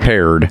chicken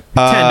prepared?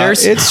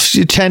 Tenders? It's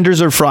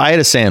tenders are fried,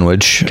 a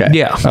sandwich. Okay.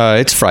 Yeah.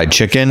 It's fried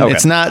chicken. Okay.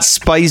 It's not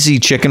spicy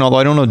chicken, although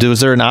I don't know. Is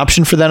there an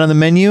option for that on the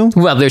menu?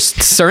 Well, there's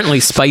certainly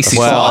spicy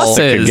Well, it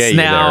could sauces. get you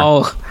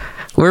Now,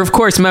 we're of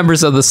course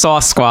members of the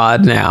Sauce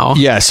Squad now.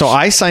 Yeah, so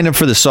I signed up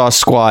for the Sauce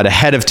Squad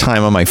ahead of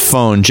time on my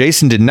phone.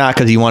 Jason did not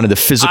because he wanted the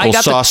physical I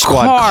got Sauce the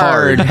Squad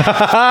card.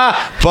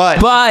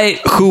 but But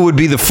who would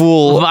be the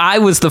fool? I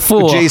was the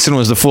fool. Jason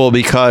was the fool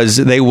because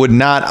they would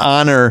not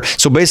honor.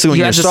 So basically, when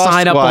You you're had to Sauce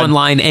sign up Squad,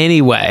 online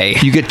anyway.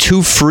 you get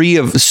 2 free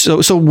of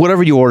so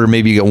whatever you order,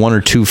 maybe you get 1 or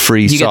 2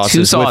 free You get sauces,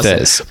 2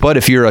 sauces. with it. But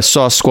if you're a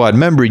Sauce Squad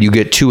member, you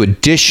get 2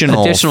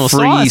 additional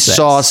free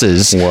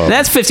sauces.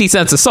 That's 50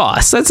 cents a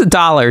sauce. That's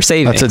 $1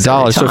 savings. That's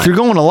 $1. So if you're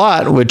going a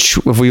lot, which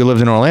if we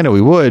lived in Orlando, we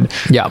would.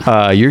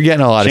 Yeah. You're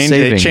getting a lot of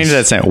savings. Change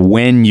that sentence.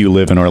 When you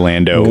live in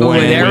Orlando. Oh,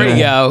 there we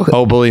go.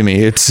 Oh, believe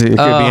me, it could be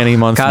any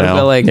month God now.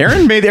 willing.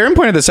 Aaron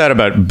pointed this out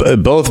about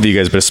both of you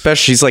guys, but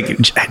especially she's like,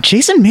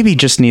 Jason maybe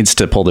just needs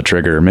to pull the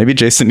trigger. Maybe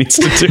Jason needs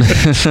to do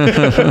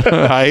it.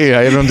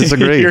 I don't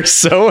disagree.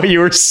 You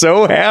were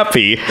so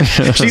happy.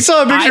 She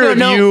saw a picture don't of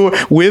know. you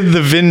with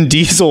the Vin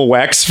Diesel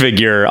wax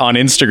figure on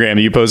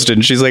Instagram you posted,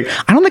 and she's like,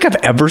 I don't think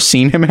I've ever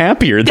seen him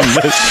happier than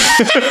this.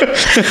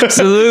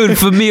 Salute,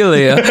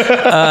 familia.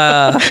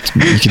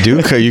 You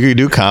could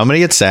do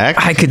comedy at SAC.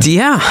 I could,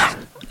 yeah.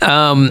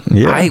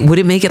 Would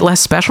it make it less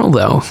special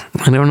though?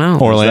 I don't know.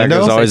 Orlando?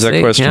 There's always that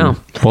question. Yeah.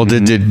 Well,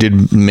 did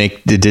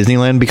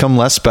Disneyland become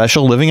less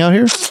special living out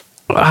here?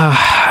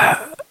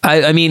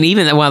 I mean,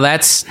 even well,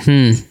 that's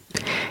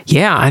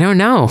yeah. I don't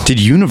know. Did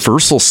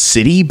Universal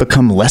City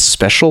become less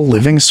special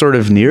living sort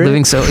of near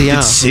Living it? so yeah.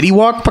 Did City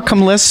Walk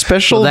become less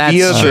special Well, that's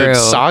via the true.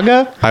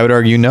 saga? I would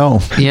argue no.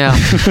 Yeah.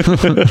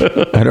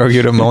 I'd argue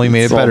it only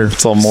made it better.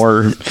 It's all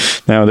more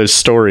now. There's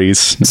stories.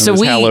 So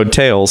There's hallowed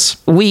tales.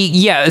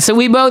 So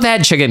we both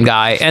had Chicken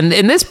Guy, and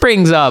this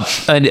brings up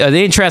an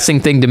interesting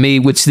thing to me,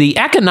 which the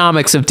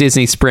economics of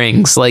Disney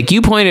Springs. Like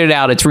you pointed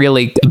out, it's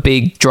really a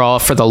big draw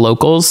for the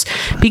locals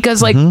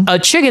because like a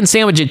chicken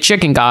sandwich at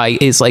Chicken Guy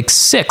is like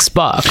 $6.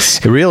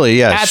 Really,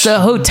 yes. At the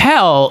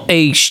hotel,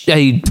 a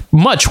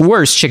much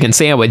worse chicken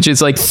sandwich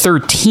is like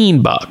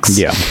 $13.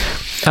 Yeah.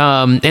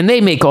 And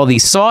they make all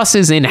these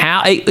sauces in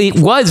how it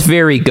was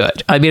very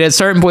good. I mean, at a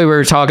certain point we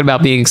were talking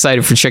about being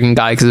excited for Chicken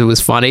Guy because it was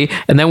funny,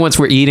 and then once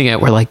we're eating it,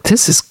 we're like,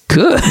 this is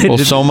good. Well,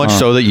 so much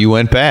so that you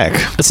went back.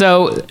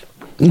 So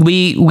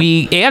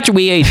we after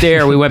we ate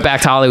there, we went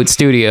back to Hollywood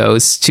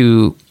Studios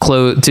to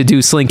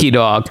do Slinky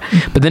Dog.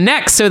 But the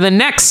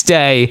next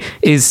day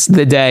is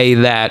the day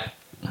that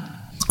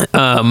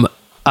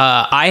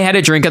I had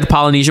a drink at the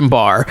Polynesian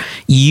bar.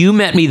 You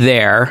met me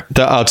there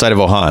Outside of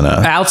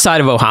Ohana.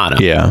 outside of Ohana.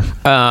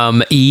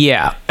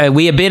 Yeah.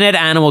 We had been at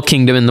Animal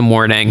Kingdom in the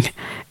morning,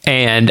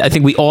 And I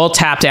think we all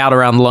tapped out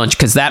around lunch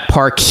because that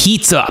park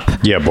heats up.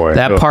 Yeah, boy.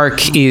 That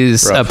park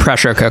is a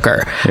pressure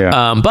cooker.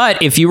 Yeah.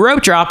 But if you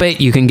rope drop it,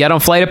 you can get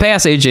on Flight of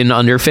Passage in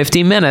under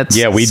 15 minutes.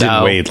 Yeah, we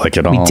didn't wait like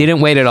at all. We didn't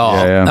wait at all.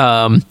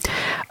 Yeah.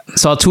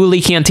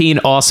 Saltuli Canteen,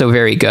 also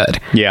very good.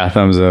 Yeah,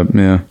 thumbs up.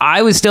 Yeah.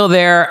 I was still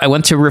there. I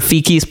went to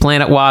Rafiki's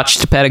Planet Watch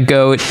to pet a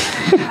goat.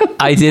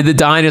 I did the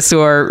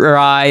dinosaur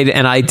ride,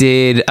 and I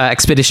did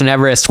Expedition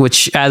Everest,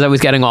 which as I was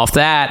getting off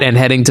that and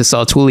heading to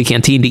Saltuli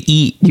Canteen to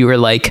eat, you were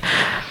like,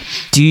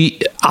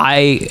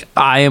 I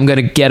am going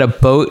to get a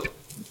boat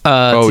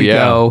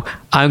go.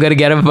 I'm going to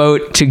get a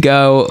boat to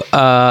go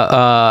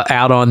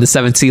out on the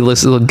Seven Sea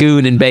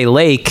Lagoon in Bay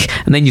Lake.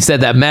 And then you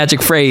said that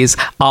magic phrase,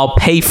 I'll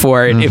pay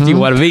for it if you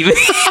want to meet me.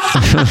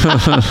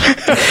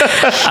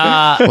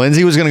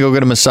 Lindsay was going to go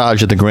get a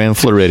massage at the Grand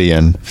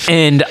Floridian.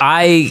 And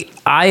I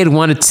had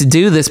wanted to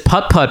do this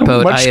putt-putt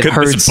boat. I had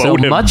heard so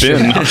much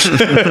about.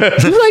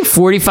 It was like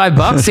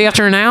 $45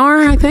 after an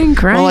hour, I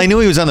think, right? Well, I knew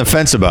he was on the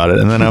fence about it.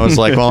 And then I was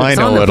like, well, I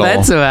know it all. On the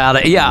fence about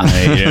it, yeah.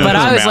 But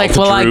I was like,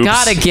 well, I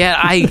got to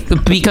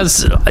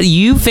because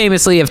you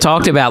famously have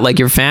talked about like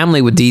your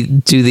family would do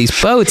these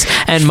boats.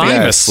 And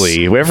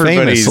famously. You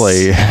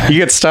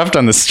get stuffed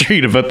on the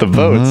street about the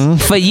boats.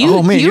 Mm-hmm. But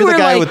you're the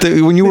guy like,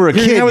 when you were a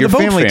kid, your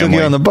family took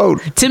you on the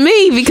boat. To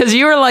me, because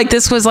you were like,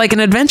 this was like an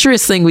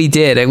adventurous thing we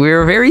did. And we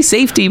were very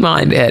safety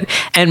minded.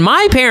 And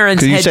my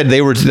parents, because you said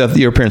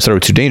your parents thought it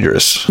was too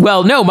dangerous.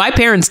 Well, no, my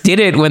parents did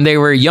it when they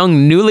were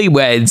young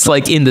newlyweds,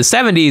 like in the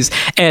 70s,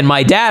 and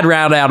my dad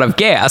ran out of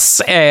gas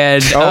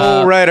and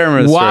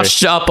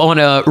washed up on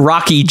a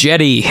rocky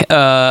jetty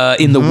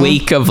in the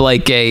wake of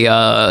like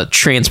a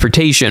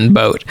transportation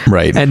boat,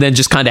 right? And then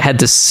just kind of had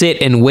to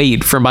sit and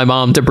wait for my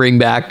mom to bring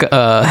back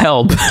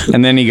help.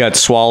 And then he got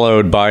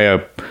swallowed by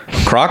a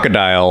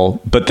crocodile,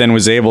 but then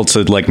was able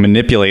to like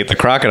manipulate the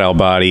crocodile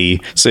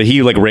body, so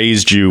he like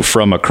raised you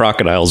from a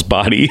crocodile's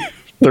body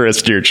the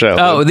rest of your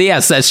childhood. Oh,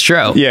 yes, that's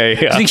true. Yeah.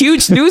 It's a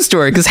huge news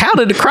story, because how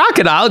did a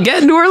crocodile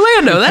get into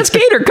Orlando? That's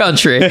gator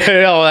country.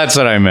 Oh, that's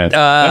what I meant.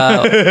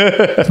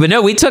 But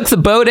no, we took the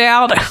boat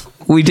out.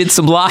 We did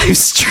some live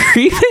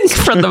streaming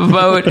from the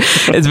boat.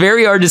 It's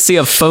very hard to see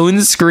a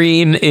phone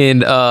screen in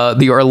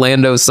the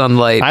Orlando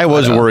sunlight. I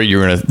was worried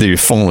your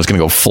phone was going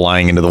to go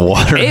flying into the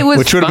water. It was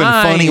which would have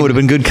been funny. It would have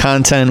been good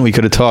content. We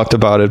could have talked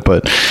about it,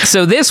 but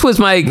so this was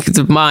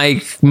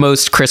my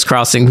most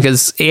crisscrossing,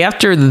 because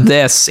after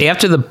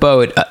the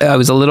boat, I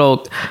was a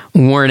little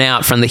worn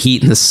out from the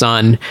heat and the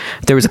sun.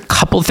 There was a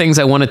couple things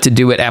I wanted to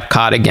do at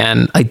Epcot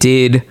again.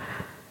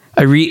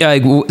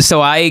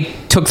 So I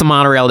took the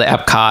monorail to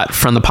Epcot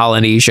from the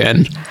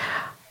Polynesian.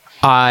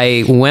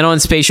 I went on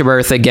Spaceship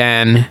Earth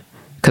again,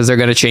 because they're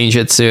going to change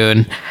it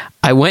soon.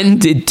 I went and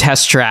did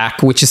Test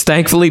Track, which is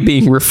thankfully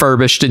being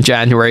refurbished in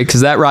January,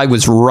 because that ride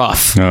was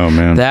rough. Oh,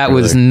 man. That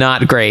was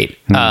not great.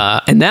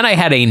 And then I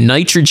had a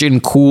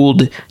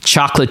nitrogen-cooled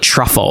chocolate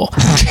truffle.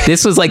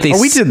 This was like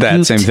we did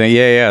that same thing.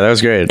 Yeah, that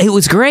was great. It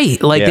was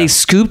great. Like they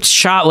scooped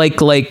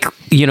chocolate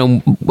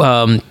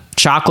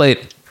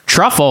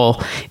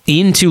truffle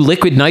into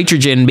liquid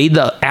nitrogen, made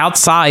the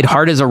outside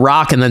hard as a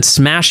rock, and then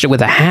smashed it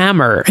with a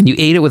hammer, and you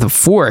ate it with a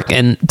fork,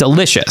 and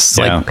delicious.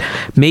 Yeah. Like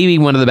maybe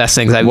one of the best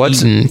things I've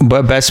eaten.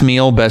 But best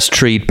meal, best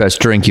treat, best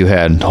drink you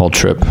had the whole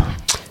trip?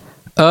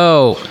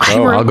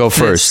 I'll go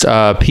first.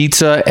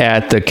 Pizza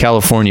at the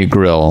California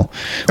Grill.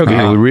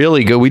 Okay.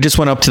 Really good. We just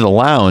went up to the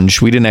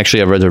lounge. We didn't actually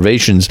have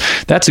reservations.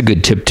 That's a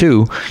good tip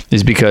too,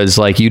 is because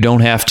like you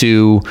don't have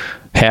to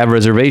have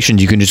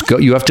reservations. You can just go.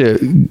 You have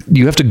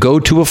to go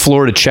to a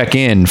floor to check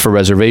in for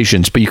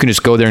reservations, but you can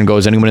just go there and go,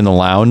 is anyone in the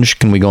lounge?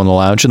 Can we go in the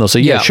lounge? And they'll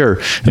say, yeah,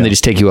 sure. And they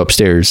just take you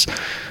upstairs.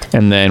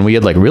 And then we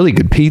had like really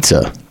good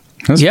pizza.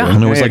 That's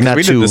and it was like not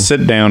we too. Did the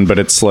sit down, but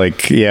it's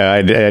like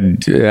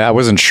I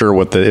wasn't sure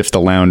if the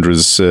lounge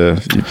was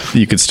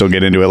you could still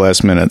get into it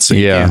last minute. So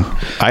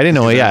I didn't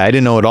know. I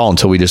didn't know at all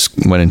until we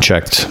just went and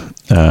checked.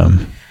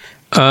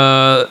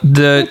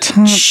 The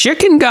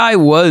chicken guy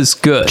was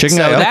good. Chicken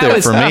guy up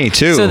there for me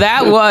too. So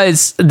that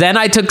was. Then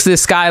I took the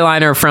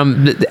Skyliner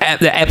from the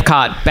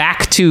Epcot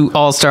back to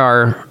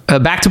All-Star.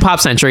 Back to Pop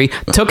Century,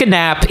 took a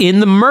nap in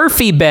the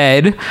Murphy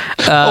bed.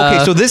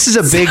 Okay, so this is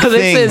a big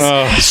thing.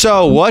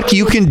 So what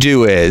you can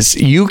do is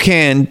you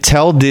can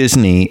tell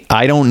Disney,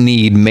 I don't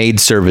need maid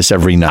service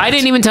every night. I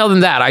didn't even tell them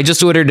that. I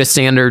just ordered a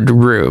standard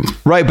room.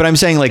 Right, but I'm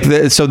saying like,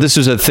 so this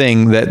was a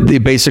thing that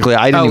basically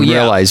I didn't even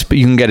realize, but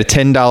you can get a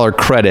 $10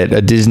 credit,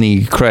 a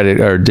Disney credit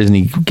or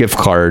Disney gift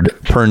card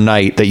per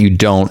night that you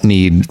don't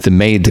need the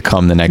maid to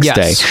come the next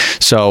day.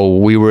 So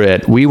we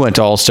went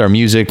to All-Star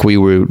Music. We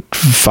were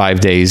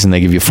 5 days and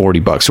they give you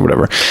 $40 or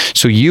whatever.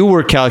 So you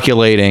were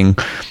calculating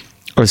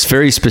a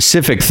very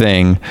specific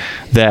thing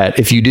that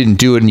if you didn't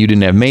do it and you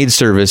didn't have maid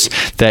service,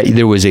 that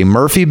there was a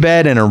Murphy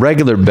bed and a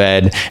regular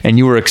bed, and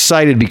you were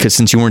excited because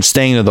since you weren't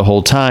staying there the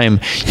whole time,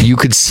 you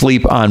could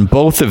sleep on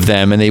both of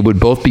them, and they would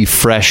both be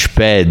fresh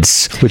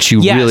beds, which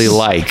you really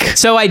like.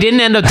 So I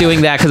didn't end up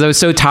doing that because I was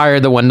so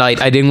tired the one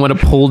night. I didn't want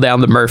to pull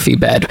down the Murphy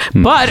bed.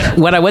 But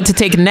when I went to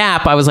take a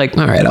nap, I was like,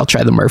 all right, I'll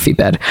try the Murphy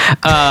bed.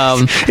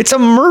 It's a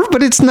Murph,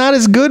 but it's not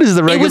as good as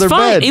the regular it was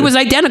fine. bed. It was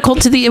identical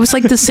to it was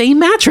like the same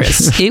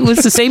mattress. It was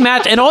the same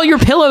mattress. And all your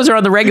pillows are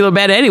on the regular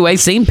bed anyway.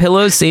 Same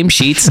pillows, same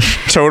sheets.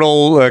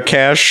 Total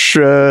cash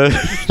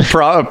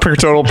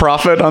total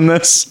profit on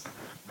this.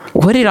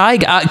 What did I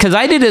got? Because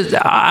I did a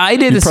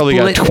probably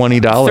got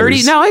split. $20.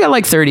 30. No, I got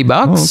like $30.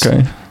 Oh,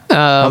 okay.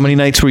 How many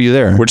nights were you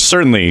there? Which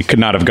certainly could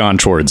not have gone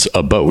towards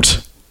a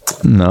boat.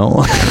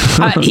 No.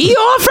 He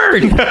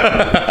offered.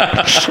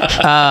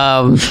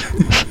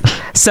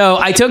 So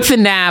I took the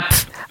nap.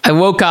 I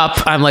woke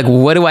up. I'm like,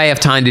 what do I have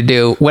time to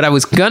do? What I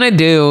was going to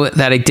do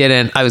that I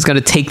didn't, I was going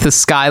to take the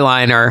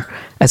Skyliner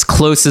as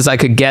close as I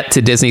could get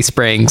to Disney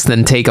Springs,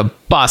 then take a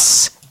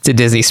bus to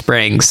Disney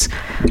Springs.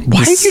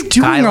 Why are you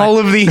doing all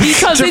of these?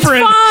 Because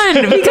different... it's fun.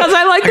 Because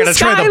I like the Skyliner.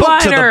 Try the book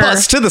to the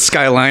bus to the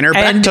Skyliner,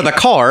 back to the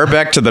car,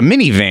 back to the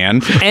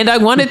minivan. And I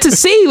wanted to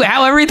see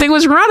how everything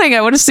was running.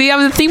 I want to see how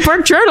the theme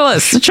park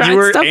journalists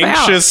trying stuff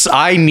anxious. out.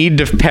 I need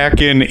to pack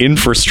in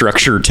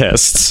infrastructure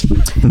tests.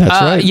 That's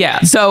right.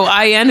 Yeah. So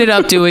I ended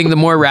up doing the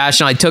more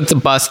rational. I took the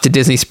bus to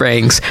Disney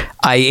Springs.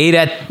 I ate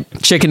at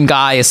Chicken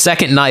Guy a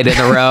second night in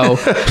a row.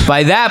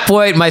 By that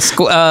point, my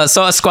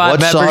Sauce Squad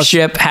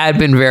membership had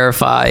been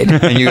verified.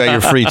 And you got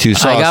your free 2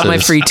 sauces. I got my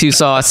free 2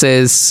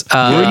 sauces.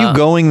 Were you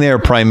going there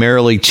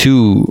primarily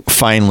to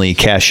finally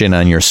cash in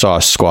on your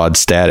Sauce Squad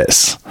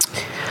status?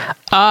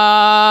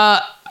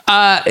 No.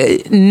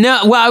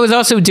 Well, I was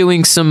also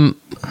doing some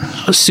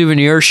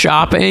souvenir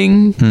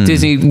shopping.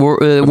 Disney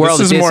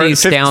World of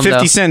Disney's down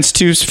 50 cents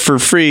 2 for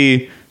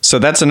free. So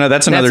that's another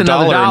 $1 in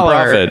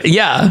profit.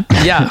 Yeah.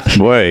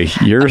 Boy,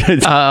 you're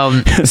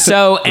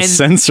so and the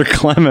cents are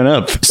climbing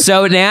up.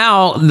 So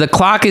now the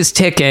clock is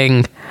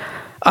ticking.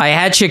 I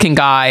had Chicken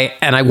Guy,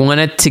 and I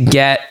wanted to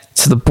get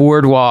to the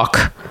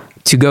boardwalk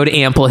to go to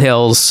Ample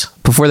Hills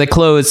before they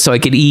closed so I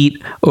could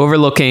eat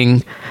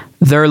overlooking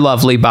their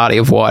lovely body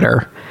of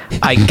water.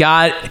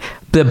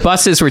 The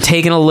buses were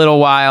taking a little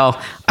while.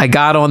 I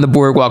got on the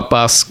boardwalk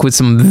bus with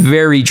some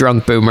very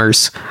drunk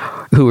boomers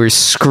who were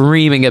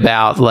screaming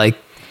about like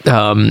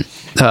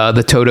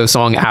the Toto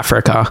song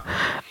Africa.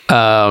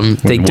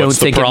 They don't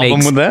think it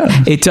makes with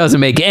that? It doesn't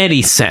make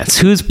any sense.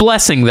 Who's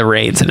blessing the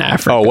rains in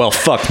Africa? Oh well,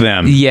 fuck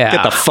them. Yeah,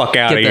 get the fuck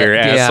out of here,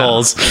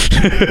 assholes.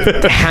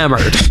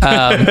 Hammered.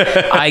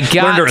 I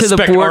got to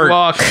the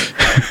boardwalk,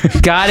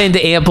 got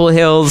into Ample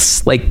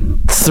Hills like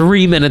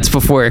 3 minutes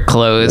before it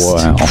closed.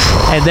 Wow.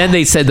 And then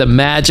they said the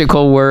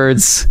magical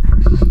words,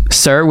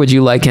 "Sir, would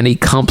you like any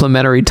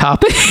complimentary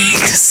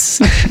toppings?"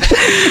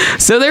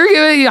 So they were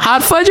giving you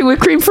hot fudge and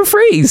whipped cream for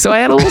free. So I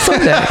had a little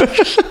something.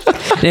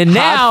 And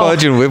now hot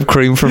fudge and whipped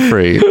cream for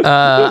free.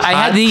 I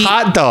had the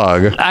hot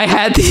dog. I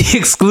had the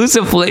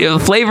exclusive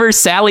flavor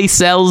Sally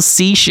Sells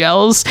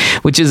Seashells,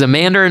 which is a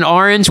mandarin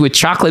orange with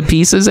chocolate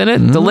pieces in it.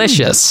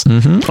 Delicious.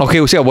 Mm-hmm.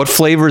 Okay, so yeah, what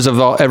flavors of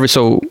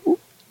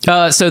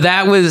so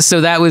that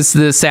was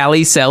the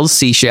Sally Sells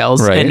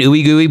Seashells and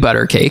Ooey Gooey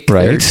Butter Cake,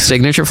 their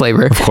signature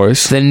flavor, of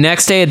course. The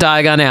next day at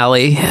Diagon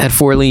Alley at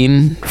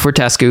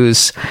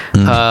Fortescue's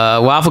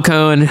waffle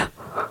cone.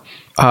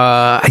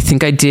 I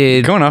think I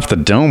did. Going off the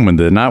dome with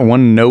the not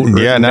one note.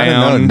 Yeah, not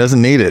a note.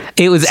 Doesn't need it.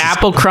 It was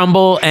apple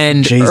crumble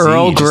and Jay-Z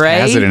Earl Grey.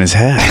 Just has it in his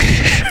head.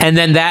 And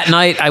then that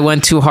night I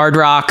went to Hard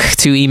Rock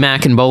to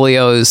Emac and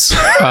Bolio's.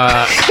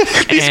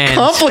 These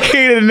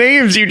complicated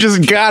names, you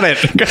just got it.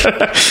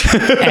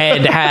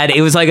 And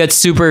it was like a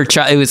super.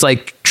 It was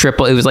like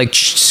triple. It was like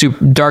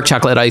super dark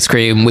chocolate ice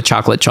cream with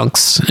chocolate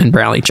chunks and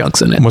brownie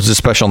chunks in it. What's the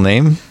special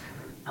name?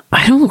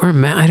 I don't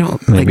remember. I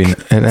don't. Maybe it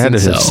had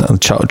a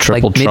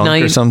triple like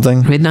trunk or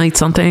something. Midnight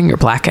something or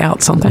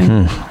blackout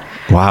something.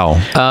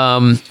 Wow.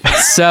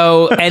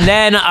 So, and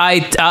then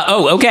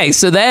okay.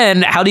 So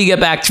then how do you get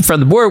back from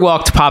the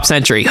boardwalk to Pop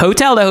Century?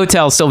 Hotel to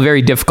hotel is still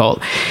very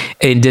difficult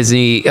in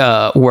Disney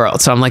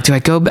World. So I'm like, do I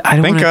go?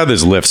 Thank God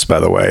there's lifts, by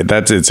the way. It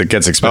gets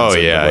expensive. Oh,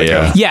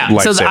 yeah. Yeah.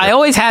 So I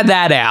always had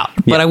that out,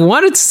 but I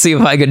wanted to see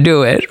if I could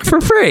do it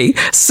for free.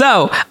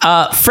 So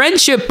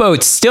Friendship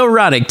Boat's still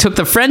running. Took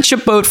the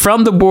Friendship Boat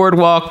from the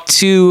boardwalk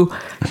to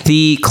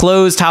the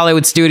closed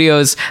Hollywood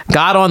Studios,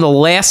 got on the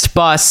last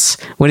bus.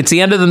 When it's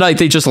the end of the night,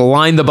 they just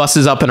line the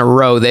buses up in a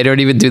row. They don't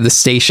even do the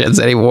stations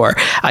anymore.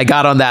 I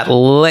got on that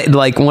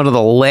like one of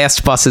the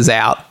last buses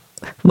out,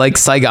 like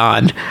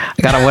Saigon. I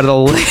got on one of the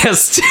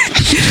last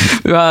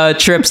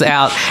trips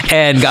out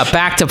and got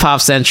back to Pop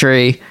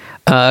Century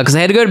because I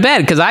had to go to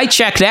bed because I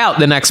checked out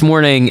the next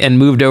morning and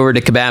moved over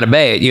to Cabana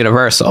Bay at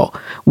Universal,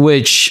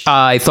 which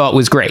I thought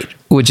was great,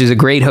 which is a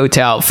great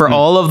hotel for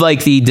all of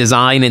like the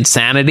design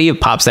insanity of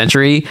Pop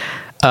Century.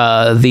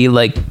 The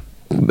like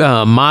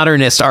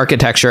modernist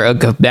architecture of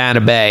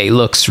Cabana Bay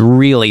looks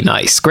really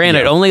nice.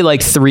 Granted, only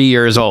like 3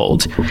 years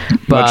old,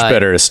 but Much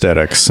better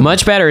aesthetics.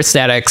 Much better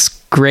aesthetics.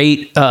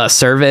 Great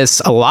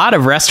service. A lot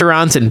of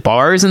restaurants and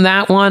bars in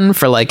that one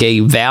for like a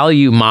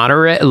value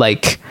moderate,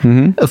 like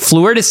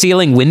floor to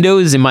ceiling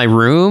windows in my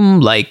room.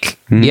 Like,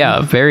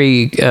 yeah,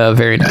 very,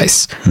 very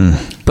nice.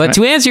 But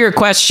to answer your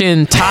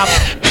question, top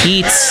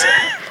eats.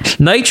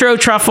 Nitro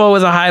Truffle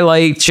was a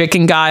highlight.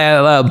 Chicken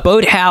Guy,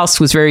 Boathouse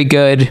was very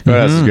good.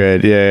 That's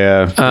good.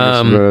 Yeah.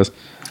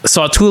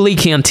 Sautuli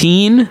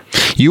Canteen.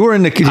 You were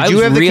in the. Did I you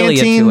was have the really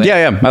canteen? into it.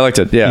 Yeah, I liked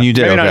it. Yeah, You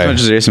did, Maybe not as okay.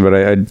 much as Jason, but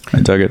I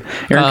dug it.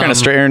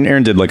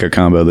 Aaron did like a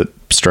combo that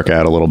struck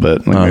out a little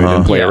bit. Like maybe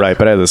didn't play it right,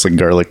 but I had this like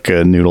garlic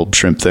noodle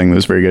shrimp thing that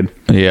was very good.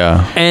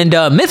 Yeah. And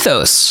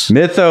Mythos. We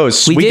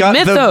did got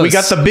Mythos. we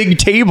got the big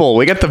table.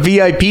 We got the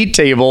VIP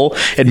table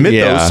at Mythos,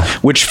 Yeah.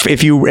 which,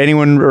 if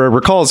anyone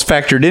recalls,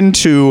 factored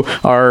into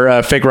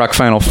our Fake Rock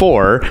Final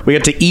Four. We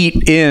got to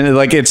eat in,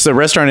 like, it's a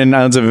restaurant in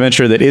Islands of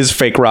Adventure that is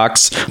Fake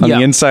Rocks on Yeah.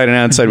 the inside and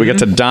outside. We got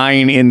to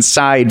dine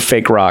inside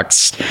Fake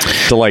Rocks.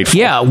 Delightful.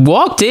 Yeah,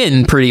 walked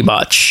in pretty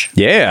much.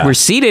 Yeah. We're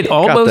seated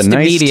Got almost the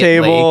nice immediately.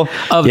 table.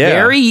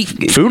 Very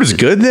food was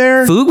good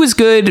there. Food was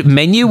good.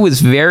 Menu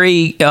was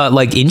very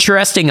like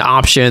interesting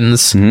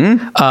options.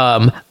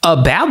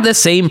 About the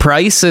same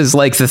price as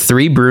like the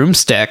 3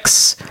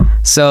 broomsticks.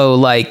 So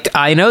like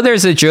I know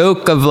there's a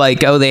joke of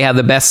like, oh, they have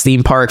the best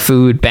theme park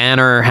food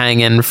banner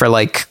hanging for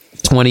like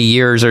 20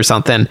 years or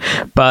something.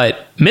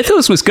 But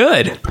Mythos was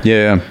good.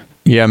 Yeah.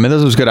 Yeah,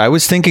 Mythos was good. I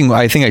was thinking,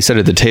 I think I said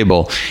at the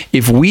table,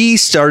 if we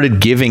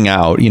started giving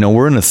out,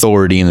 we're an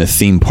authority in the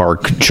theme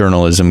park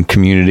journalism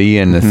community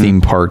and the theme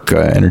park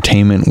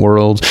entertainment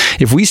world.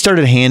 If we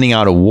started handing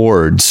out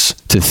awards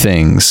to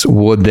things,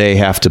 would they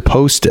have to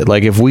post it?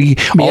 Like if we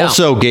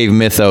also gave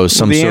Mythos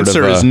some The sort of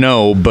answer is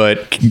no,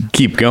 but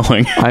keep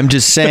going. I'm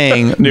just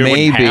saying They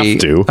wouldn't maybe.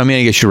 have to. I mean,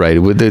 I guess you're right.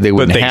 They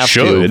wouldn't they have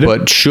should. to.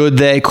 But should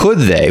they? Could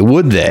they?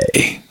 Would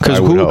they? Because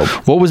I would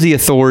hope. what was the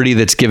authority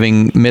that's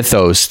giving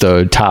Mythos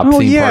the top theme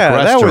park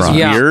that was restaurant?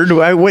 Yeah. weird.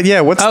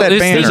 What's that there's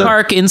banner? Theme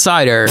Park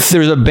Insider.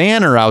 There's a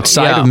banner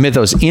outside Yeah. of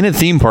Mythos in a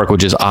theme park,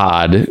 which is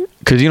odd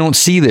because you don't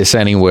see this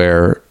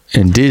anywhere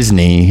in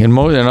Disney and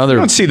other. I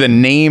don't see the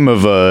name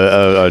of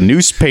a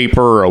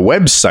newspaper or a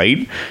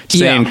website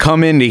saying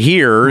come into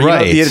here.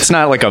 Right. It's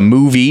not like a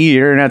movie.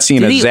 You're not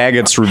seeing Did a he-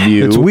 Zagat's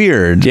review. It's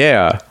weird.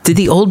 Yeah. Did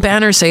the old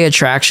banner say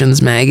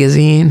Attractions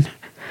Magazine?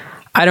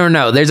 I don't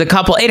know. There's a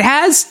couple. It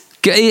has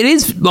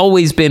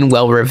always been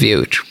well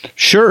reviewed.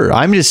 Sure.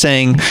 I'm just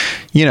saying,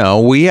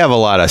 we have a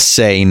lot of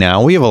say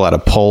now. We have a lot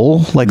of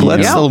pull. Like,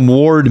 let's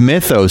award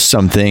Mythos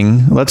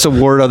something. Let's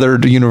award other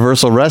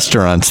Universal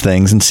restaurants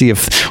things and see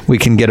if we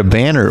can get a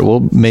banner.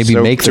 We'll maybe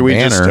make the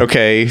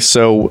banner.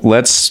 So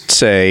let's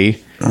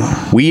say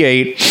we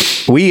at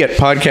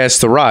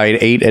Podcast The Ride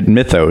ate at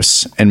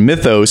Mythos, and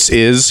Mythos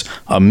is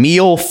a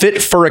meal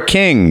fit for a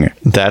king.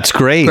 That's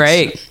great.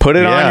 Great. Put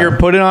it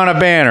on a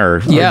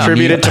banner. Yeah.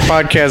 Attribute it to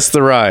Podcast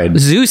The Ride.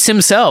 Zeus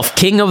himself,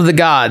 king of the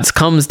gods,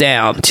 comes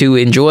down to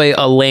enjoy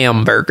a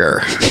lamb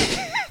burger.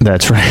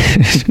 That's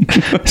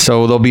right.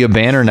 So there'll be a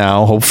banner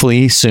now,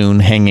 hopefully soon,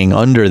 hanging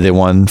under the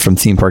one from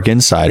Theme Park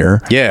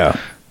Insider. Yeah.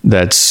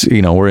 That's,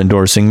 we're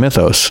endorsing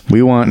Mythos.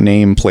 We want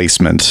name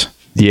placement.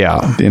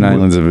 Yeah. In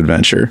Islands of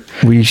Adventure.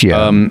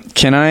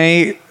 Can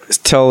I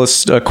tell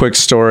us a quick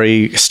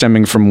story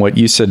stemming from what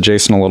you said,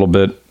 Jason, a little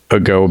bit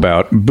ago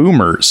about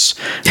boomers?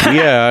 We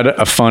had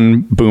a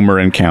fun boomer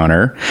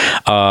encounter.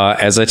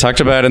 As I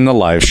talked about in the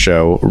live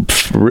show,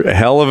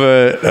 hell of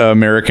a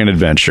American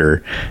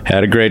Adventure.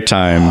 Had a great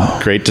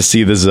time. Great to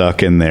see the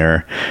Zuck in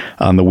there.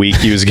 On the week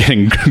he was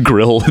getting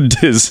grilled,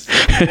 just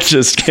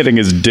getting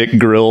his dick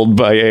grilled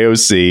by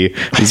AOC.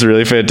 It was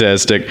really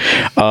fantastic.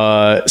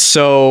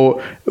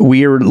 So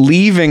we are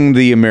leaving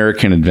the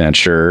American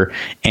Adventure,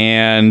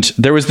 and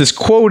there was this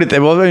quote.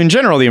 In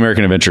general, the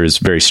American Adventure is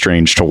very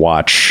strange to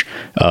watch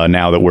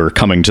now that we're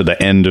coming to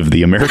the end of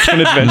the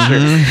American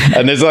Adventure.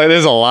 And there's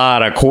a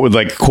lot of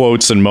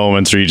quotes and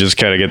moments where you just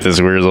kind of get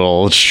this weird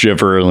little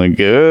shiver, like,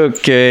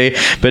 okay,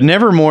 but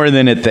never more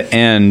than at the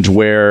end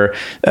where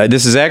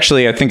this is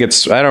actually, I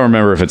don't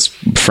remember if it's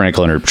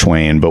Franklin or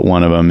Twain, but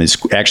one of them is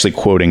actually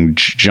quoting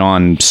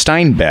John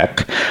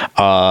Steinbeck,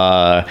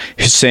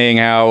 saying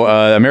how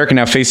America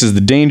now faces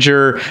the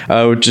danger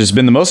which has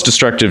been the most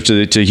destructive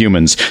to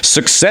humans: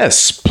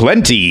 success,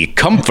 plenty,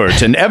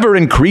 comfort, and ever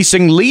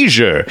increasing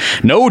leisure.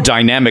 No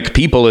dynamic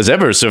people has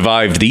ever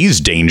survived these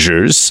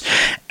dangers.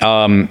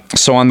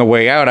 So on the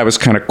way out, I was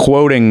kind of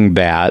quoting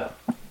that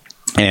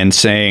and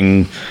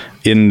saying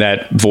in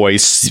that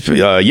voice,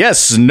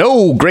 yes,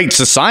 no great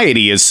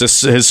society has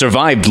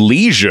survived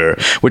leisure,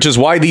 which is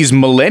why these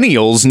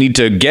millennials need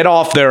to get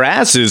off their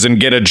asses and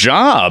get a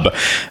job.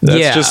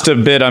 That's just a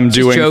bit I'm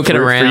doing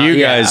for you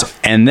guys.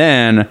 And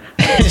then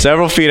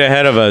several feet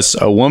ahead of us,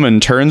 a woman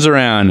turns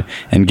around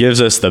and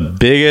gives us the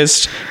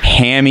biggest,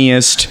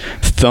 hammiest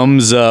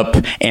thumbs up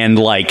and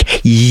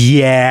like,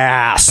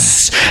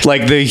 yes,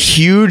 like the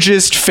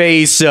hugest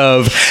face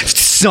of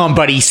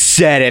Somebody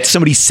said it.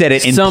 Somebody said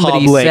it in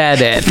Somebody public.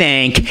 said it.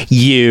 Thank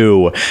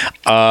you.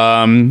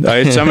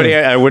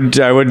 I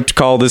would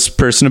call this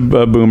person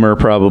a boomer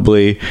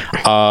probably.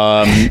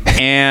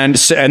 And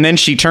then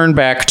she turned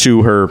back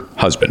to her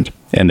husband,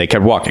 and they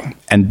kept walking.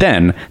 And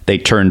then they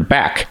turned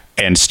back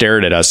and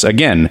stared at us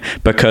again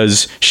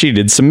because she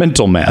did some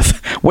mental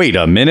math. Wait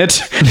a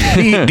minute.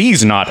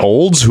 These not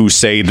olds who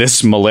say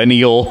this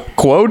millennial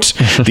quote.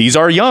 These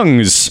are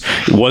youngs.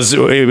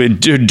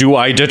 Do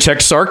I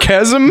detect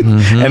sarcasm?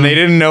 Mm-hmm. And they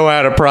didn't know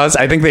how to process.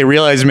 I think they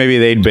realized maybe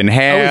they'd been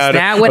had. Is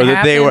that what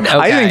happened? They were, Okay.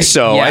 I think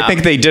so. Yeah. I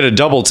think they did a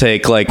double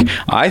take. Like,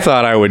 I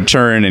thought I would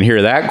turn and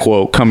hear that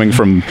quote coming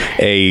from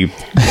a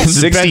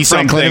 60-something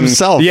Franklin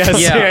himself.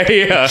 Yes,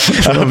 Yeah.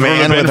 a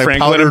man with a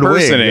Franklin powdered wig.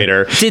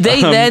 impersonator. Did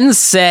they then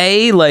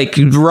say, like,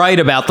 right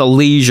about the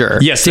leisure?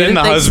 Yes, then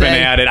the husband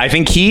added. I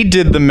think he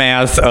did the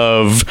math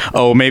of,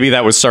 maybe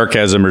that was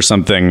sarcasm or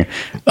something.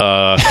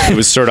 It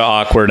was sort of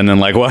awkward, and then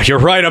like, well, you're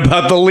right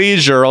about the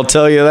leisure. I'll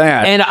tell you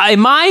that. And in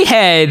my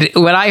head,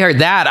 when I heard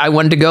that, I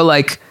wanted to go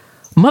like,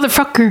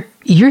 motherfucker,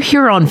 you're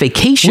here on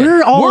vacation.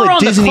 We're all at on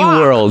the Disney clock.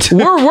 World.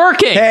 We're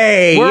working.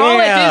 Hey, we're all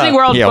yeah. at Disney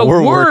World. Yeah, but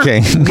we're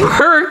working.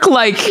 Work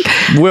like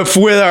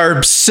with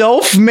our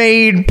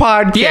self-made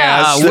podcast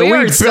Yeah, that we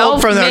we're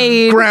built from the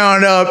self-made.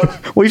 ground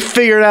up. We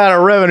figured out a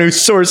revenue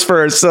source for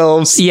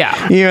ourselves. Yeah.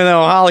 Even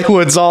though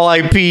Hollywood's all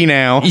IP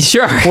now.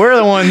 Sure. We're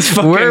the ones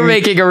fucking We're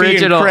making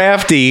original. being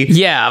crafty.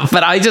 Yeah,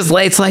 but I just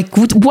it's like,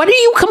 what are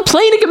you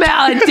complaining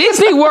about at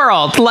Disney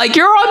World? Like,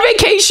 you're on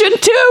vacation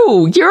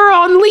too.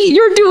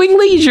 You're doing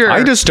leisure.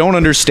 I just don't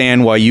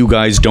understand why you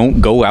guys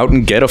don't go out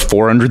and get a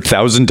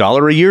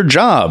 $400,000 a year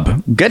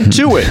job. Get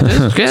to it.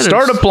 get it.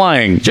 Start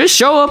applying. just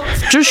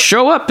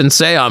show up and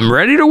say I'm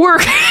ready to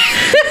work.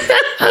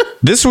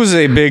 This was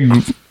a big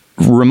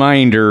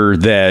reminder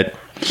that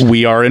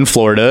we are in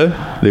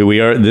Florida.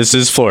 This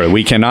is Florida.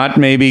 We cannot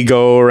maybe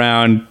go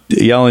around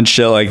yelling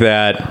shit like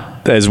that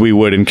as we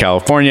would in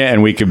California,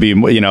 and we could be,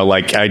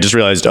 like, I just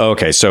realized,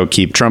 okay, so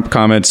keep Trump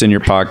comments in your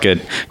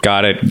pocket.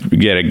 Got it.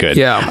 Get it good.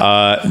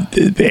 Yeah.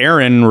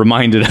 Aaron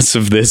reminded us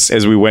of this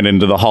as we went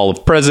into the Hall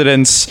of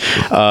Presidents.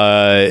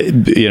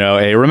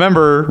 Hey,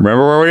 remember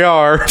where we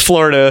are,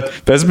 Florida.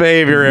 Best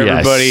behavior,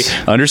 everybody.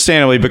 Yes.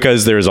 Understandably,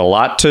 because there's a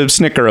lot to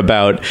snicker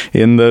about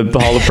in the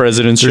Hall of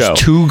Presidents show. There's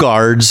two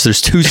guards.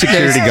 There's two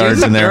security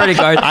guards in there. security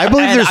guards. I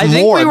believe And there's I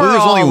think more. we I believe were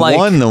there's only all, like,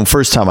 one the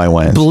first time I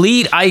went.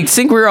 I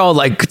think we're all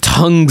like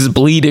tongues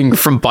bleeding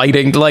from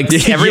biting. Like,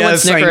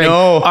 everyone's Yes, I snickering.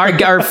 know.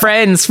 Our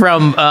friends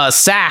from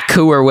SAC,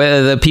 who were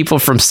with the people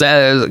from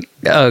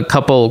a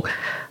couple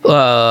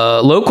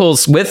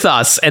locals with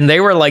us, and they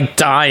were like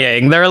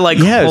dying. They're like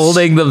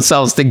holding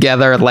themselves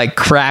together, like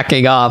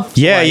cracking up.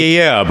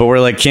 Yeah. But we're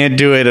like, can't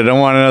do it. I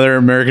don't want another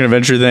American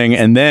Adventure thing.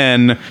 And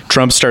then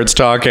Trump starts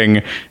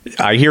talking.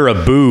 I hear a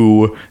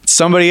boo.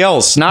 Somebody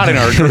else, not in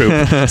our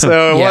group.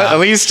 So Yeah. at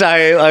least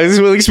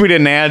we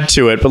didn't add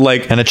to it. But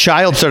like, And a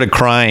child started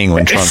crying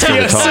when Trump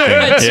started talking.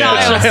 A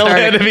child Child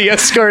had to be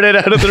escorted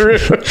out of the room.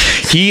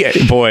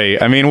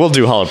 We'll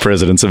do Hall of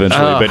Presidents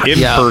eventually, but in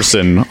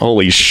person,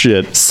 holy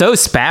shit. So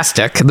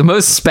spastic. The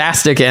most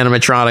spastic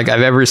animatronic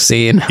I've ever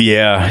seen.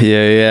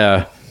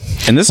 Yeah.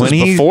 And this was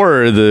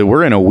before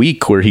we're in a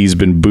week where he's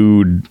been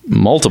booed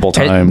multiple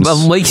times.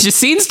 He just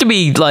seems to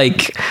be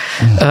like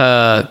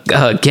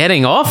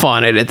getting off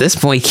on it at this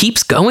point. He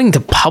keeps going to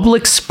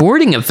public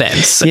sporting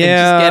events and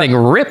just getting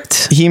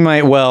ripped. He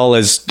might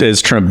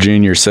as Trump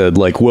Jr. said,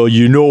 like, well,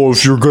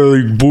 if you're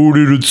getting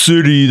booed at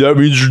city, that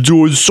means you're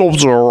doing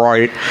something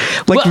right.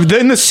 Like,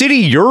 in the city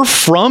you're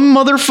from,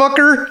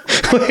 motherfucker.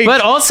 Like,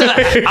 But also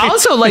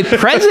like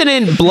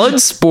President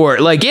Bloodsport.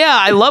 Like,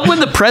 I love when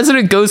the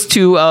president goes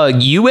to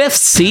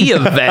UFC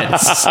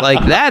events.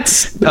 Like,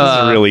 that's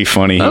really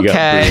funny. He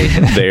got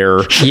booed there.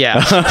 Yeah.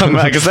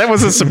 Because that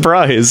was a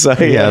surprise.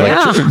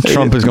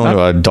 Trump is going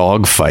to a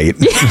dog fight.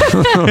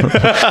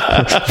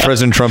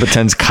 President Trump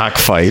attends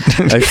cockfight.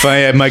 I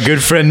find my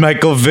good friend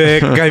Michael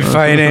Vick. I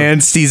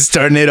financed. He's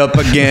starting it up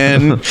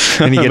again.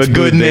 And he gets I'm a good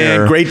booed man.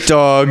 there. Great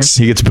dogs.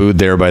 He gets booed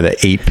there by the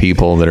 8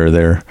 people that are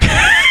there.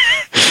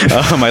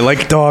 I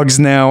like dogs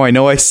now. I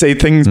know I say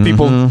things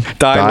people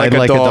died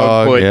like a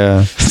dog,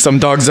 but some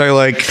dogs I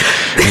like.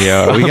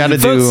 Yeah, we got to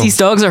Folks, do. these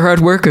dogs are hard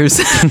workers.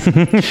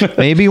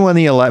 Maybe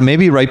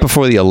maybe right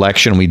before the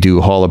election, we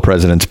do Hall of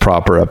Presidents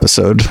proper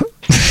episode.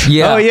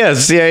 Yeah. Oh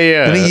yes,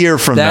 yeah. In a year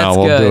from That's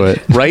now, we'll do good.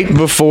 it. Right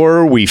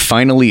before we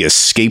finally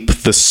escape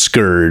the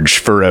scourge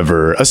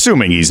forever,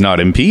 assuming he's not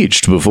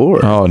impeached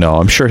before. Oh no,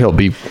 I'm sure he'll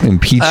be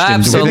impeached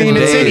Absolutely. in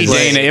It's any days.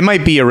 day, and it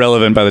might be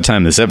irrelevant by the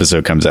time this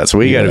episode comes out, so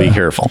we got to be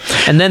careful.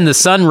 And then the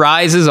sun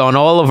rises on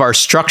all of our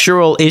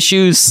structural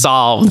issues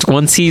solved.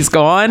 Once he's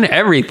gone,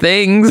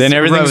 everything's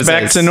Everything's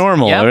back roses. to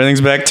normal. Yep.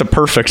 Everything's back to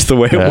perfect the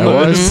way it That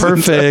was. was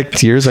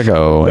perfect years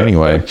ago.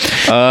 Anyway,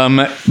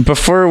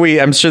 Before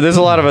I'm sure there's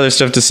a lot of other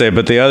stuff to say,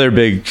 but the other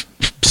big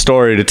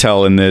story to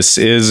tell in this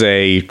is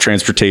a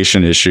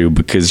transportation issue,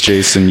 because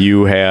Jason,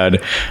 you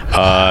had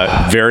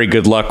very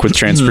good luck with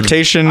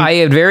transportation. I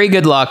had very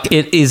good luck.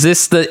 Is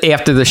this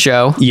after the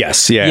show?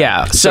 Yes, yeah.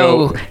 Yeah.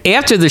 So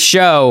after the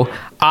show,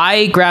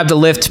 I grabbed a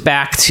lift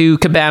back to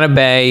Cabana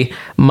Bay.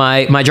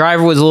 My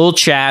driver was a little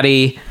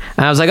chatty.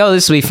 And I was like, oh,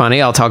 this will be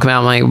funny. I'll talk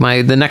about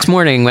my the next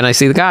morning when I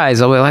see the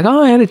guys. I'll be like,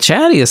 oh, I had a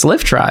chattiest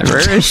Lyft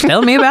driver. She's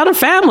telling me about her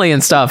family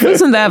and stuff.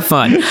 Isn't that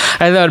fun?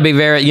 I thought it'd be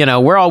very,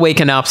 we're all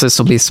waking up, so this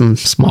will be some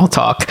small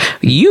talk.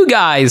 You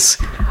guys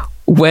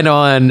went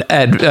on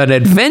an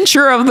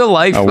adventure of the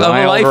life of a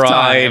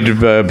lifetime.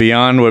 Ride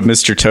beyond what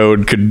Mr.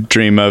 Toad could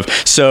dream of.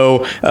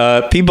 So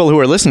people who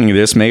are listening to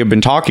this may have been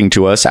talking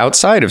to us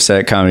outside of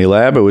Sac Comedy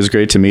Lab. It was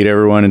great to meet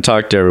everyone and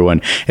talk to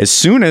everyone. As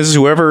soon as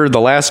whoever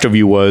the last of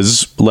you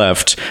was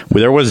left,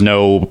 there was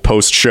no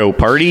post-show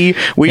party.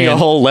 We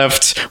all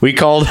left. We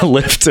called a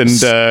lift and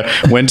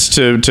went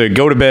to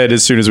go to bed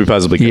as soon as we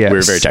possibly could. Yes. We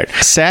were very tired.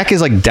 Sac is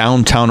like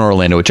downtown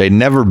Orlando, which I'd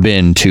never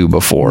been to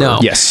before. No.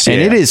 Yes.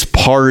 And it is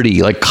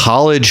party, like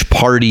college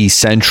party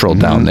central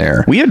down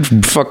there. We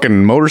had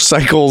fucking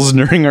motorcycles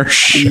during our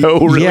show,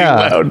 really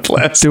loud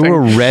blasting. There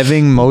were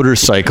revving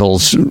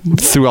motorcycles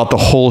throughout the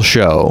whole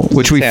show,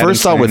 which we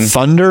first thought with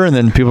thunder, and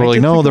then people were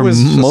like, no, they're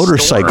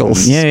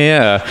motorcycles.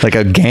 Yeah. Like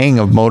a gang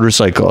of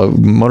motorcycle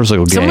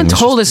gang. Someone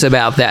told us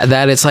about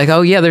that it's like,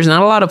 oh yeah, there's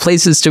not a lot of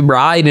places to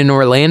ride in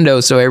Orlando,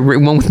 so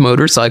everyone with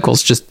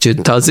motorcycles just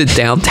does it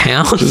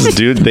downtown.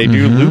 They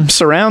do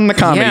loops around the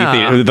comedy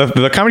theater.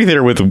 The comedy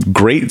theater with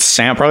great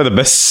sound, probably the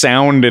best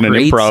sound in an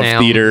improv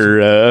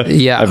theater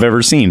I've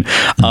ever seen.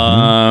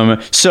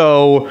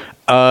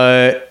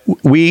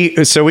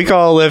 We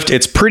call a lift.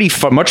 It's pretty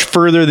much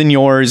further than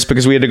yours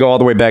because we had to go all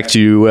the way back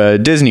to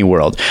Disney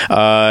World.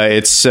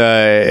 It's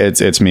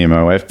me and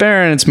my wife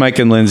Baron. It's Mike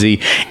and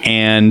Lindsay,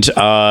 and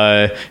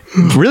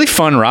really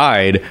fun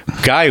ride.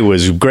 Guy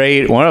was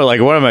great. One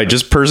of my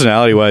just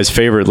personality wise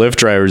favorite Lyft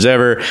drivers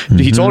ever.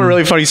 He told a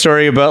really funny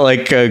story about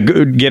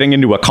getting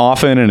into a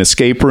coffin, an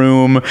escape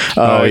room,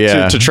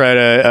 to try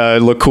to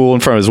look cool in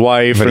front of his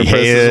wife. But he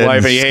hated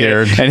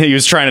it, and he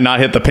was trying to not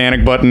hit the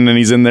panic button, and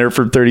he's in there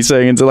for 30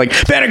 seconds and like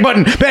panic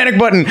button.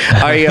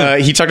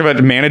 He talked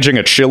about managing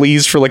a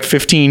Chili's for like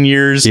 15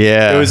 years.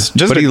 Yeah, it was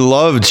just. But he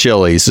loved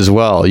Chili's as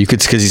well. You could,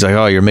 because he's like,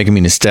 oh, you're making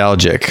me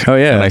nostalgic. Oh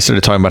yeah. And I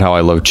started talking about how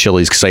I love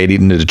Chili's because I had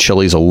eaten at a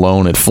Chili's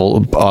alone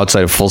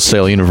outside of Full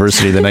Sail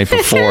University the night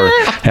before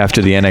after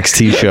the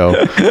NXT show.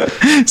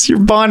 So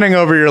you're bonding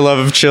over your love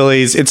of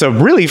Chili's. It's a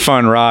really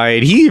fun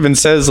ride. He even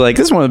says like,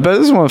 this is one of the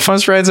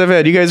funnest rides I've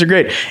had. You guys are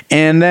great.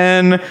 And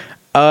then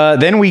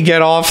we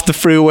get off the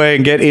freeway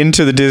and get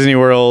into the Disney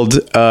World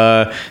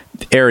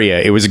area.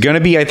 It was going to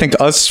be, I think,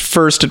 us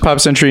first at Pop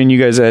Century and you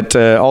guys at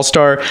All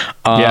Star.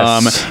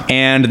 Yes.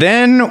 And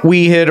then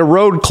we hit a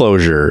road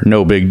closure.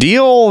 No big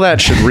deal. That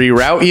should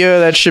reroute you.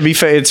 That should be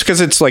it's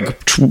because it's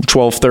like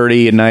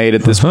 12:30 at night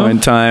at this point in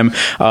time.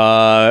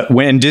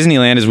 When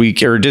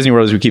Disneyland, Disney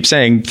World, as we keep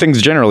saying,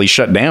 things generally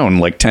shut down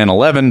like 10,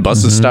 11.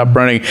 Buses stop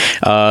running.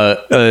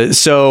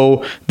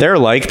 So they're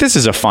like, this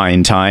is a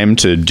fine time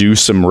to do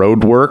some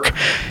road work.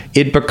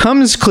 It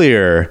becomes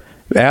clear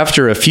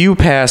after a few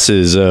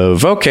passes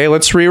of, okay,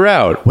 let's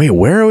reroute. Wait,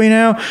 where are we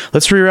now?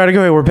 Let's reroute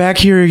again. Wait, we're back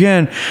here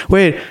again.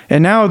 Wait,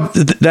 and now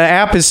the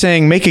app is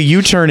saying make a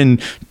U-turn in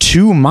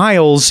 2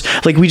 miles.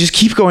 Like, we just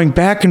keep going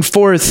back and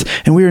forth,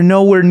 and we are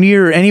nowhere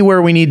near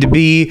anywhere we need to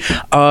be.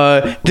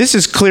 This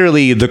is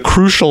clearly the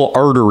crucial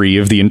artery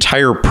of the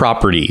entire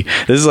property.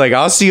 This is like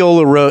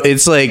Osceola Road.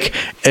 It's like,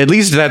 at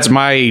least that's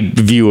my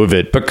view of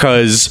it,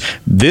 because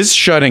this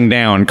shutting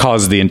down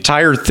caused the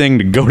entire thing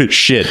to go to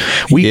shit.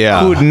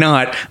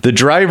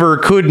 The driver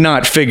could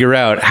not figure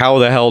out how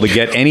the hell to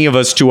get any of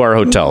us to our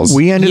hotels.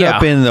 We ended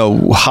up in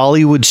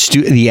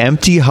the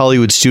empty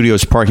Hollywood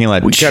Studios parking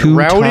lot. We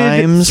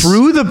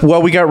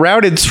got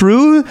routed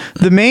through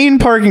the main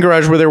parking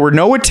garage where there were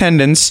no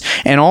attendants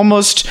and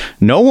almost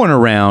no one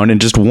around,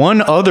 and just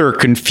one other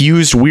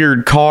confused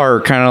weird car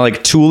kind of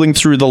like tooling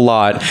through the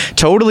lot,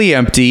 totally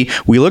empty.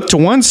 We looked to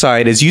one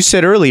side, as you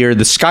said earlier,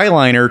 the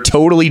Skyliner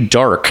totally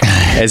dark,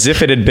 as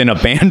if it had been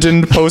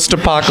abandoned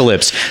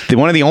post-apocalypse.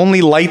 One of the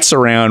only lights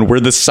around were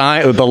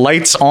the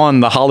lights on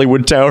the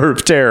Hollywood Tower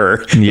of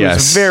Terror. It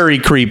was very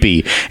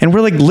creepy. And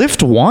we're like,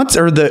 Lyft wants,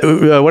 or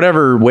the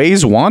whatever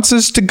Waze wants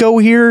us to go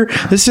here.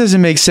 This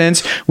doesn't make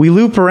sense. We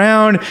loop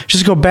around,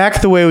 just go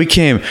back the way we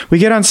came. We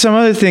get on some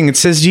other thing. It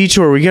says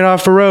detour. We get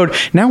off a road.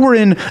 Now we're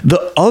in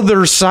the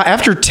other side.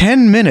 After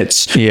 10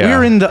 minutes,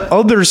 we're in the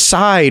other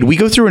side. We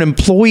go through an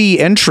employee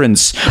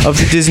entrance of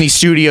the Disney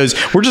Studios.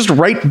 We're just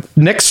right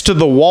next to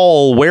the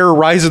wall where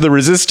Rise of the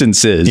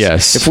Resistance is.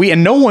 Yes.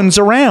 And no one's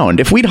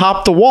around. If we'd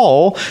hopped the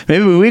wall,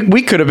 maybe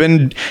we could have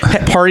been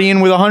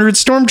partying with 100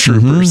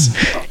 stormtroopers.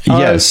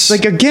 Yes.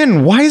 Like,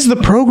 again, why is the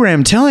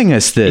program telling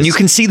us this? And you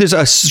can see there's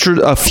a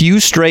few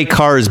stray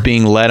cars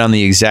being led on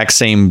the exact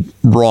same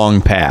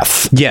wrong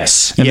path.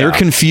 Yes. And they're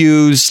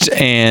confused,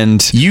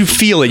 and you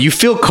feel it. You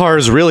feel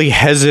cars really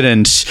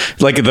hesitant.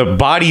 Like, the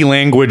body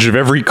language of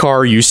every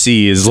car you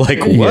see is like,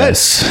 what?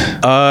 Yes.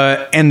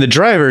 And the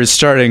driver is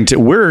starting to,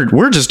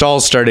 we're just all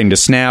starting to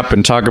snap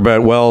and talk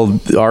about, well,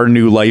 our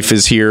new life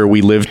is here.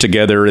 We live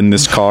together in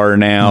this car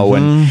now.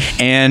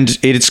 And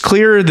it's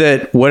clear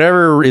that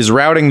whatever is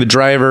routing the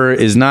driver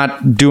is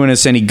not doing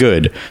us any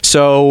good.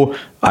 So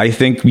I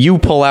think you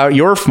pull out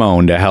your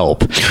phone to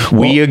help.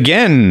 We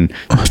again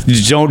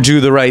don't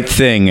do the right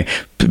thing.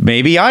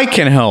 Maybe I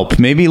can help.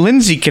 Maybe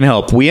Lindsay can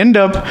help. We end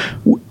up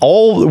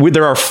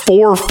there are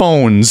 4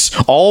 phones,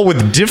 all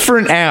with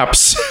different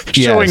apps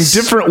showing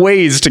different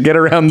ways to get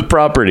around the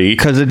property.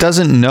 Because it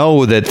doesn't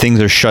know that things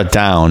are shut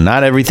down.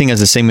 Not everything has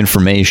the same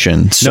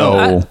information.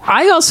 So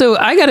I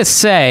gotta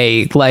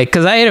say, like,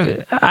 because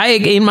I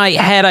in my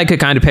head I could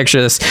kind of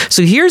picture this.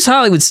 So here's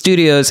Hollywood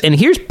Studios, and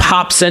here's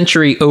Pop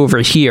Century over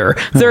here.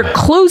 They're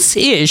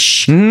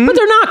close-ish, but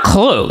they're not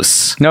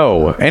close.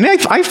 No, and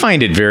I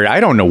find it I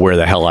don't know where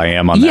the hell I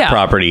am on that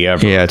property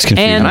ever. Yeah, it's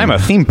confusing. And I'm a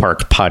theme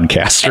park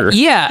podcaster.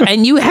 Yeah,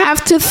 and you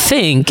have to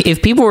think,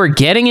 if people were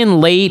getting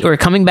in late or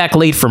coming back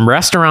late from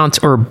restaurants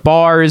or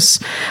bars,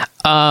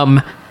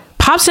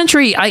 Pop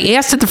Century, I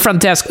asked at the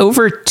front desk,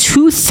 over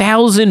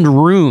 2,000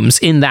 rooms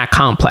in that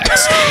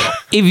complex.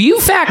 If you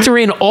factor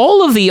in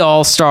all of the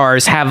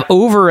All-Stars have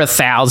over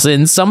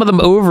 1,000, some of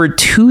them over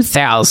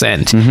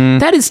 2,000,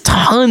 that is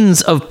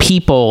tons of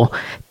people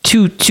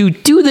to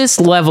do this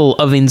level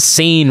of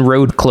insane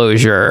road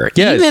closure.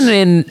 Yes.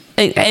 Even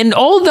and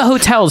all of the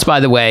hotels,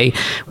 by the way,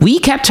 we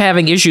kept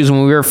having issues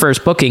when we were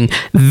first booking.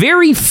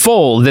 Very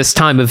full this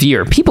time of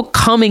year. People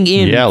coming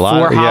in for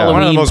Halloween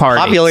one of the most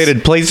parties.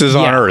 populated places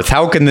on earth.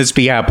 How can this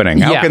be happening?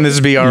 How can this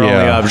be our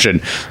only option?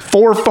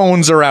 4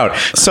 phones are out.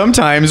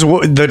 Sometimes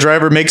the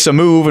driver makes a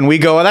move and we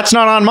go, oh, that's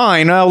not on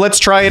mine. Let's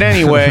try it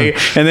anyway.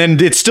 And then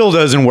it still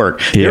doesn't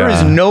work. There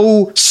is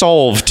no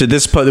solve to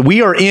this.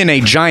 We are in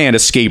a giant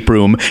escape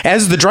room.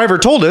 As the driver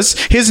told us,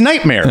 his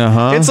nightmare.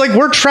 It's like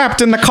we're trapped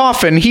in the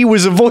coffin he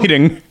was avoiding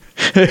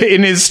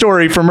in his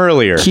story from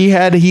earlier. He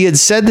had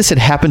said this had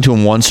happened to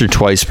him once or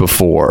twice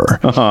before.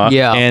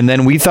 Yeah. And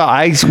then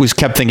I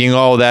kept thinking,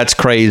 oh, that's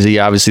crazy.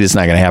 Obviously, this is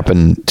not going to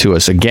happen to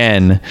us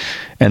again.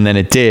 And then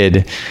it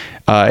did.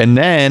 And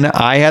then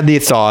I had the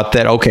thought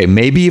that, okay,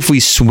 maybe if we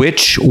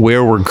switch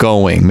where we're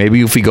going,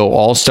 maybe if we go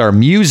All-Star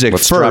Music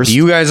Let's first. drop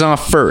you guys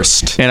off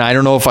first. And I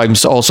don't know if I'm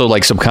also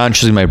like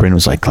subconsciously, my brain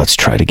was like, let's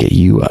try to get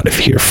you out of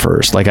here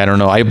first. Like, I don't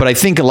know. But I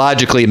think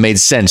logically it made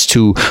sense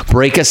to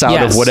break us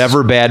out of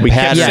whatever bad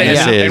pattern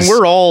this is. And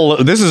we're all,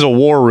 this is a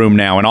war room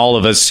now. And all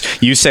of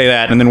us, you say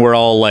that. And then we're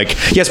all like,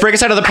 yes, break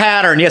us out of the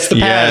pattern. Yes, the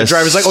pattern. The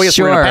driver's like, oh, yes,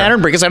 we're in a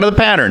pattern. Break us out of the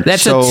pattern.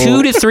 That's a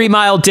 2 to 3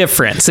 mile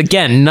difference.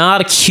 Again,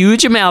 not a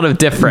huge amount of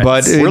difference.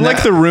 But we're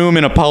like the room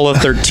in Apollo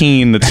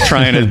 13 that's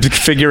trying to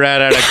figure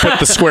out how to put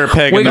the square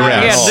peg in the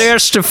round. Yeah,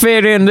 there's to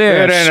fit in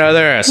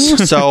there.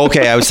 So,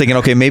 okay, I was thinking,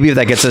 okay, maybe if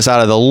that gets us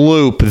out of the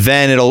loop,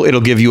 then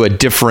it'll give you a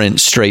different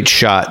straight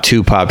shot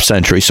to Pop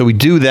Century. So we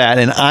do that,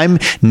 and I'm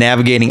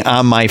navigating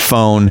on my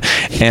phone,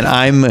 and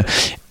I'm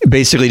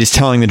basically just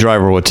telling the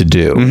driver what to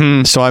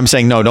do. So I'm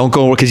saying, no, don't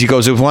go, because he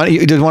goes, you want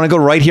to go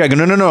right here? I go,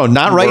 no,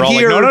 not right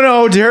here. Like,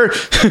 no, dear.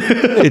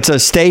 It's a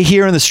stay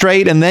here in the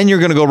straight, and then you're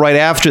going to go right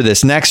after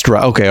this next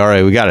route. Okay, all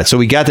right, we got it. So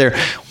we got there.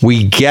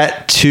 We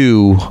get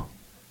to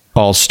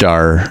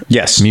All-Star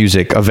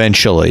Music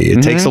eventually.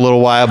 It takes a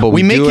little while, but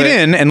we make it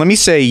in. And let me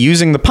say,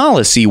 using the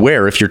policy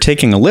where if you're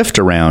taking a lift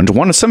around,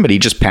 somebody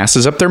just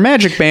passes up their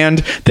magic band,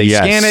 they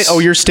scan it. Oh,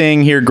 you're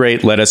staying here.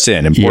 Great. Let us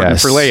in. Important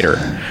for later.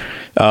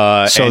 So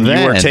and you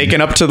are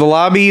taken up to the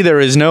lobby. There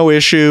is no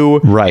issue.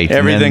 Right.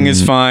 Everything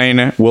is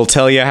fine. We'll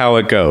tell you how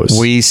it goes.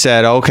 We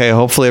said, okay,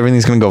 hopefully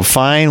everything's going to go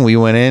fine. We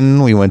went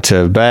in. We went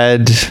to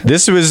bed.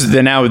 This was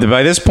now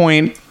by this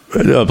point,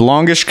 a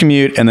longish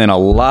commute and then a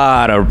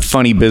lot of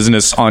funny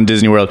business on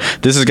Disney World.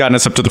 This has gotten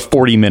us up to the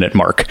 40-minute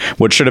mark,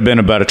 which should have been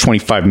about a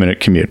 25-minute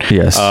commute.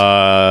 Yes.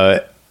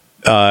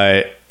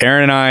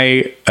 Aaron and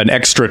I, an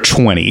extra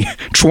 20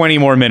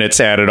 more minutes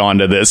added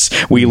onto this.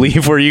 We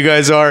leave where you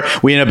guys are.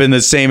 We end up in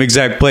the same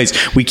exact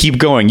place. We keep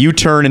going. You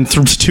turn in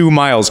 2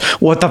 miles.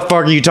 What the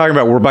fuck are you talking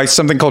about? We're by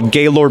something called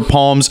Gaylord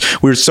Palms.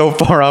 We're so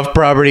far off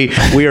property.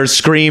 We are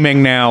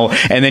screaming now.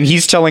 And then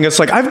he's telling us,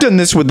 like, I've done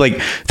this with,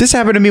 like, this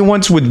happened to me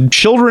once with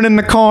children in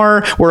the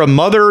car where a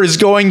mother is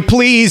going,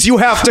 please, you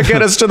have to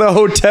get us to the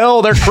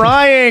hotel. They're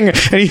crying.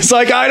 And he's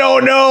like, I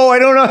don't know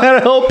how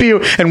to help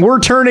you. And we're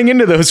turning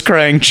into those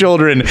crying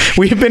children.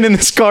 We've been in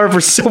this car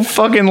for so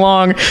fucking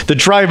long. The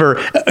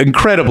driver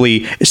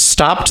incredibly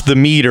stopped the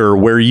meter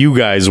where you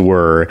guys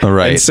were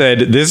and said,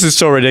 this is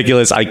so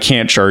ridiculous, I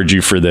can't charge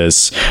you for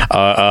this.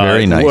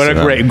 Very nice. What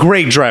a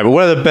great driver.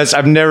 One of the best.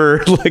 I've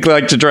never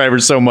liked a driver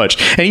so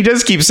much. And he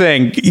does keep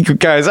saying,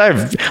 guys,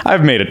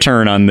 I've made a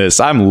turn on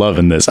this. I'm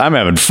loving this. I'm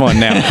having fun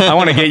now. I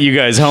want to get you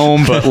guys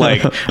home, but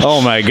like,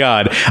 oh my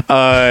God.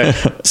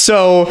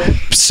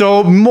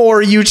 So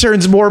more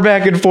U-turns, more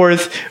back and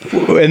forth.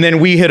 And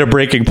then we hit a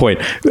breaking point.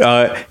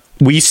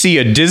 We see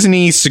a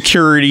Disney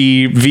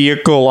security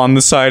vehicle on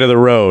the side of the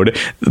road.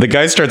 The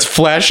guy starts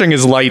flashing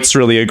his lights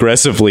really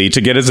aggressively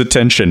to get his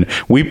attention.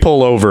 We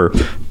pull over.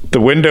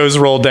 The windows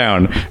roll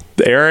down.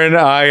 Aaron,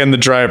 I, and the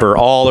driver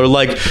all are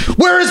like,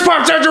 where is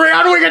Pop Century?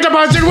 How do we get to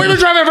Pop Century? We've been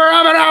driving for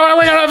half an hour.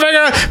 We gotta figure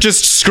it out.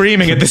 Just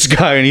screaming at this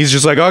guy. And he's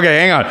just like, okay,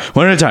 hang on.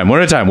 One at a time.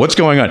 What's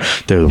going on?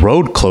 The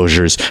road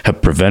closures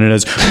have prevented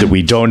us. That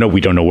we don't know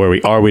where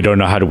we are. We don't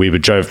know how to we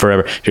would drive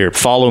forever. Here,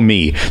 follow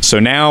me. So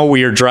now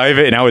we are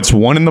driving. Now it's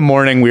 1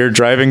 a.m. We are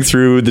driving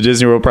through the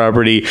Disney World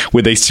property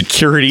with a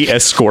security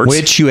escort.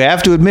 Which you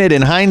have to admit,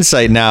 in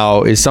hindsight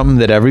now, is something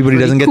that everybody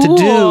doesn't get to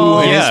do.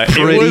 Yeah, It's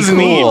pretty it was cool.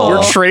 neat.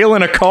 We're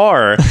trailing a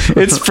car.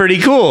 It's pretty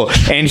cool.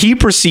 And he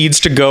proceeds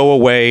to go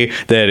away.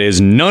 That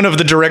is none of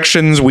the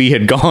directions we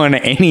had gone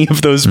any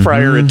of those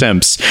prior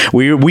attempts.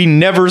 We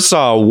never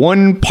saw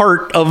one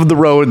part of the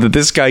road that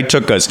this guy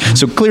took us.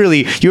 So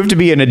clearly, you have to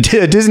be a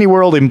Disney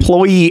World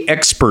employee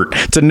expert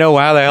to know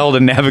how the hell to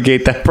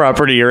navigate that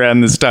property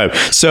around this time.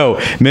 So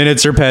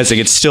minutes are passing.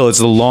 It's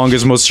the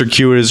longest, most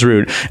circuitous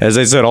route. As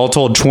I said, all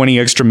told, 20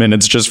 extra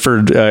minutes just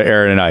for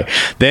Aaron and I.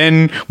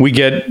 Then we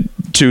get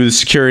to the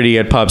security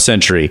at Pop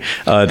Century.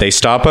 They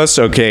stop us.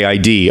 Okay,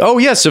 ID. Oh,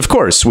 yes, of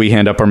course. We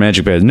hand up our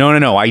magic bag.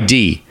 No,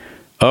 ID.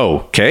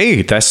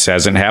 Okay, this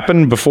hasn't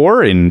happened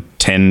before in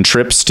 10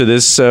 trips to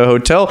this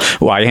hotel.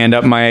 Well, I hand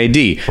up my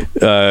ID.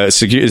 Hotel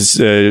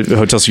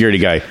security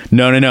guy.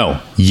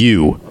 No.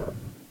 You.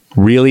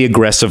 Really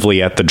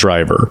aggressively at the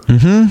driver.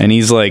 And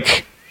he's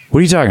like, what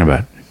are you talking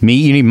about? Me?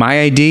 You need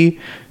my ID?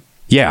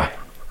 Yeah.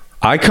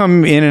 I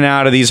come in and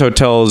out of these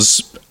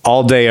hotels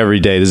all day, every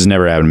day. This has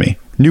never happened to me.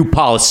 New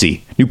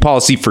policy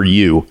for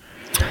you.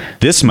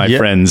 This, my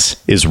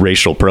friends, is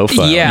racial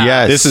profiling. Yeah.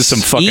 Yes. This is some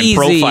fucking Easy.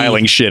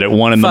 profiling shit at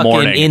 1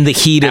 a.m. In the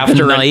heat of After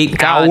the night.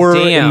 an hour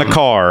God in damn. the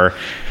car.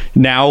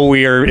 Now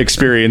we are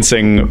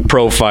experiencing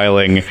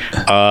profiling.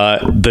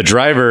 The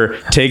driver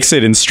takes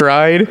it in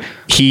stride.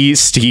 He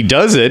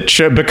does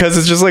it because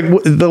it's just like,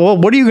 well,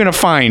 what are you going to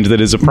find that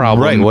is a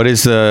problem? Right. What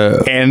is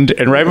the... And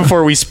right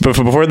before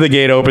the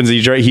gate opens,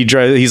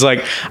 he's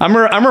like,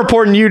 I'm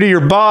reporting you to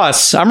your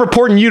boss. I'm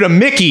reporting you to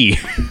Mickey.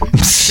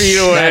 Feet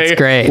away. That's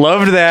great.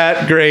 Loved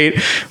that.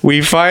 Great.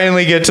 We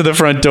finally get to the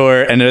front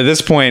door, and at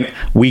this point,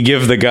 we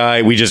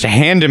just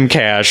hand him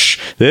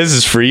cash. This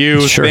is for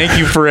you. Sure. Thank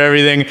you for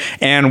everything.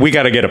 And we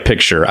got to get a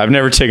picture. I've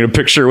never taken a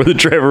picture with a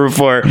driver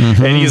before.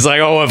 And he's like,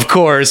 oh, of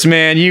course,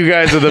 man. You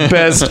guys are the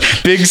best.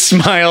 Big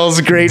smiles.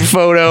 Great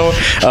photo.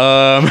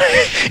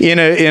 In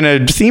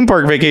a theme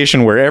park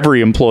vacation where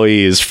every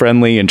employee is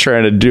friendly and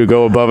trying to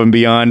go above and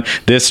beyond,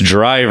 this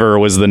driver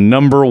was the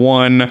number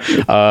one,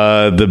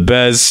 the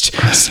best.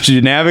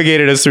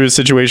 Navigated us through a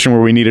situation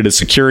where we needed a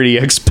security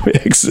escort.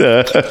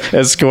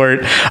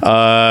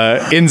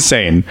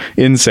 Insane.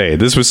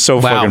 This was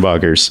so fucking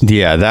bonkers.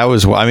 Yeah, that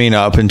was. I mean,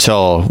 up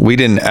until we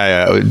didn't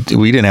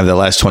have the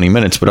last 20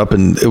 minutes, but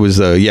it was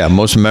the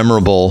most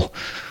memorable.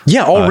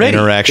 Yeah, already.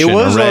 Interaction. It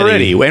was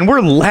already. And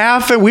we're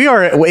laughing.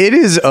 It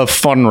is a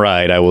fun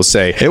ride, I will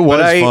say. It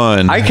was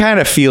fun. I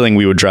kind of feeling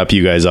we would drop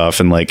you guys off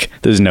and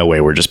there's no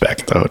way we're just back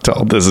at the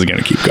hotel. This is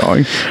going to keep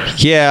going.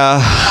 Yeah,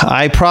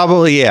 I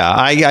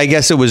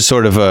guess it was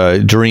sort of a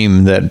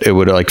dream that it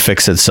would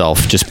fix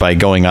itself just by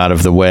going out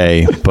of the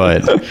way.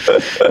 But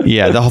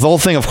yeah, the whole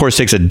thing, of course,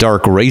 takes a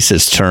dark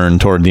racist turn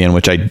toward the end,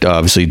 which I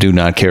obviously do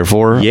not care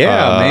for.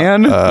 Yeah,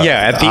 man.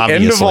 At the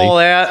end of all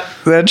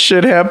that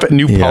shit happened.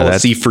 New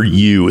policy for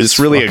you. It's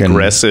really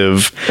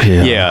aggressive.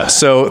 Yeah.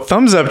 So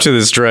thumbs up to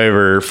this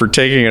driver for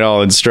taking it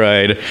all in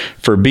stride,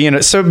 for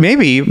being so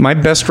maybe my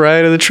best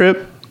ride of the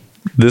trip.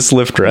 This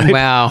Lyft ride.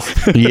 Wow.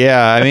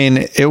 Yeah, I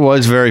mean, it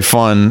was very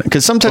fun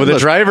because sometimes the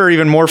driver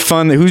even more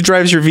fun. Who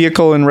drives your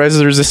vehicle in Rise of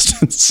the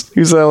Resistance?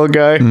 Who's that little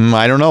guy?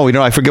 I don't know.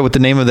 I forget what the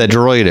name of that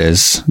droid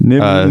is.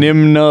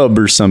 Nim Nub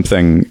or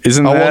something.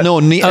 Isn't that?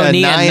 Well, no.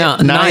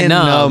 Nyan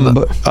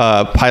Nub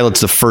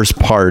pilots the first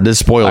part. This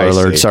spoiler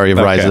alert. Sorry, of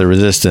Rise of the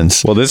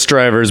Resistance. Well, this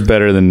driver is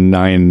better than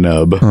Nyan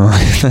Nub.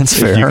 That's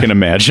fair. If you can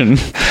imagine.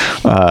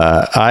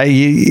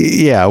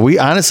 We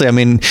honestly, I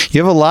mean,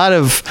 you have a lot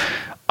of.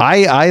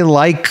 I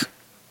like.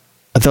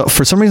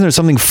 For some reason, there's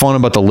something fun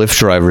about the Lyft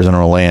drivers in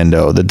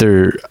Orlando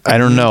that I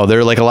don't know. They're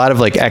a lot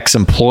of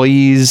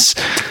ex-employees.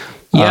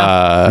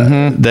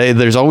 Yeah.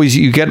 There's always,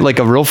 you get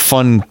a real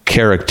fun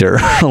character,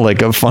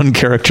 a fun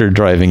character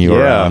driving you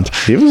around.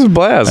 He was a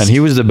blast. And he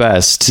was the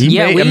best.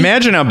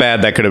 Imagine how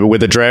bad that could have been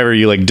with a driver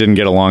you didn't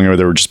get along or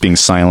they were just being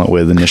silent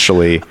with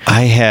initially.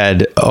 I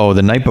had,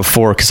 the night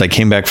before, because I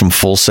came back from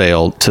Full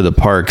Sail to the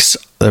parks,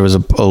 there was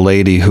a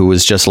lady who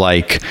was just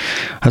I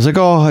was like,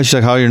 oh, she's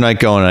like, how's your night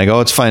going? And I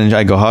go, it's fine.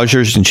 I go, how's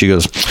yours? And she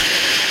goes,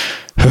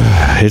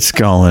 it's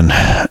going.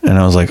 And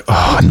I was like,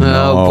 oh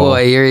no. Oh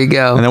boy, here you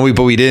go. And then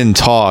we didn't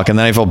talk. And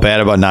then I felt bad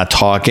about not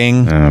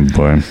talking. Oh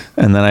boy.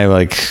 And then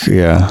I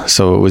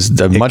so it was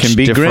much can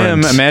be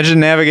different. grim.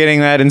 Imagine navigating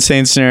that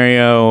insane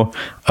scenario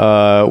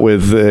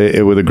with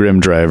a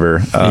grim driver.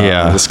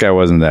 This guy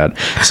wasn't that.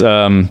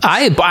 So,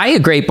 I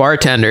had great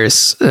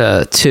bartenders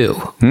too.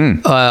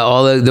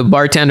 Although the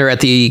bartender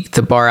at the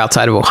bar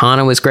outside of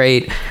Ohana was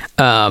great.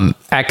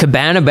 At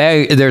Cabana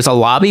Bay, there's a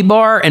lobby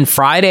bar, and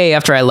Friday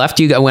after I left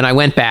when I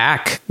went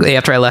back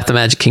after I left the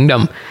Magic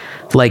Kingdom,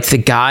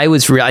 the guy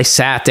was I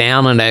sat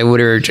down and I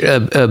ordered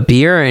a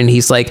beer, and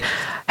he's like,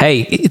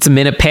 hey, it's a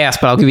minute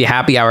past, but I'll give you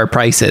happy hour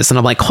prices. And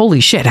I'm like, holy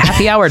shit,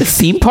 happy hour at a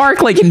theme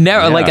park? Like,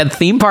 never, like a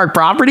theme park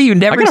property? You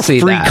never I got see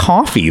a free that.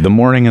 coffee the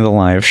morning of the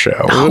live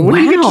show. Oh, what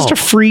do you get? wow. Just a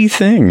free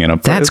thing.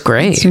 That's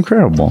great. It's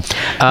incredible.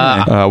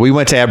 We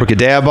went to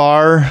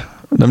Abracadabra.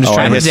 I'm just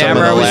trying to hit some of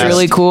Abracadabra the was last,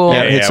 really cool.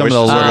 hit some of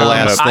the little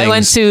last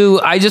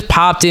things. I just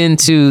popped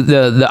into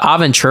the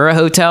Aventura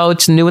Hotel,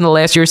 which is new in the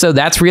last year or so.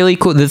 That's really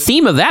cool. The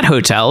theme of that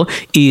hotel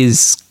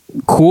is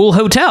cool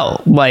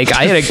hotel. Like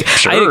I had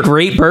a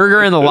great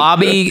burger in the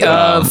lobby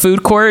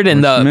food court,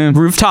 and the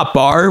rooftop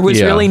bar was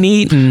really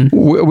neat. And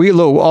we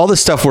all the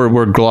stuff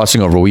we're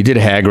glossing over. We did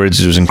Hagrid's.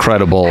 It was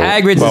incredible.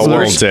 Hagrid's is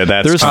World did.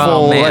 There's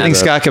full. I think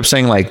Scott kept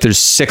saying like there's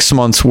 6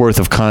 months worth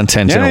of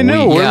content. Yeah, in a I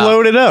know. week. We're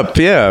loaded up.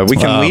 Yeah, we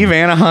can leave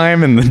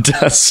Anaheim in the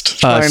dust.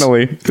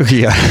 Finally.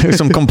 Yeah,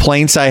 some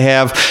complaints I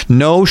have.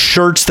 No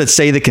shirts that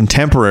say the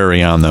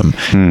Contemporary on them.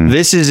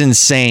 This is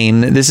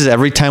insane. This is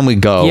every time we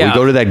go. Yeah. We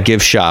go to that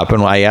gift shop,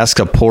 and I ask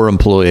a poor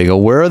employee, I go,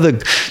 where are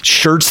the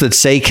shirts that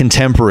say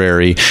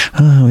Contemporary?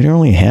 Oh, we don't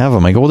really have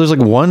them. I go, well, there's like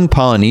one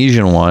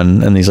Polynesian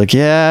one. And he's like,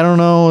 yeah, I don't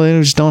know. They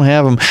just don't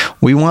have them.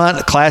 We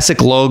want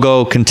classic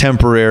logo,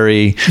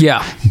 Contemporary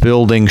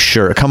building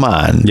shirt. Come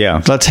on.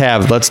 Yeah.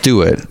 Let's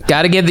do it.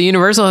 Got to give the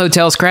Universal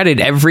Hotels credit.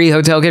 Every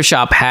hotel gift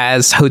shop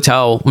has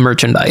hotel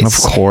merchandise.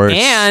 Of course.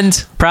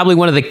 And probably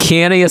one of the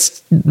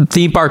canniest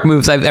theme park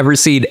moves I've ever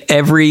seen.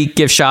 Every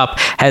gift shop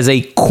has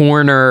a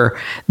corner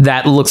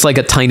that looks like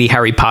a tiny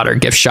Harry Potter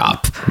gift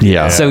shop.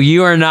 Yeah. So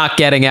you are not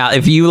getting out.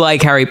 If you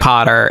like Harry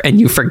Potter and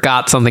you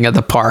forgot something at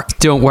the park,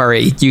 don't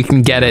worry. You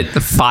can get it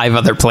 5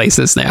 other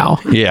places now.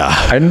 Yeah. I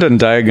hadn't done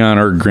Diagon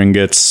or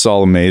Gringotts.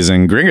 All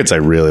amazing. Gringotts I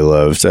really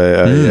loved.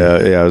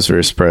 I was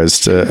very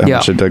surprised how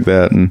much I dug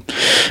that. And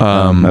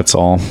that's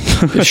all.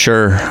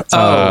 Sure.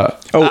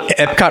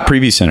 Epcot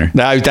Preview Center.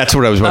 That's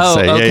what I was about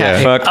to say. Okay.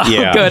 Yeah. Fuck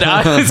yeah. Good.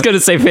 I was going to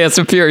say Fast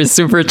and Furious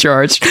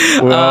Supercharged.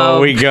 Well,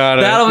 we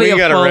gotta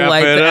full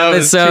wrap it up.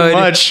 It's episode. too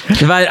much.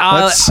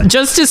 But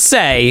just to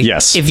say,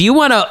 yes, if you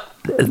want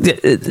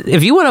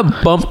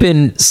to bump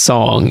in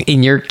song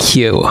in your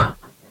queue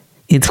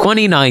in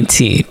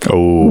 2019,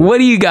 what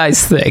do you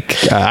guys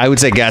think? I would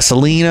say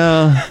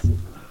Gasolina.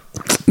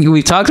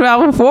 We've talked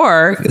about it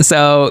before,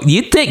 so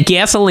you think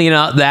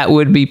Gasolina, that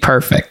would be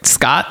perfect.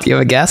 Scott, you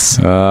have a guess?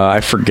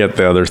 I forget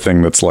the other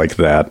thing that's like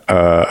that.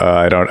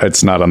 I don't.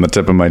 It's not on the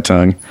tip of my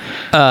tongue.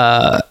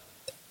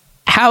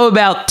 How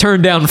about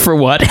Turn Down for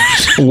What?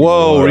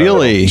 Whoa,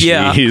 really?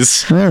 Yeah.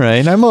 Jeez. All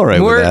right, I'm all right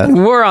with that.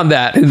 We're on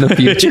that in the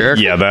future.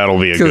 Yeah, that'll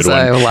be a good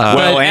one.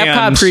 Well,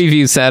 Epcot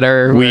Preview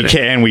Center.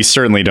 We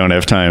certainly don't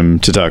have time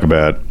to talk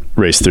about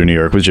Race Through New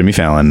York with Jimmy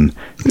Fallon.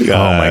 Oh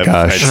my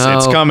gosh.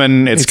 It's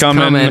coming. It's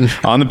coming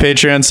on the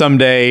Patreon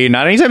someday.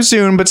 Not anytime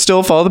soon, but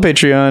still follow the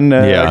Patreon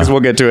because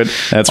we'll get to it.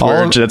 That's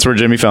where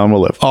Jimmy Fallon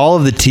will live. All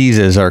of the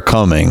teases are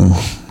coming.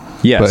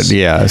 Yes. But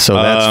yeah, so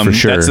that's for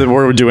sure.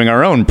 We're doing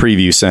our own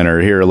preview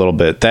center here a little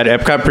bit. That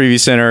Epcot Preview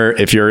Center,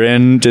 if you're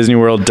in Disney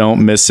World,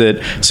 don't miss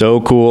it.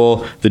 So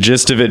cool. The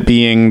gist of it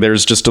being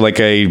there's just like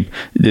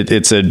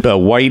it's a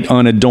white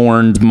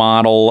unadorned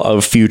model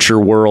of Future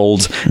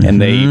World,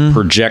 and they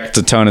project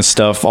a ton of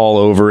stuff all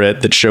over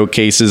it that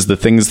showcases the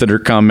things that are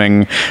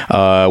coming,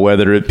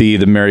 whether it be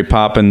the Mary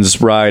Poppins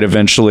ride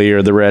eventually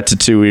or the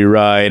Ratatouille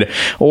ride.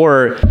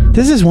 Or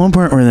this is one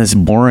part where this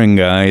boring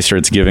guy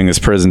starts giving this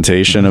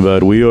presentation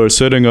about we are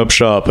setting up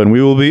shop and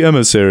we will be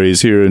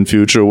emissaries here in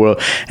Future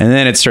World, and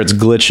then it starts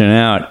glitching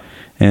out,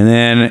 and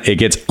then it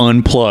gets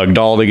unplugged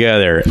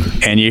altogether,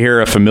 and you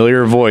hear a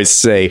familiar voice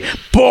say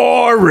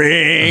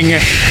boring,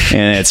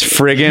 and it's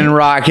friggin'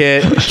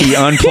 Rocket. He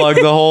unplugged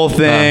the whole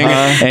thing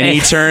and he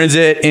turns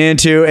it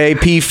into a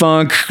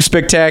P-Funk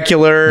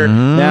spectacular.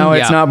 Now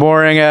it's not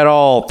boring at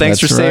all. Thanks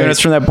for saving us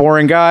from that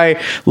boring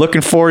guy.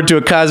 Looking forward to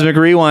a Cosmic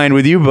Rewind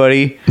with you,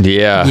 buddy.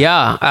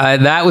 Yeah,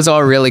 that was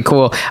all really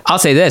cool. I'll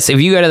say this, if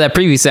you go to that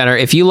preview center,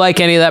 if you like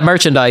any of that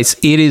merchandise,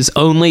 it is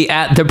only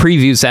at the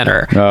preview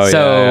center.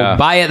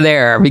 Buy it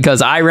there,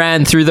 because I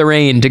ran through the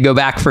rain to go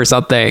back for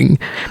something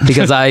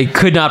because I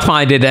could not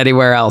find it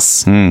anywhere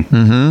else.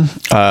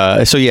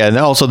 So yeah, and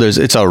also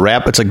it's a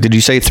wrap. It's like, did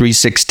you say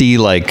 360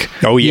 like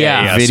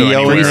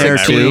video in there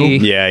too?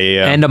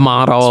 Yeah. And a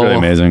model. It's really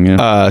amazing.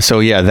 Yeah. So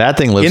yeah, that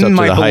thing lives in up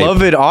to the hype. my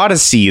beloved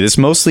Odyssey, this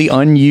mostly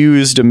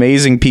unused,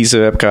 amazing piece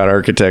of Epcot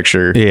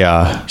architecture.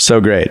 Yeah,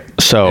 so great.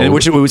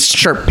 Which it was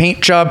sharp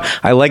paint job.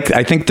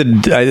 I think the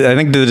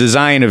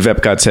design of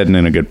Epcot's heading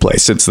in a good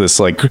place. It's this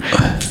like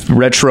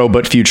retro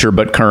but future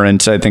but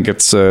current. I think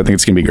it's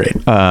gonna be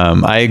great.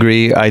 I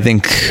agree. I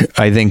think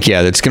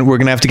yeah, we're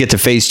gonna have to get to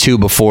phase 2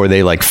 before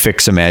they like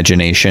fix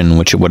Imagination,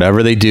 which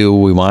whatever they do,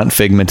 we want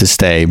Figment to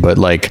stay. But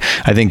like,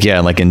 I think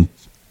like in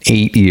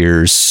 8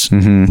 years,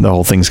 the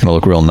whole thing's gonna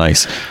look real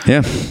nice.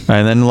 Yeah,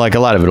 and then like a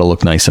lot of it'll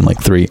look nice in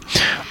like 3.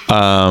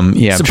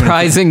 Yeah,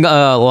 Surprising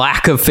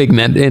lack of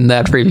Figment in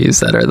that preview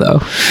center, though.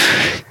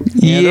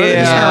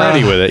 They're not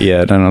ready with it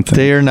yet. I don't think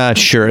they're not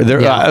sure.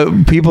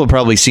 People have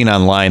probably seen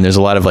online. There's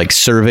a lot of like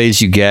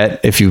surveys you get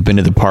if you've been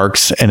to the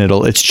parks, and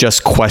it's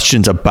just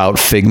questions about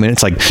Figment.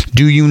 It's like,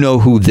 do you know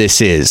who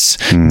this is?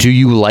 Do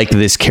you like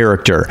this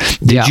character?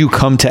 Did you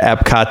come to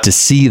Epcot to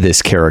see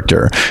this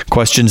character?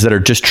 Questions that are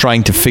just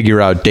trying to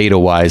figure out data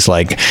wise,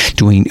 like,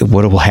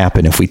 what will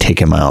happen if we take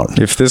him out?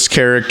 if this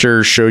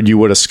character showed you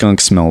what a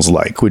skunk smells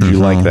like, would you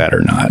like that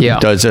or not? Yeah.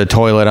 Does a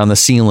toilet on the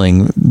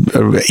ceiling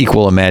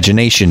equal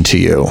imagination to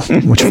you?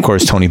 Which, of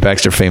course, Tony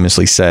Baxter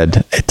famously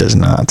said it does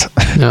not.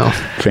 No.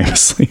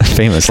 Famously.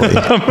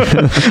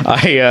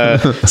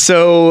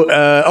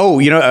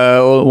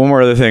 One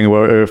more other thing.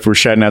 If we're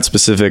shouting out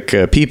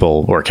specific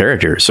people or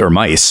characters or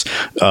mice,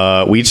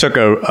 we took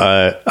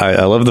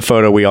I love the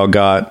photo we all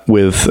got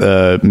with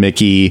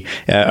Mickey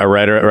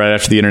right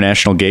after the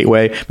International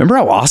Gateway. Remember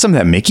how awesome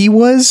that Mickey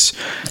was?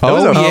 That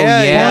was a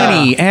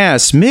funny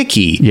ass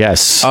Mickey.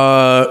 Yes.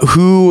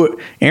 Who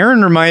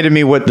Aaron reminded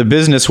me what the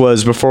business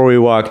was before we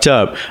walked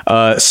up.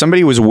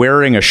 Somebody was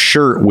wearing a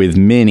shirt with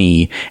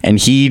Minnie, and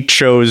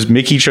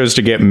Mickey chose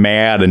to get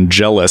mad and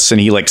jealous,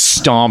 and he like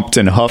stomped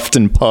and huffed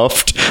and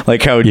puffed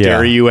like, how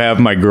dare you have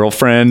my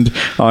girlfriend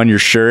on your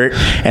shirt?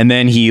 And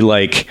then he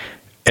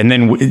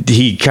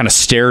kind of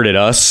stared at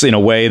us in a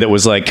way that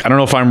was like, I don't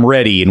know if I'm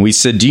ready. And we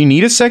said, do you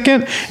need a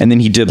second? And then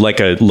he did like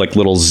a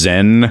little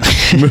Zen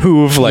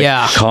move, like,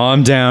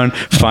 calm down,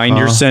 find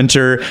your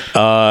center.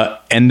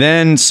 And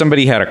then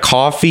somebody had a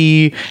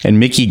coffee, and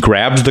Mickey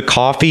grabbed the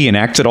coffee and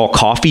acted all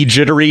coffee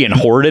jittery and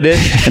hoarded it,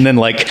 and then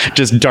like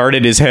just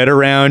darted his head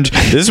around.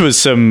 This was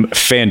some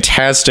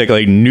fantastic,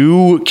 like,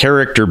 new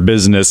character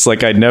business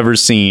like I'd never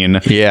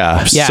seen.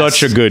 Yeah.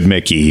 Such a good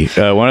Mickey.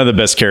 One of the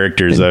best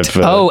characters I've...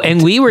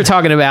 and we were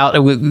talking about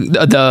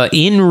the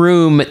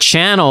in-room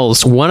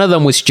channels. One of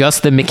them was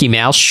just the Mickey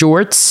Mouse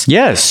shorts.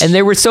 Yes. And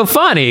they were so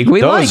funny.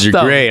 Those are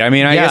great. I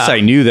mean, I guess I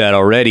knew that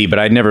already, but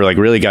I'd never like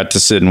really got to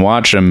sit and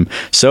watch them.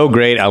 So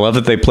great. I love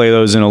that they play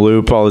those in a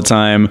loop all the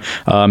time.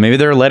 Maybe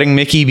they're letting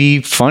Mickey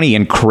be funny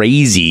and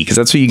crazy, because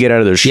that's what you get out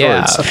of those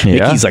shorts.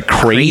 Mickey's like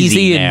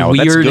crazy now. And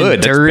weird, that's good.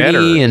 and dirty, that's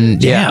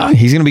better. and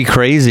he's going to be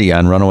crazy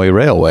on Runaway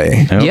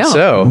Railway. I hope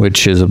so.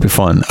 Which is be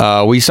fun.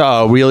 We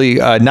saw really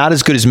not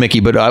as good as Mickey,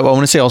 but I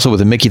want to say also with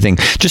the Mickey thing,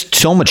 just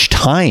so much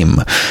time.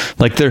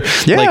 Like you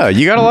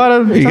got a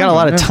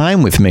lot of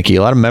time with Mickey,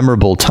 a lot of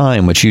memorable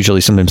time, which usually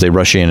sometimes they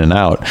rush in and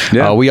out.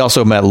 We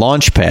also met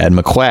Launchpad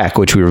McQuack,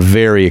 which we were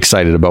very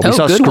excited about. We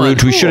saw Scrooge.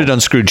 We should have done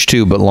Scrooge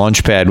too, but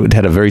Launchpad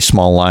had a very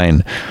small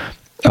line,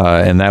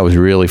 and that was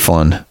really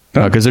fun.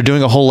 Because they're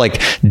doing a whole like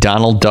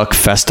Donald Duck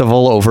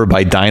festival over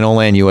by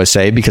Dinoland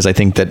USA, because I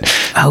think that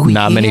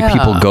not many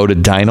people go to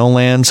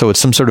Dinoland, so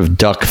it's some sort of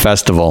duck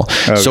festival.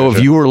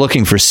 If you were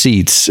looking for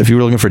seats, if you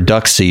were looking for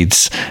duck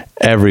seats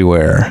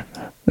everywhere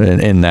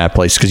in that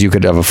place, because you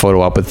could have a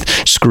photo up with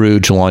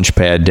Scrooge,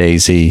 Launchpad,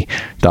 Daisy,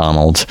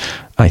 Donald.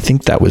 I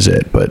think that was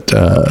it, but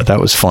that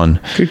was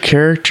fun. Good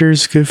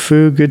characters, good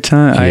food, good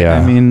time.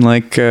 I mean,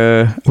 like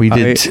we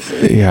did.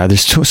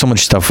 There's so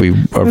much stuff we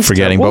are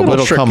forgetting, but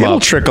it'll come up. It'll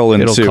trickle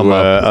into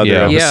other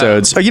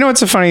episodes. You know,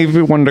 it's a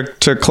funny one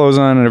to close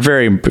on, and a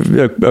very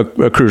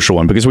a crucial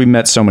one, because we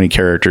met so many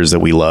characters that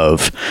we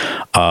love.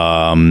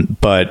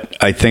 But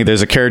I think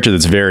there's a character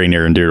that's very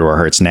near and dear to our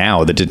hearts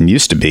now that didn't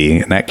used to be,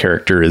 and that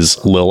character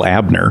is Lil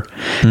Abner.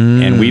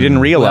 And we didn't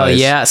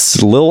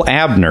realize Lil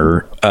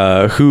Abner,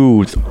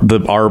 who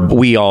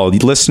we all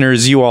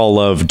listeners, you all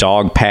love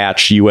Dog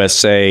Patch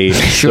USA,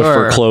 the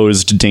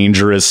foreclosed,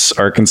 dangerous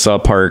Arkansas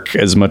Park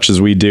as much as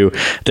we do.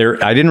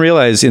 I didn't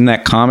realize in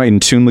that comic,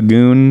 in Toon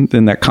Lagoon,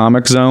 in that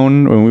comic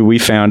zone, when we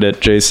found it,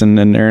 Jason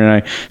and Aaron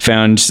and I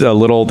found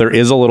there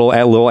is a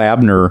little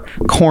Abner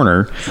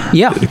corner.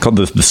 Yeah. Called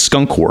the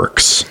Skunk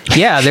Works.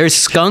 Yeah, there's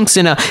skunks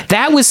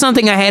that was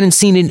something I hadn't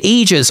seen in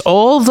ages.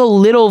 All the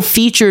little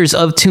features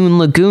of Toon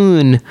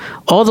Lagoon,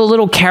 all the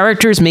little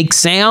characters make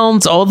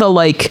sounds, all the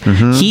like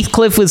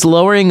Heathcliff was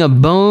lowering a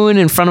bone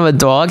in front of a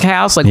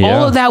doghouse, like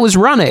all of that was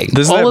running.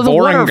 There's all of the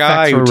boring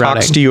guy who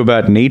talks to you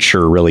about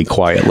nature really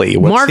quietly.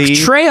 Mark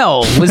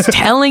Trail was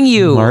telling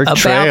you about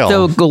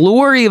the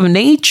glory of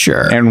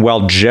nature. And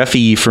while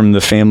Jeffy from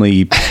the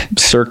Family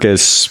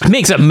Circus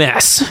makes a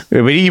mess,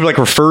 but he like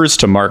refers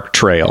to Mark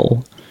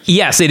Trail.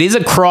 Yes, it is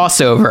a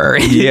crossover.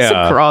 It's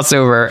a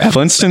crossover.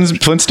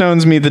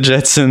 Flintstones meet the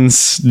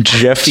Jetsons.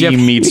 Jeffy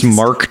meets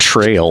Mark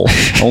Trail.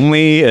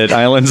 Only at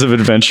Islands of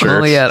Adventure.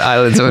 Only at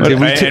Islands of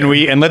Adventure.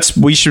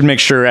 We should make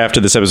sure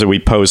after this episode we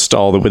post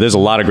there's a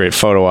lot of great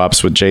photo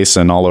ops with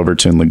Jason all over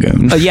Toon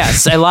Lagoon.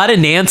 Yes, a lot of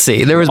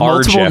Nancy. There was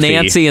multiple Jeffy.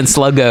 Nancy and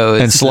Sluggos.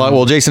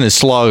 And Jason is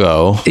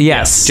Sluggo.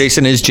 Yes.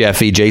 Jason is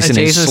Jeffy. Jason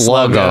is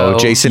Sluggo.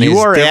 Jason is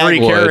Dagwood. every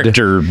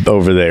character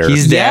over there.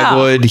 He's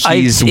Dagwood.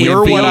 He's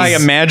You're what I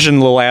imagine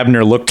Lil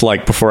Abner looked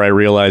like before I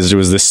realized it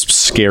was this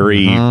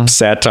scary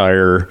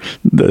satire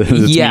that's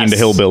mean to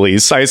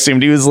hillbillies. I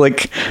assumed he was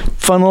like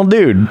fun little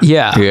dude.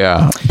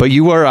 Yeah. But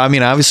you were,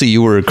 obviously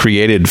you were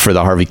created for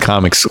the Harvey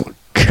Comics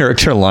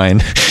character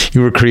line.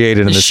 You were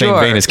created in the same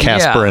Sure, vein as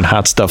Casper yeah. and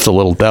Hot Stuff the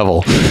Little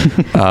Devil.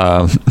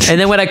 And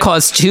then when I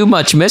cause too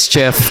much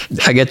mischief,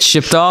 I get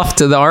shipped off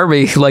to the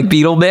army like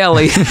Beetle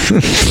Bailey.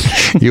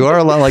 You are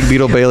a lot like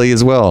Beetle Bailey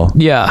as well.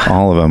 Yeah.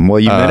 All of them. Well,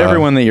 you met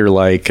everyone that you're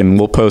like, and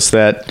we'll post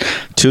that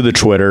to the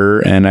Twitter.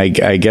 And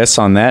I guess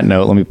on that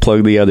note, let me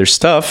plug the other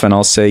stuff, and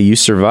I'll say you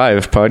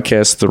survived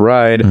Podcast The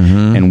Ride,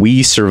 and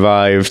we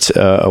survived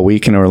a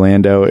week in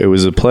Orlando. It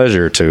was a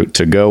pleasure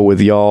to go with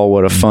y'all.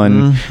 What a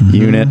fun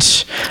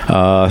unit.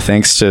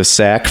 Thanks to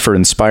Sack for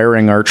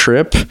inspiring our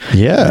trip.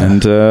 Yeah.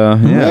 And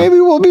Maybe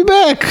we'll be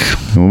back.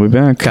 we'll be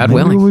back. God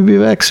Maybe willing. we'll be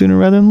back sooner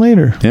rather than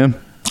later. Yeah.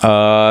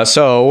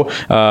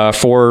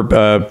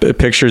 For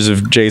pictures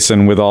of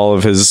Jason with all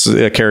of his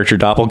character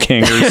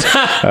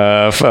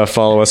doppelgangers,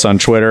 follow us on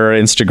Twitter,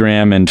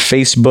 Instagram, and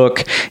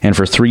Facebook. And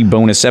for 3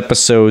 bonus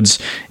episodes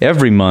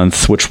every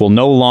month, which will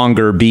no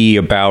longer be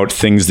about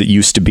things that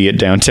used to be at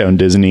Downtown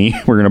Disney,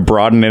 we're going to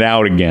broaden it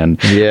out again.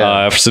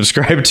 Yeah.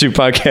 Subscribe to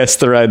Podcast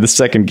The Ride, The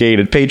Second Gate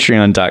at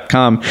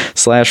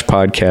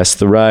patreon.com/Podcast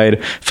The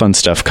Ride. Fun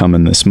stuff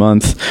coming this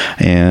month.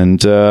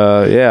 And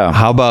yeah.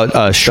 How about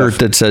a shirt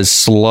that says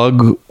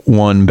Slug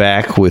One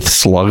Back with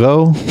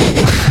Sluggo?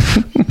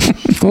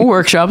 We'll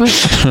workshop it.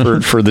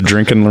 for the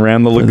drinking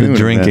around the lagoon.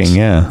 drinking,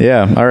 yeah.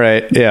 Yeah. All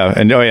right. Yeah.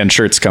 And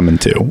shirts coming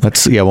too.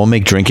 We'll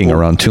make drinking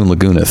around Toon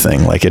Laguna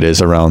thing like it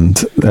is around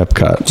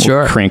Epcot.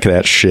 Sure. Crank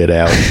that shit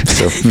out.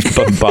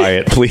 So buy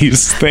it,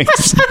 please.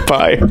 Thanks.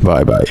 Bye.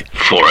 Bye.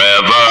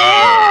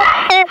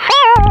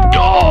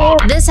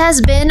 This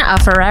has been a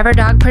Forever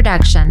Dog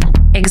production.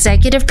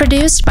 Executive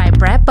produced by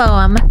Brett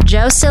Boehm,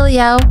 Joe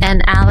Cilio,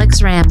 and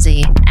Alex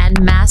Ramsey,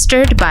 and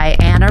mastered by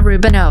Anna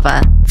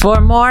Rubinova. For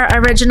more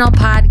original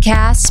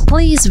podcasts,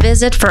 please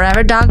visit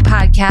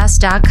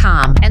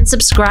foreverdogpodcast.com and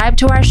subscribe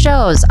to our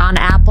shows on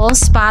Apple,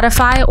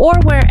 Spotify, or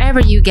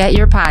wherever you get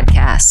your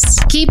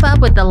podcasts. Keep up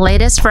with the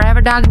latest Forever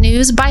Dog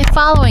news by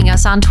following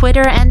us on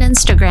Twitter and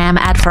Instagram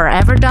at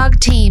Forever Dog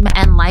Team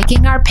and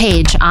liking our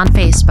page on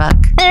Facebook.